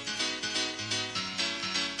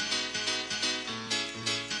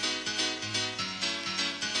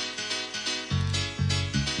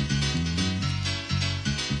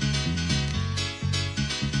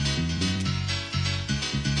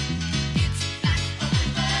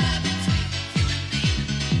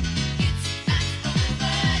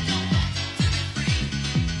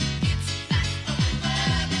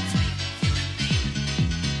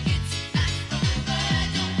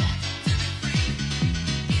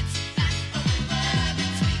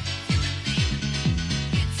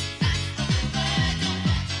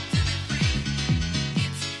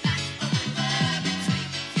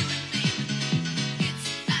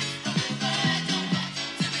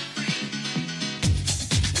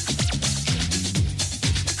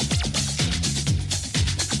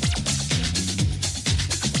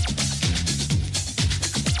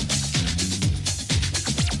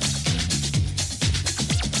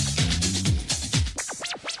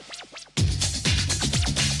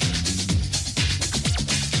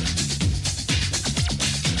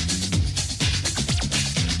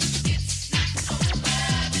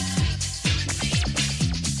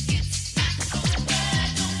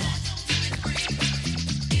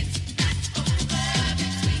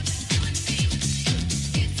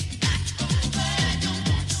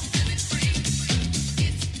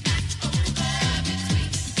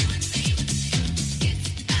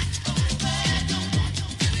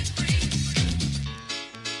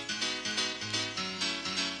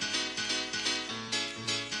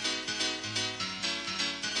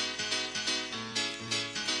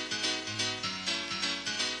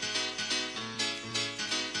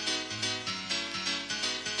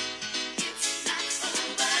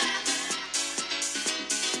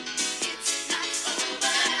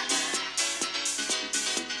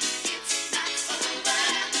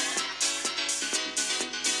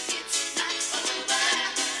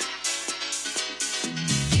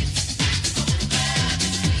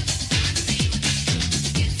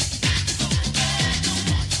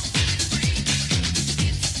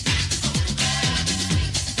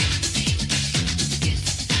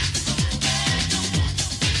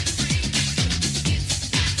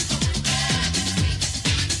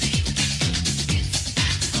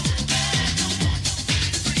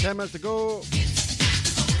 Minutes to go.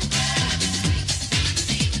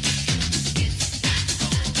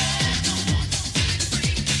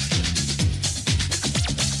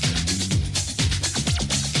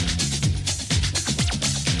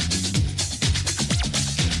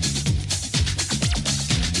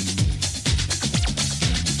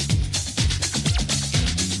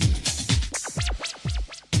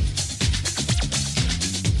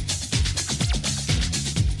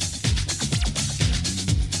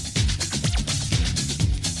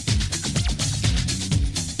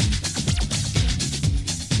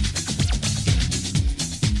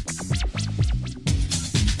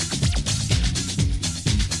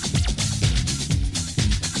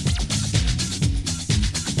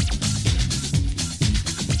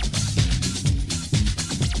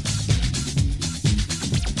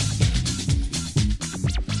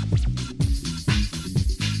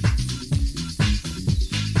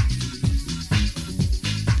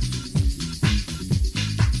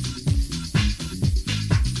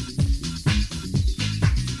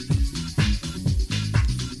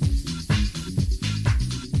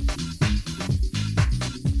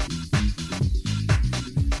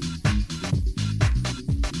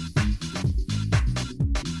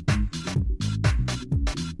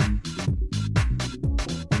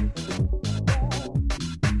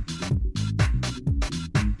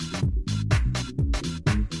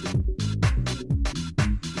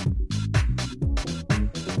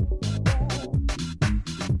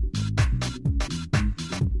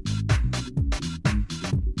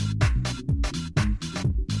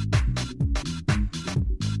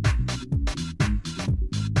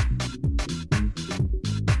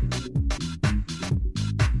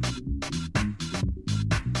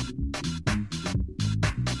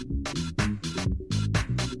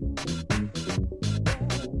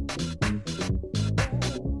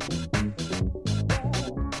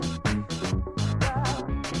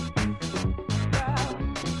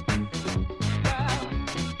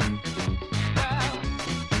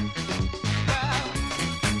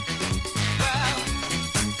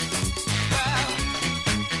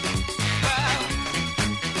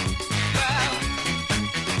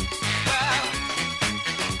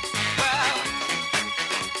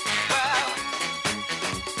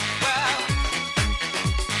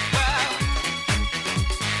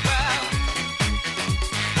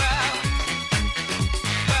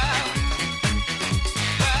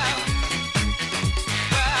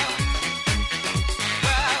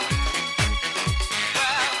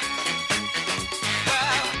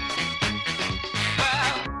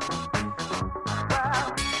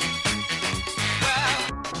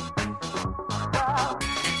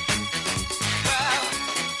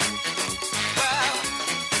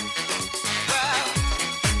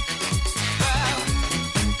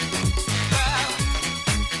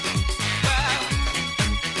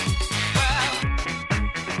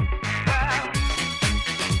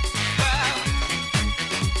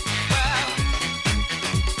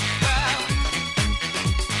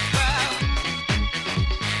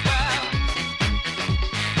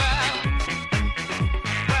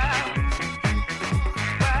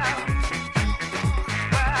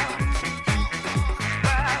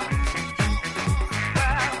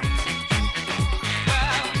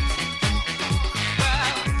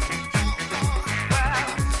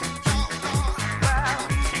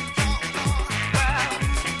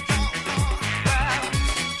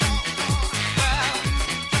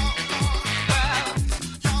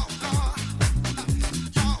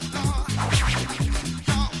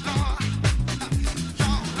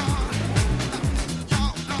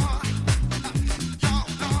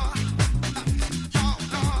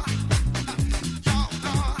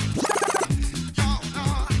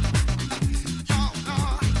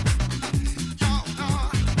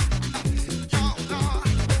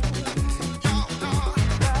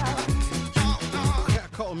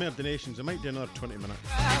 of donations. I might do another 20 minutes.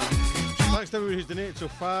 Thanks to everybody who's donated so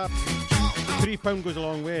far. £3 goes a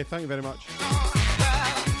long way. Thank you very much.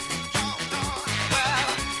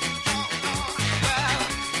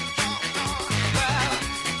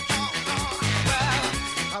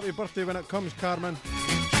 Happy birthday when it comes, Carmen.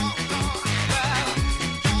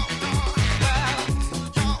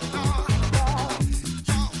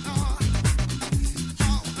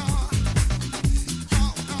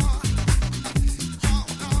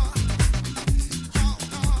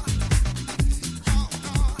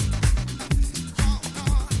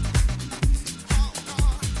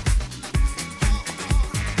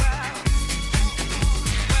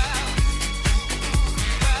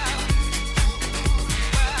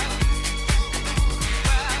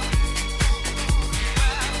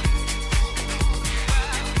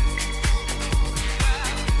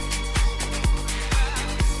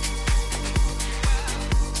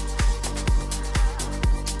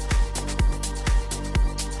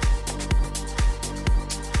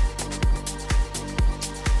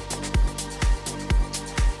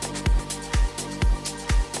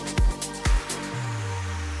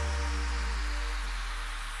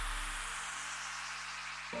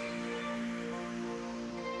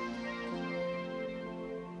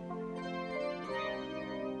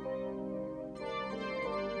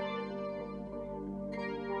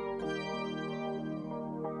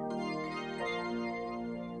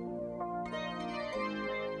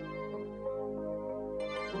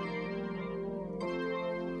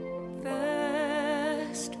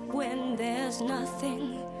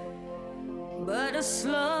 Nothing but a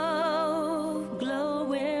slow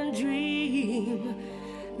glowing dream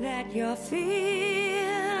that your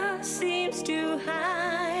fear seems to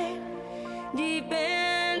hide deep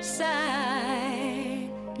inside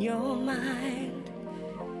your mind.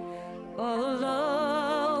 All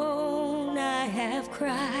alone I have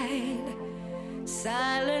cried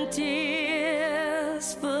silent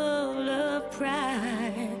tears full of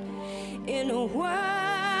pride in a world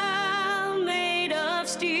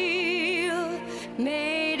steel,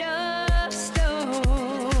 made of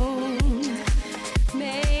stone,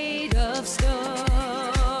 made of stone.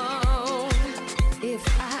 If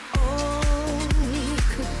I only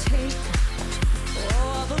could take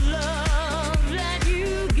all the love that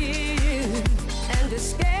you give and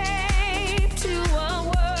escape to a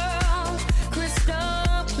world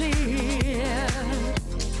crystal clear,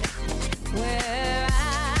 where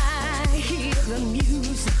I hear the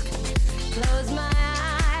music, close my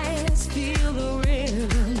eyes, feel the rhythm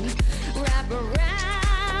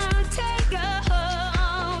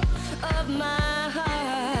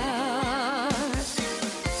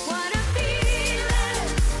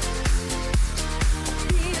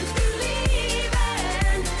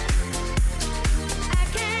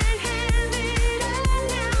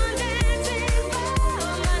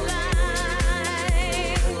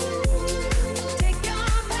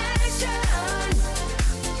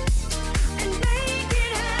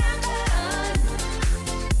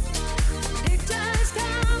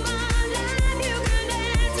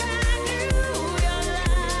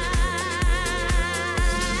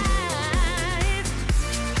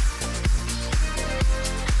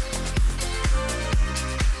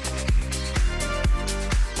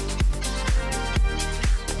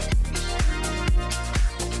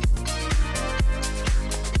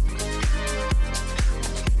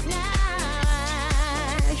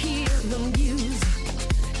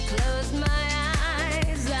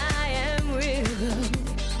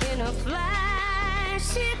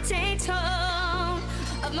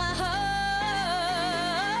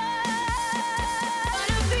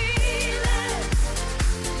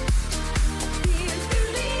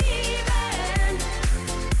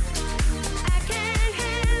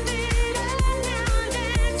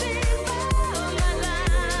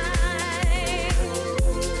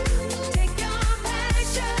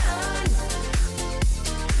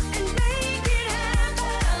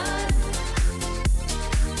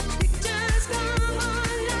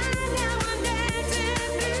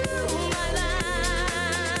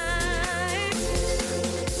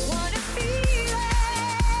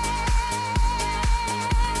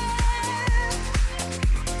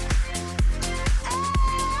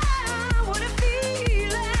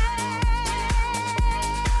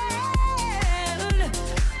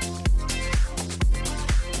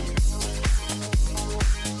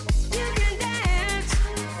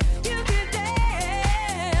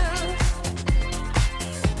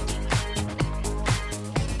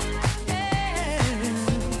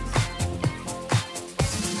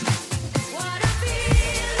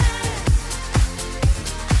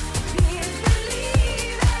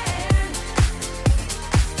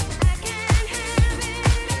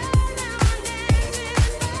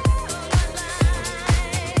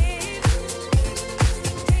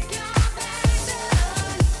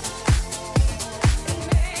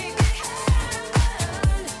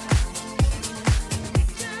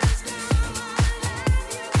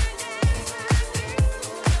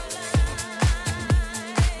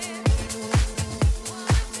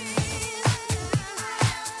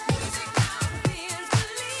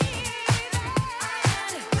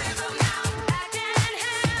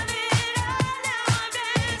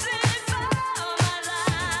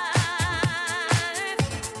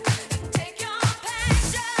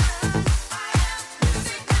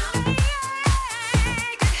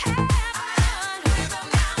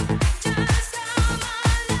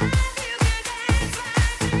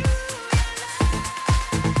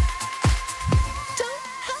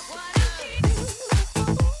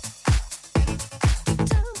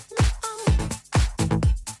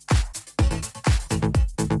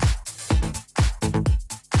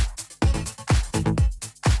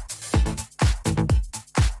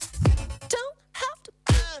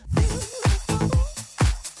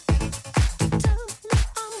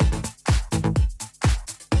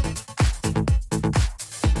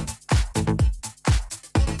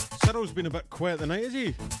Darryl's been a bit quiet tonight, is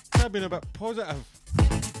he? I've been a bit positive.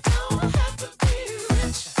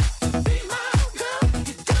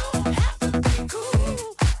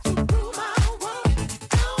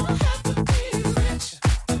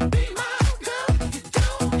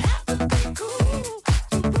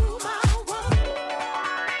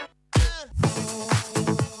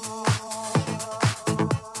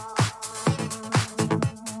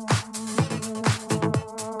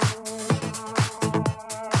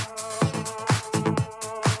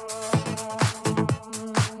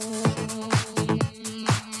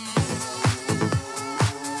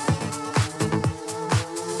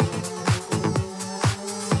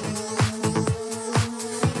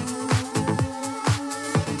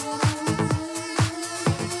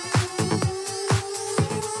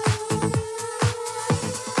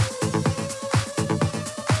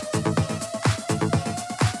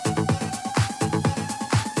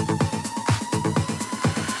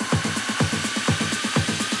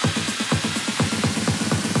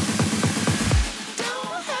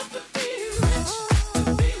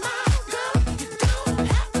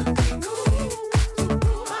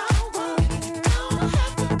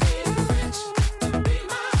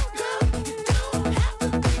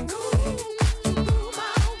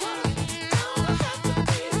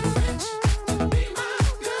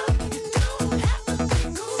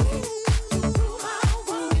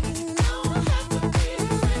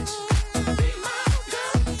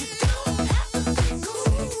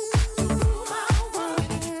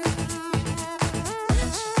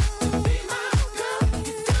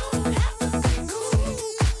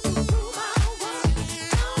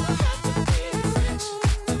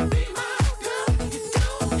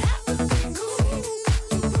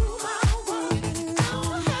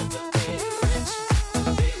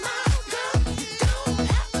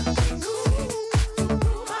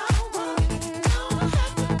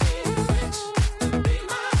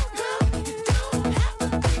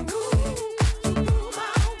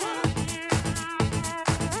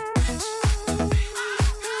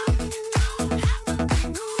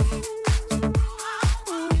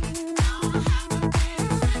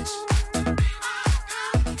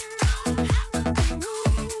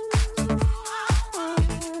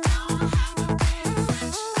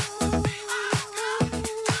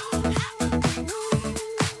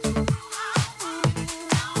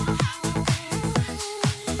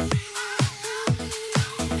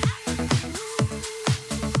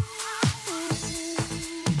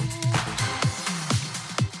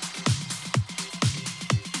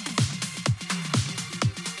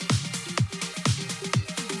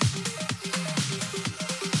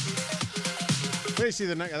 Wait to see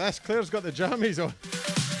the nick of this. Claire's got the jammies on.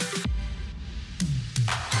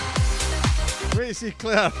 Wait to see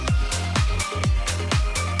Claire.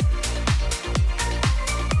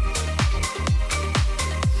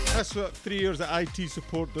 That's what 3 years of IT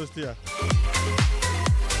support does to you.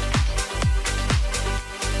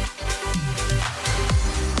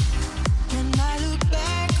 When I look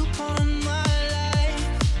back upon my life,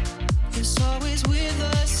 it's always with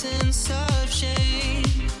a sense of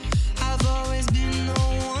shame. I've always been the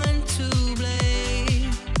one to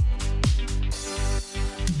blame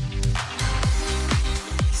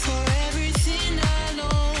for everything I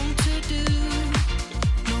long to do,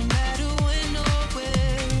 no matter when or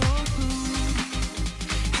where or who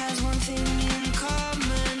has one thing in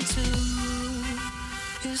common too.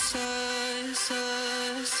 It's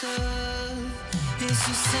it's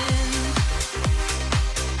a sin.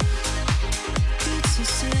 It's a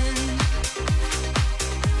sin.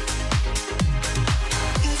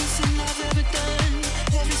 Everything I've ever done,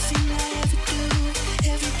 everything I ever do,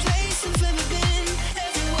 every place I've ever been,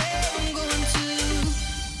 everywhere I'm going to.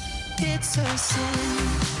 It's a sin.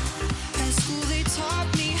 At school they taught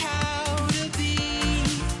me how to be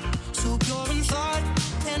so pure in thought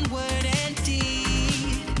and word and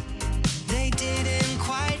deed. They didn't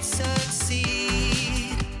quite succeed.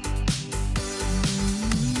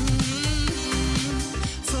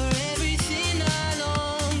 For everything I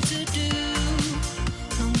long to do,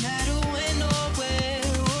 no matter when or where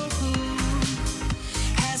or who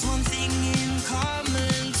has one thing in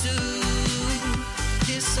common too.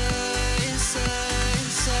 It's a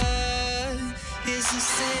sin.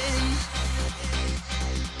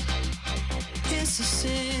 It's a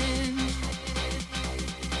sin.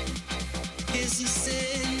 It's a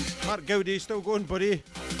sin. Mark Gowdy, still going, buddy.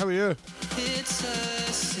 How are you? It's a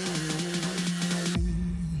sin.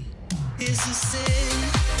 It's a sin.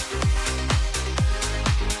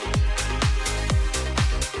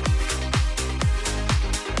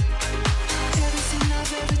 Everything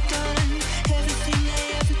I've ever done, everything I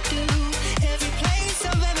ever do, every place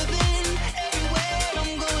I've ever been,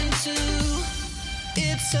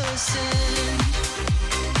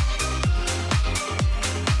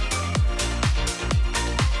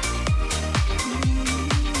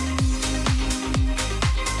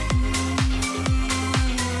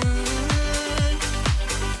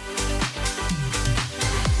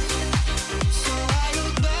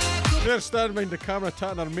 They're standing behind the camera,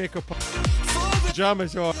 tatting her makeup,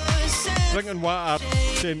 pajamas on, drinking water,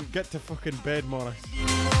 saying, "Get to fucking bed, Morris."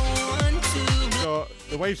 So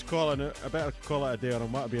the wife's calling it. I better call it a day, or I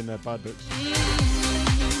might be in their bad books.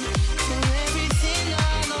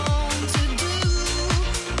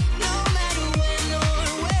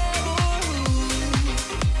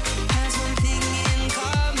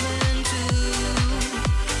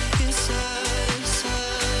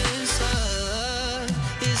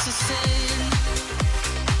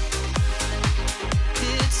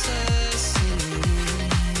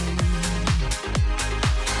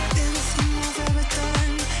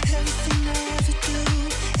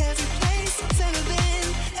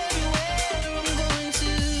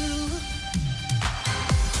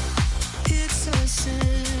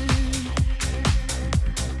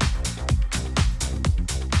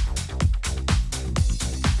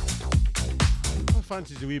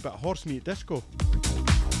 Fancies a wee bit of horse meat disco.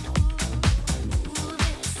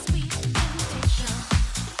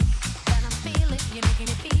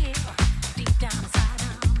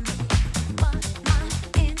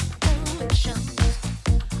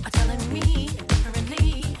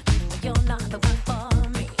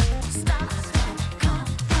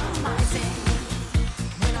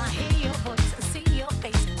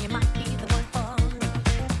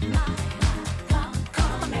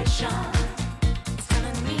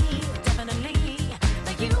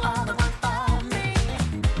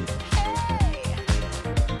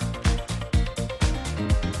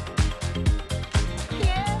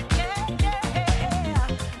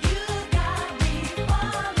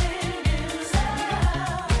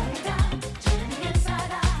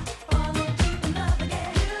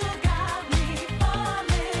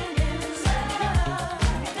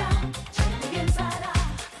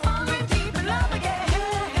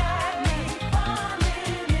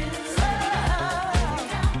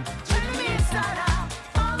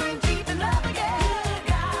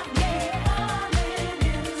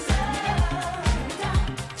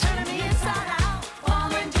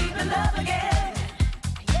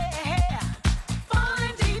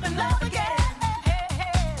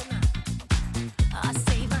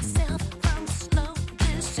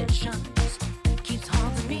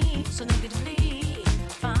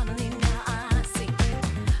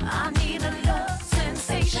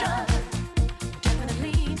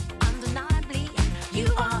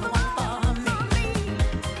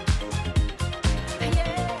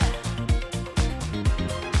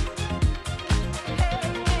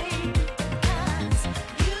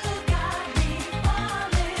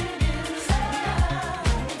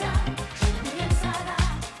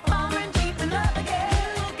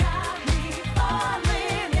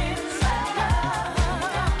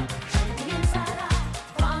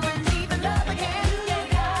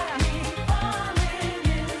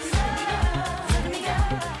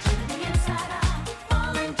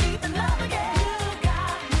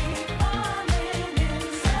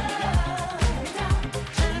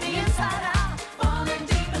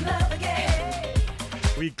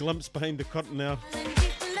 Glimpse behind the curtain there.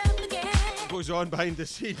 What goes on behind the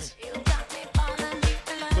scenes?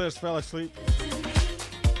 Players fell asleep.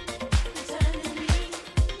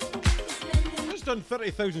 Just done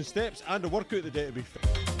 30,000 steps and a workout the day to be fair.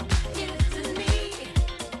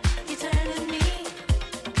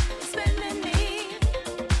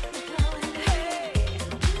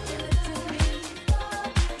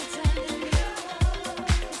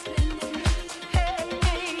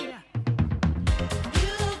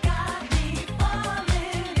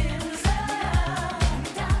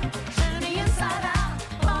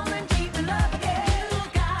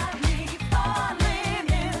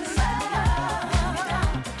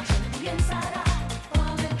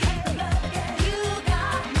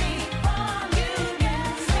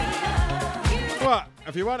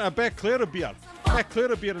 If you want a Beclaire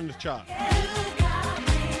beer in the chat.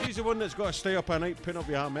 He's the one that's got to stay up at night putting up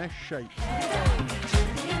your mesh shite.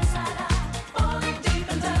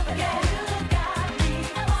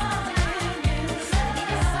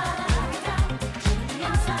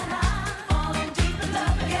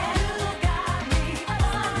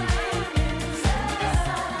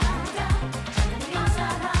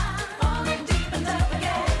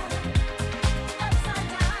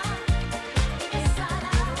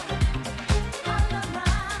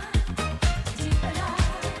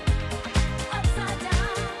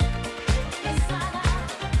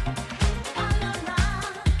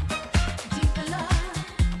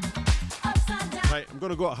 I'm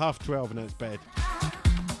going to go at 12:30 and it's bed.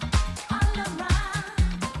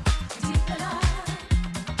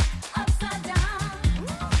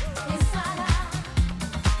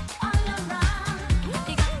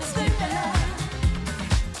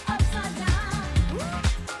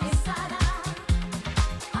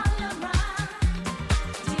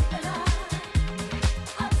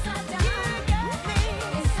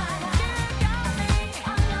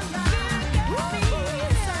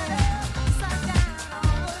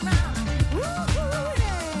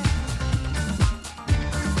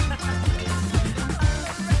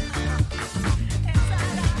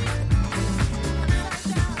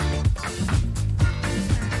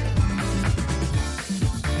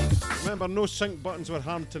 Remember, no sync buttons were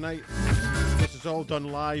harmed tonight. This is all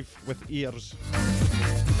done live with ears.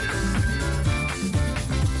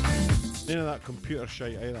 None of that computer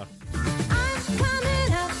shite either. I'm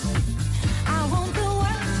coming up. I want the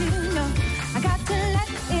world to know. I got to let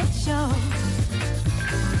it show.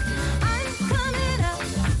 I'm coming up.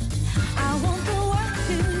 I want the world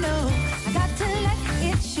to know. I got to let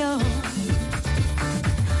it show.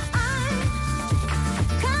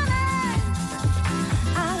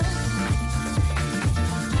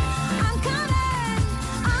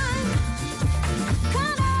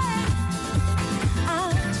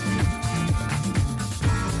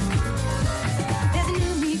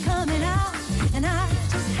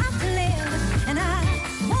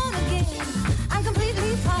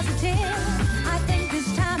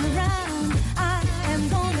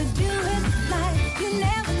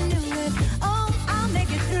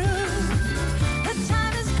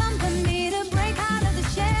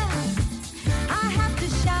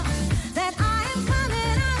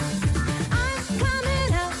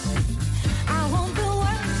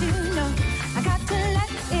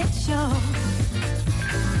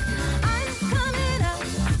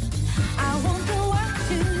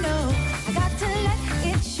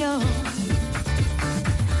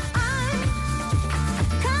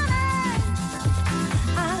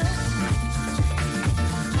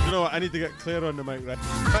 You know what? I need to get Claire on the mic, right?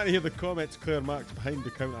 I can't hear the comments. Claire Max behind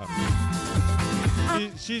the counter.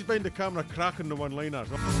 She's behind the camera cracking the one-liners.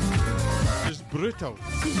 Just brutal.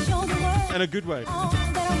 In a good way.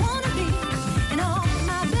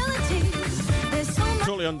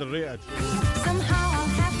 Totally underrated. Somehow I'll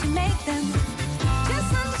have to make them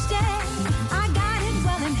just understand I got it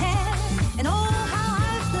well in hand and oh how I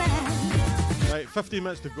planned. Right, 15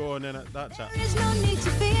 minutes to go and then that's it. There's no need to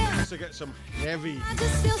fear. To get some heavy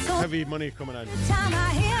so money coming in. Time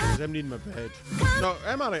I hear. Because I'm needing my bed. No,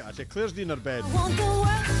 am I right actually? Claire's needing her bed. I want the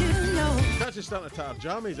world to know. She's actually starting to take her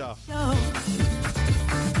jammies off.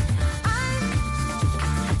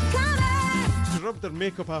 She rubbed her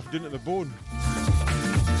makeup off down to the bone.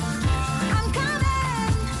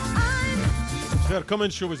 There, come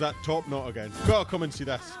and show us that top knot again. Gotta come and see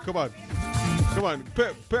this. Come on. Come on.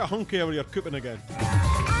 Put a hunky over your coupon again.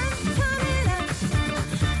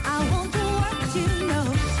 I want the world to know.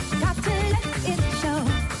 Got to let it show.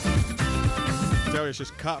 Tell you, it's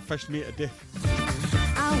just catfished me to death.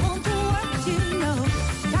 I want the world to know.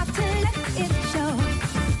 Got to let it show.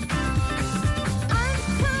 I'm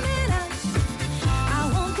coming up. I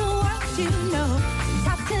want the world to know.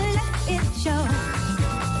 Got to let it show.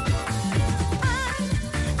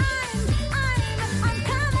 I'm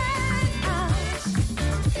coming out.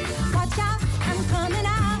 Watch out, I'm coming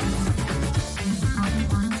out.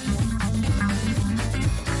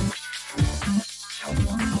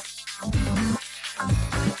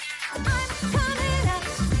 I'm coming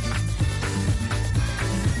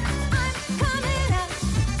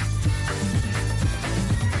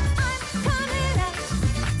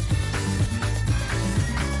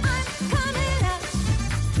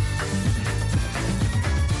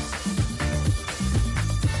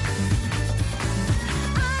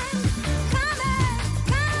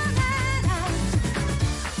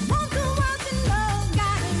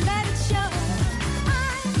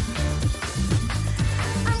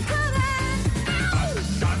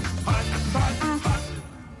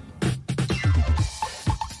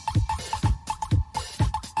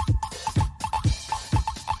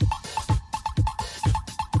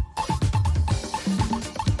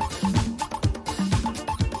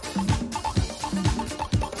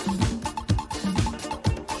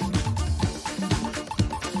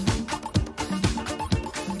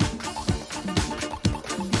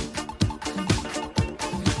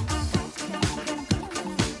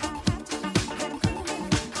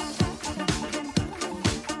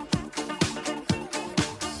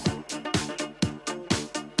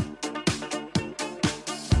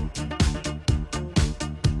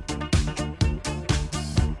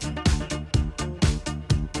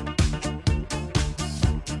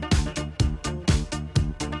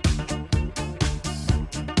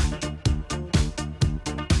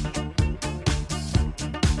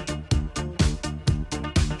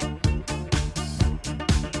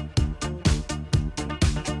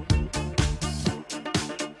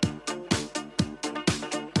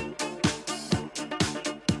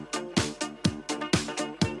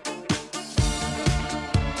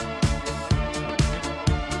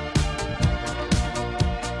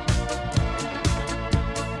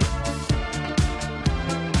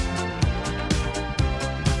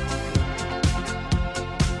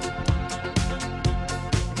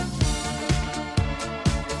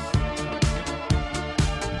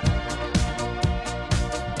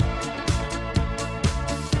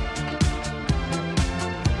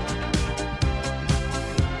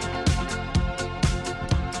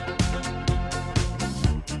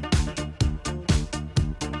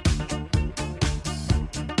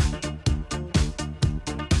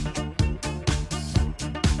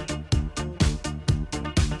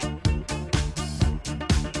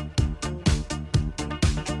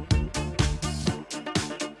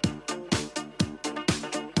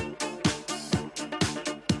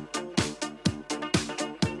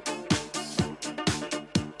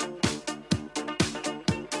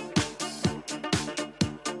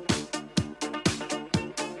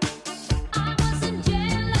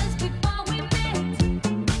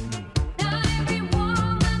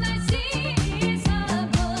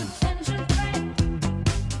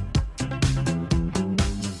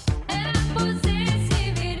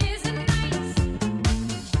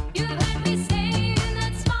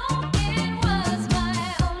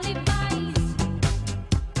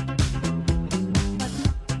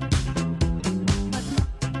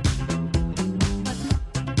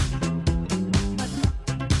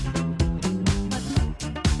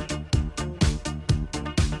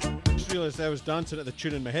because I was dancing at the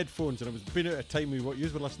tune in my headphones and I was being out of time with what you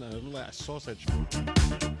were listening to. I looked like a sausage.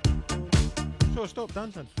 So I stopped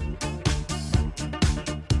dancing.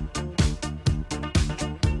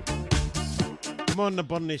 Come on, the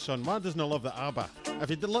Burnley son. Why doesn't I love the ABBA? If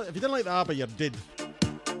you didn't like the ABBA, you're dead.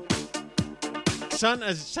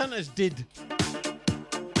 Santa's dead.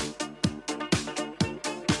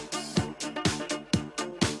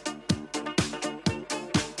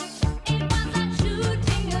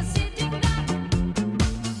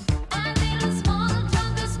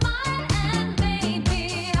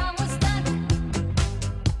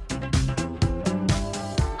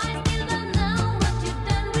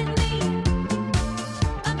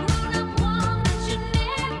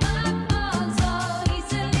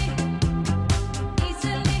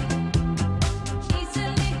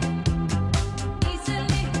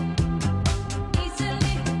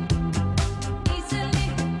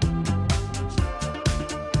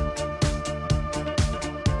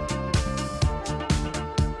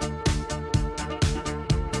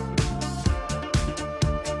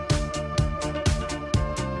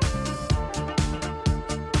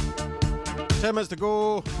 Minutes to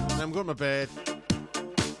go, and I'm going to bed.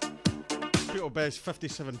 Total bed's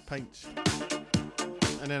 57 pints,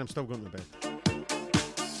 and then I'm still going to bed.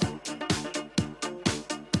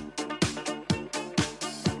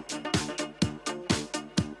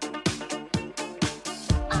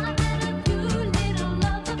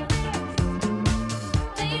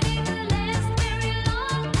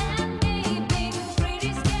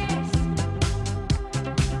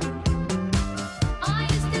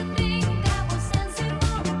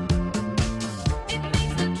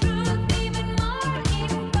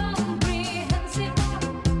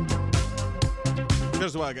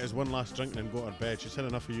 Here's what I get is one last drink and then go to bed. She's had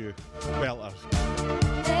enough of you belters.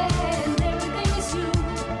 And everything is you.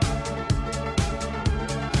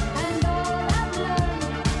 And all I've learned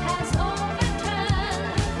has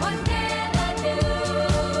overturned. What can I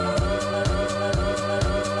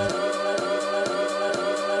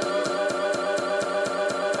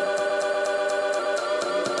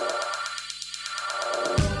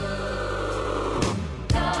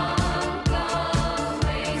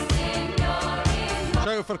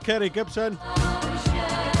Shout out for Kerry Gibson.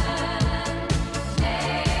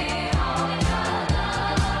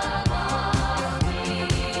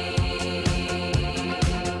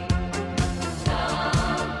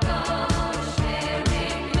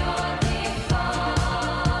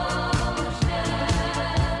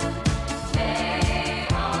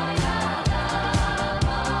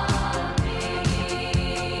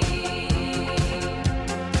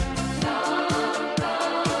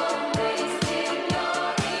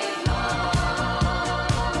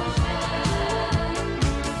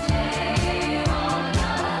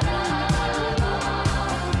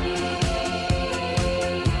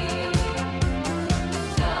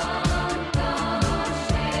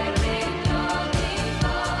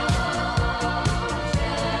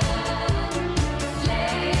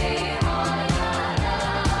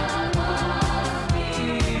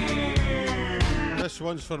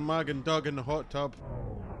 One's for Mag and Doug in the hot tub.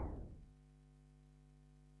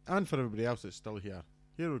 And for everybody else that's still here.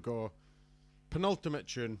 Here we go. Penultimate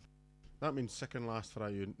tune. That means second last for all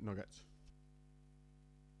you nuggets.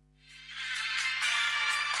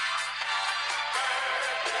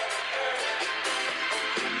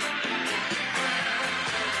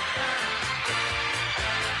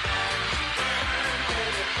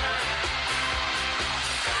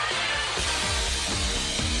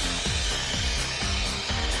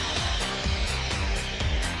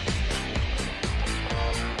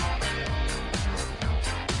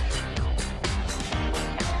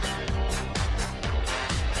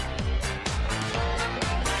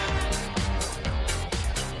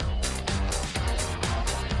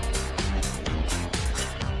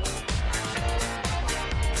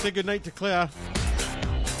 Say goodnight to Claire.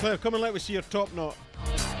 Claire, come and let me see your top knot.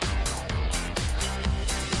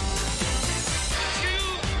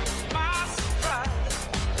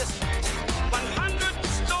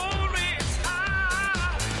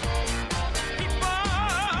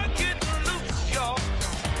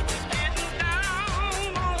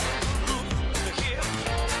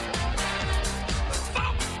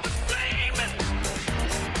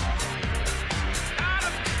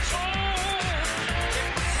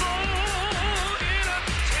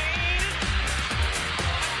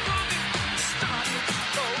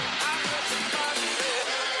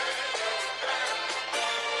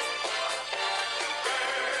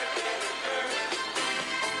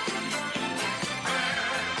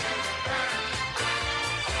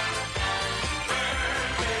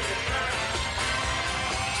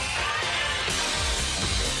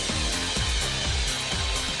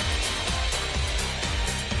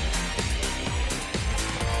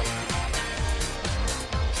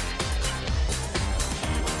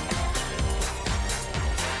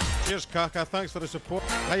 Cheers, Kaka. Thanks for the support.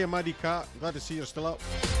 Hiya, Maddie Cat. Glad to see you're still up.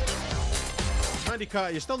 Maddie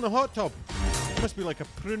Cat, are you still in the hot tub? You must be like a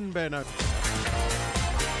prune by now.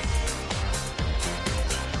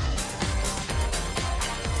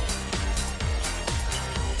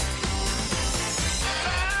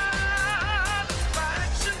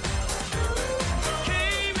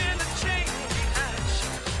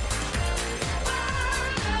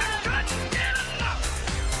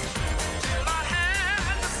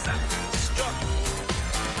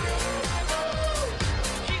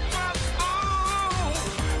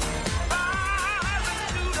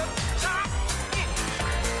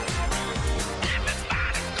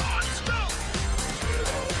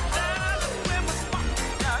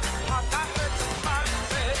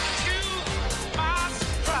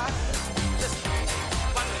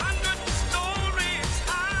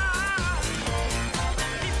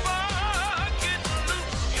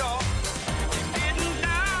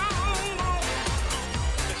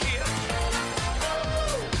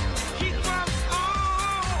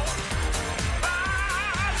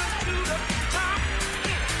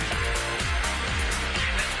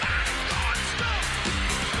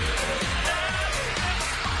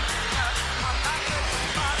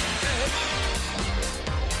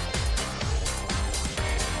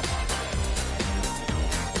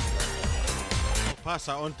 Pass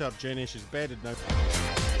that on to her, Jenny. She's bedded now.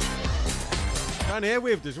 Danny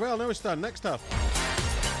airwaved as well. Now we stand next to her.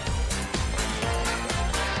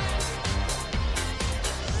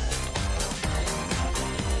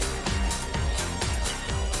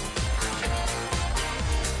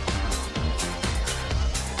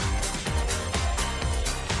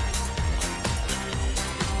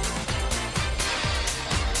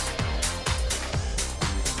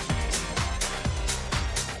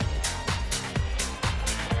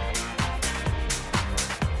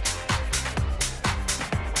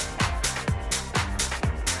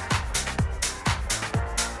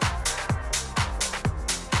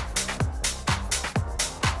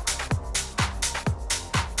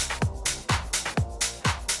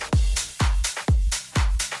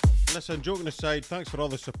 Listen, joking aside, thanks for all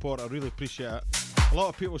the support. I really appreciate it. A lot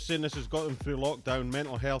of people saying this has got them through lockdown,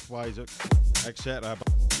 mental health wise, etc. But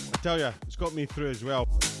I tell you, it's got me through as well.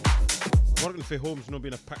 Working from home's not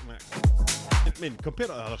been a picnic. I mean, compared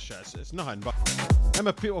to other shit, it's nothing. But I'm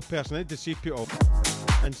a people person. I need to see people,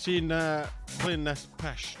 and seeing playing this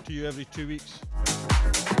pish to you every 2 weeks,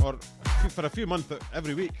 or for a few months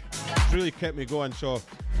every week, it's really kept me going. So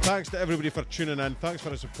thanks to everybody for tuning in. Thanks for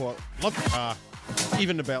the support. Love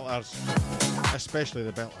even the belters, especially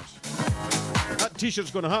the belters. That t-shirt's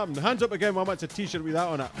going to happen. Hands up again, how much a t-shirt with that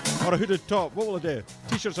on it, or a hooded top. What will I do?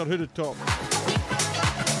 T-shirts or hooded top?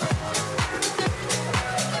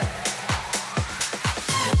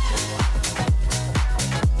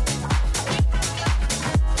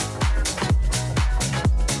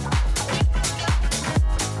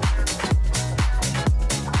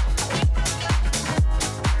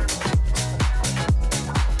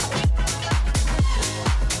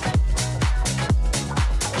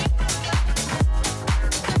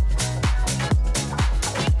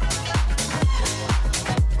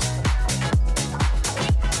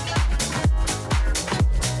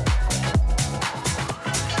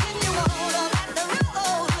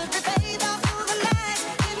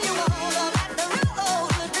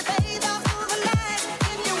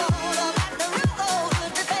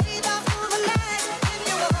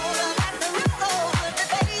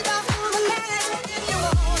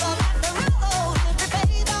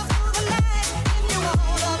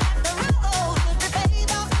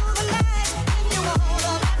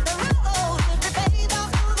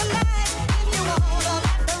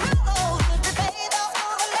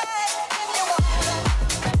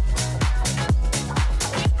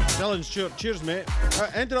 Stuart, cheers mate. I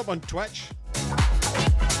ended up on Twitch. I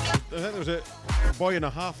think there was a boy and a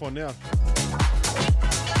half on there.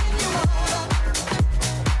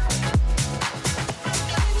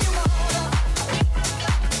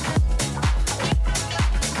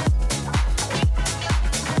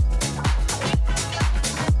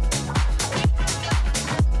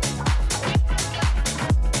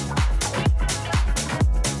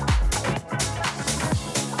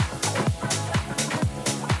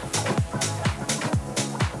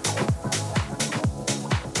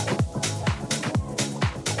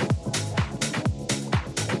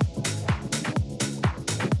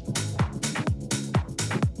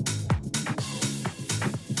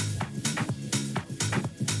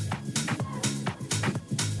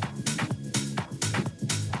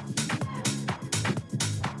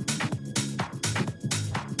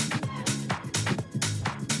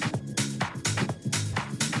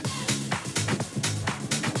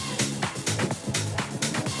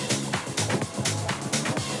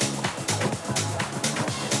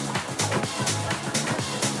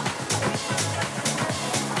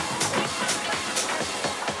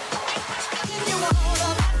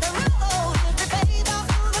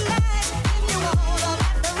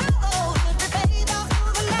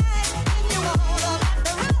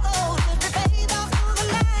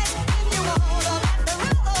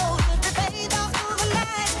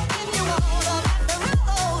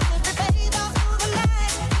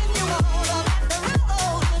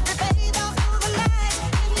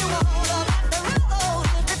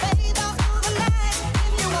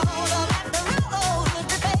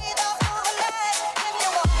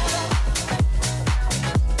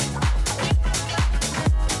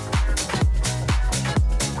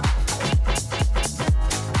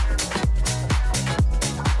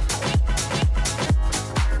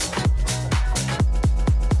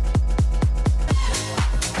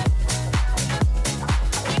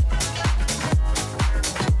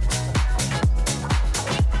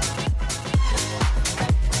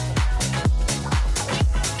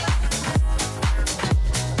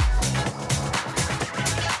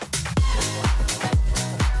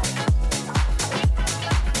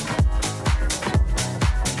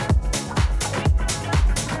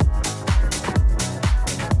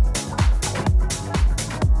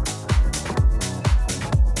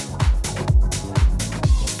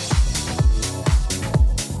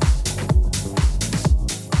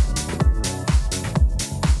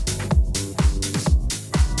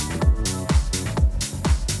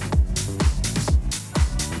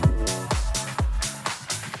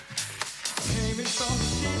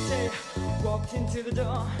 into the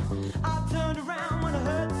door. I turned around when I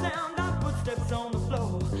heard the sound of footsteps on the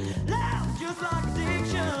floor. Loud, just like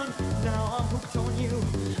addiction. Now I'm hooked on you.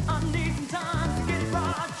 I need some time to get it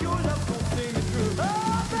right. Your love won't see me through.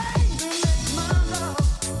 Oh, baby, make my love.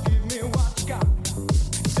 Give me what you got.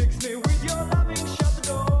 Fix me with your loving. Shut the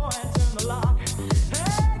door and turn the lock.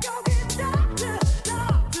 Hey, go get the doctor.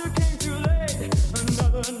 Doctor came too late.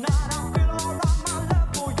 Another night I feel alright. My love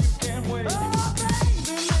for you can't wait. Oh,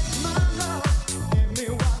 baby, make my love. Give me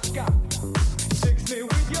what you got. Fix me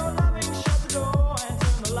with your loving. Shut the door and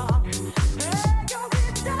turn the lock. Hey, go get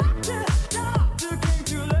the doctor. Doctor came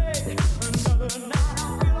too late. Another night I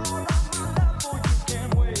feel alright. My love for you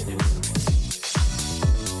can't wait.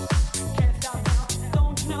 Can't stop now,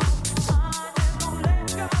 don't you know? I never gonna let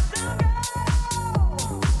go, don't go.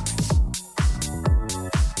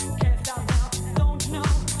 Can't stop now, don't you know?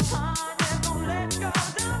 I never gonna let go,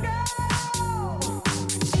 don't go.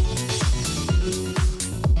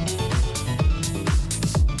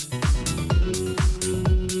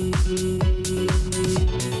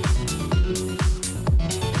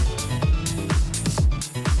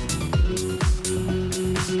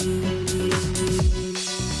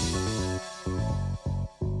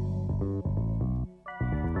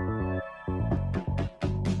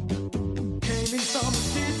 Came in from the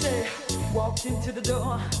city, walked into the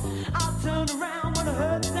door. I turned around when I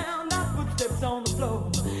heard the sound of footsteps on the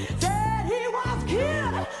floor. Said he was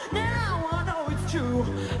killed, now I know it's true.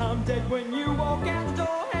 I'm dead when you walk out the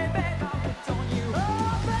door. Hey babe, I'm hooked on you.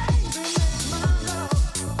 Oh baby, make my love.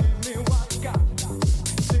 Give me what you got.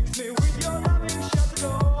 Fix me with your loving. Shut the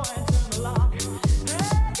door and turn the lock.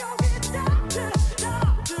 Hey, go get the doctor.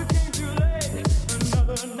 Doctor came too late.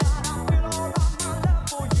 Another night I feel alright. My love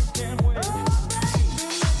for you can't wait. Oh baby,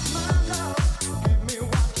 make my love. Give me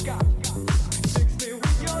what you got. Fix me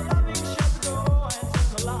with your loving. Shut the door and turn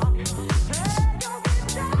the lock. Hey, go get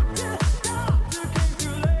the doctor. Doctor came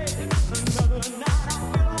too late. Another night I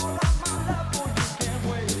feel alright. My love for you can't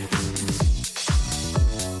wait.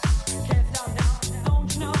 Can't stop now, don't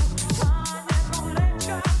you know? I never gonna let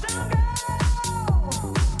go, don't go.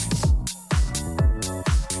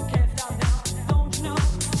 Can't stop now, don't you know?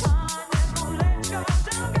 I never gonna let go,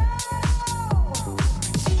 don't go.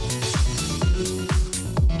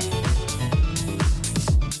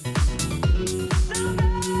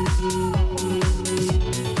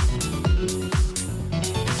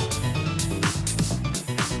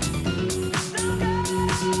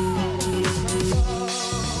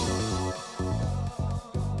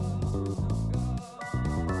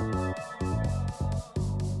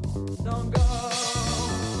 Don't go.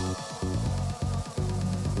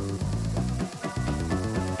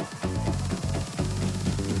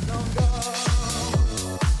 Don't go. Don't go.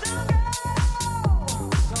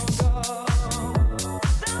 Don't go.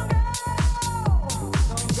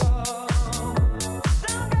 Don't go. Don't go.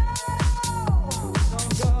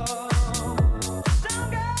 Don't go. Don't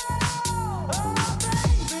go. Oh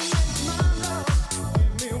baby, make my love.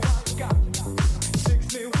 Give me what you got. Fix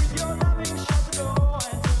me with your loving. Shut the door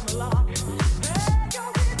and turn the lock. Hey, go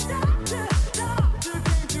get the doctor. Doctor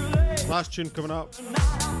came too late. Last tune coming up. Tonight I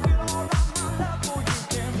feel alright. My love for you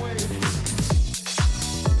can't wait.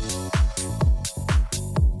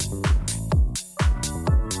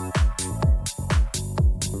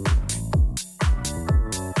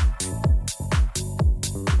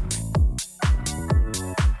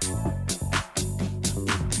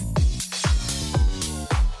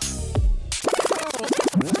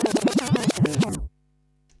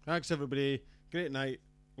 Thanks everybody. Great night.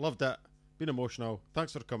 Loved it. Been emotional.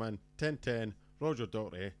 Thanks for coming. 1010 Roger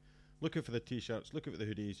Doherty. Looking for the t-shirts. Looking for the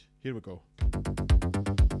hoodies. Here we go.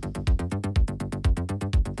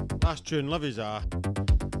 Last tune. Love is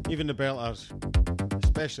even the belters.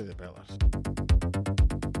 Especially the belters.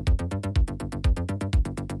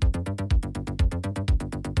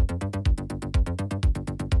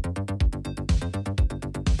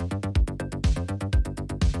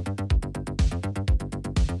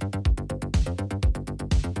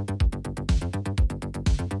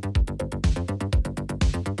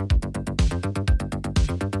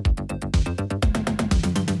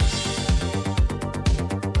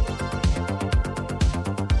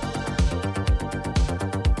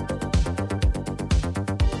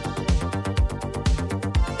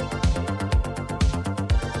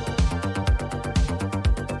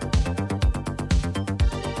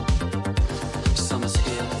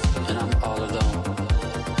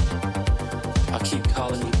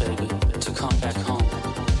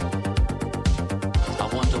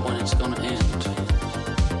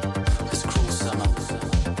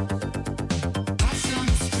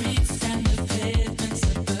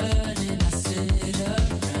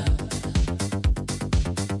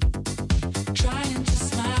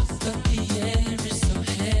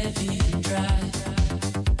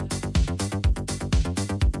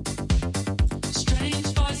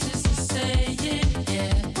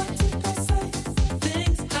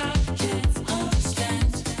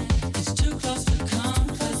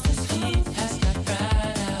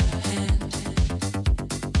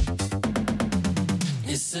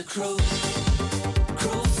 a cruel,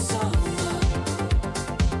 cruel summer.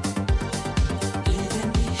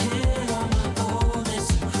 Leaving me here on my own. It's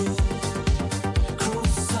a cruel, cruel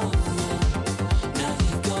summer. Now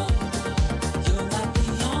you're gone. You're not the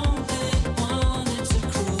only one. It's a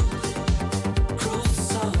cruel, cruel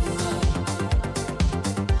summer.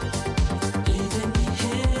 Leaving me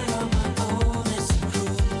here on my own. It's a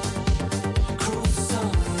cruel, cruel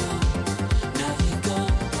summer. Now you're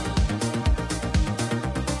gone.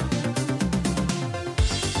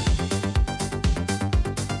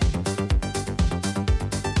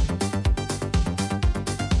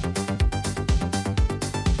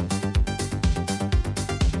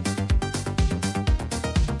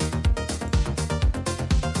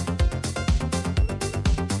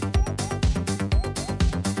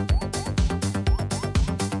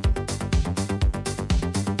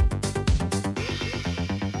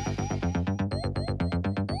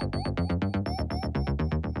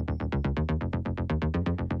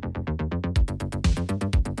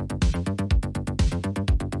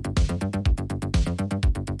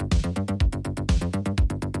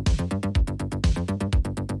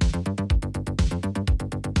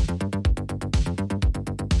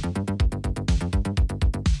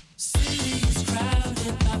 City is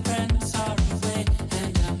crowded, my friends are away,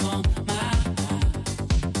 and I'm on my own.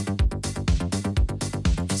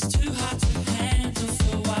 It's too hard to handle,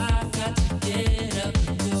 so I've got to get up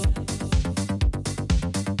and go.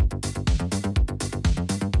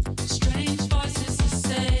 Strange voices are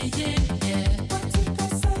saying, yeah. What did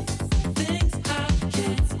they say? Things I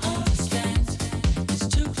can't understand. It's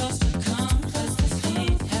too close to come, 'cause this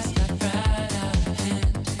heat has got right out of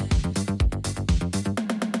hand.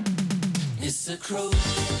 It's a cruel,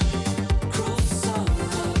 cruel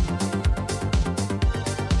summer.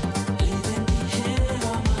 Leaving me here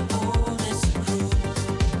on my own. It's a cruel,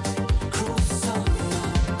 cruel summer.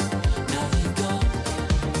 Now you're gone.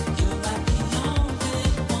 You're not the only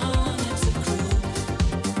one. It's a cruel,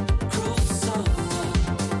 cruel summer.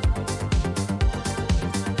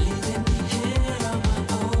 Leaving me here on my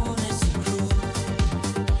own. It's a cruel,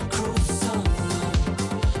 cruel summer.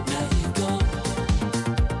 Now you're gone.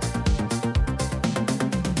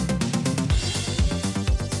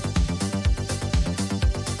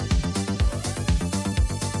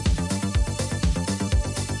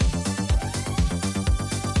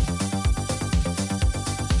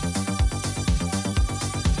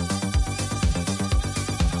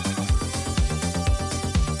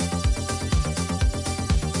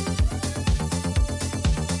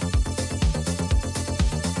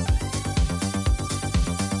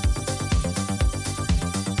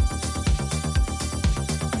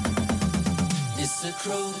 It's a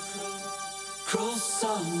cruel, cruel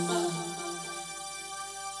summer.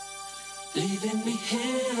 Leaving me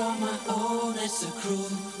here on my own. It's a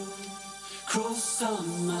cruel, cruel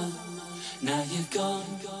summer. Now you're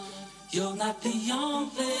gone. You're not the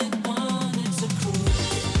only one. It's a cruel,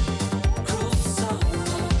 cruel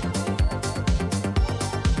summer.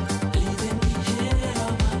 Leaving me here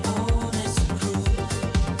on my own. It's a cruel,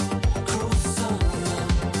 cruel summer.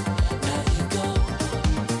 Now you're gone.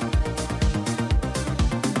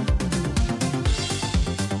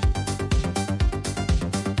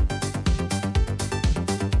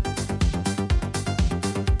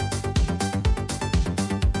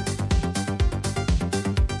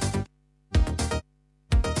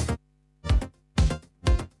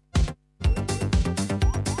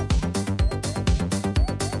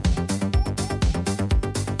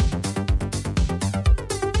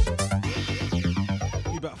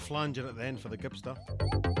 Wee bit of flanger at the end for the Gibster.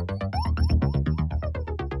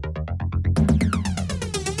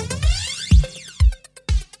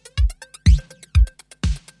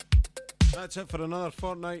 That's it for another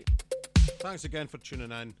fortnight. Thanks again for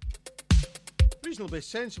tuning in. Reasonably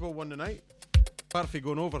sensible one tonight. Apart from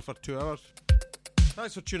going over for 2 hours.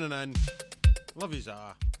 Thanks for tuning in. Love yous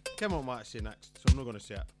all. Kim on what to say next, so I'm not going to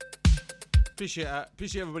say it. Appreciate it.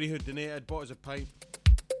 Appreciate everybody who donated, bought us a pint.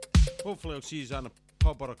 Hopefully I'll see yous in a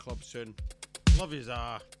pub or a club soon. Love yous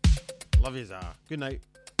all. Love yous all. Good night.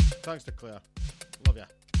 Thanks to Claire. Love ya.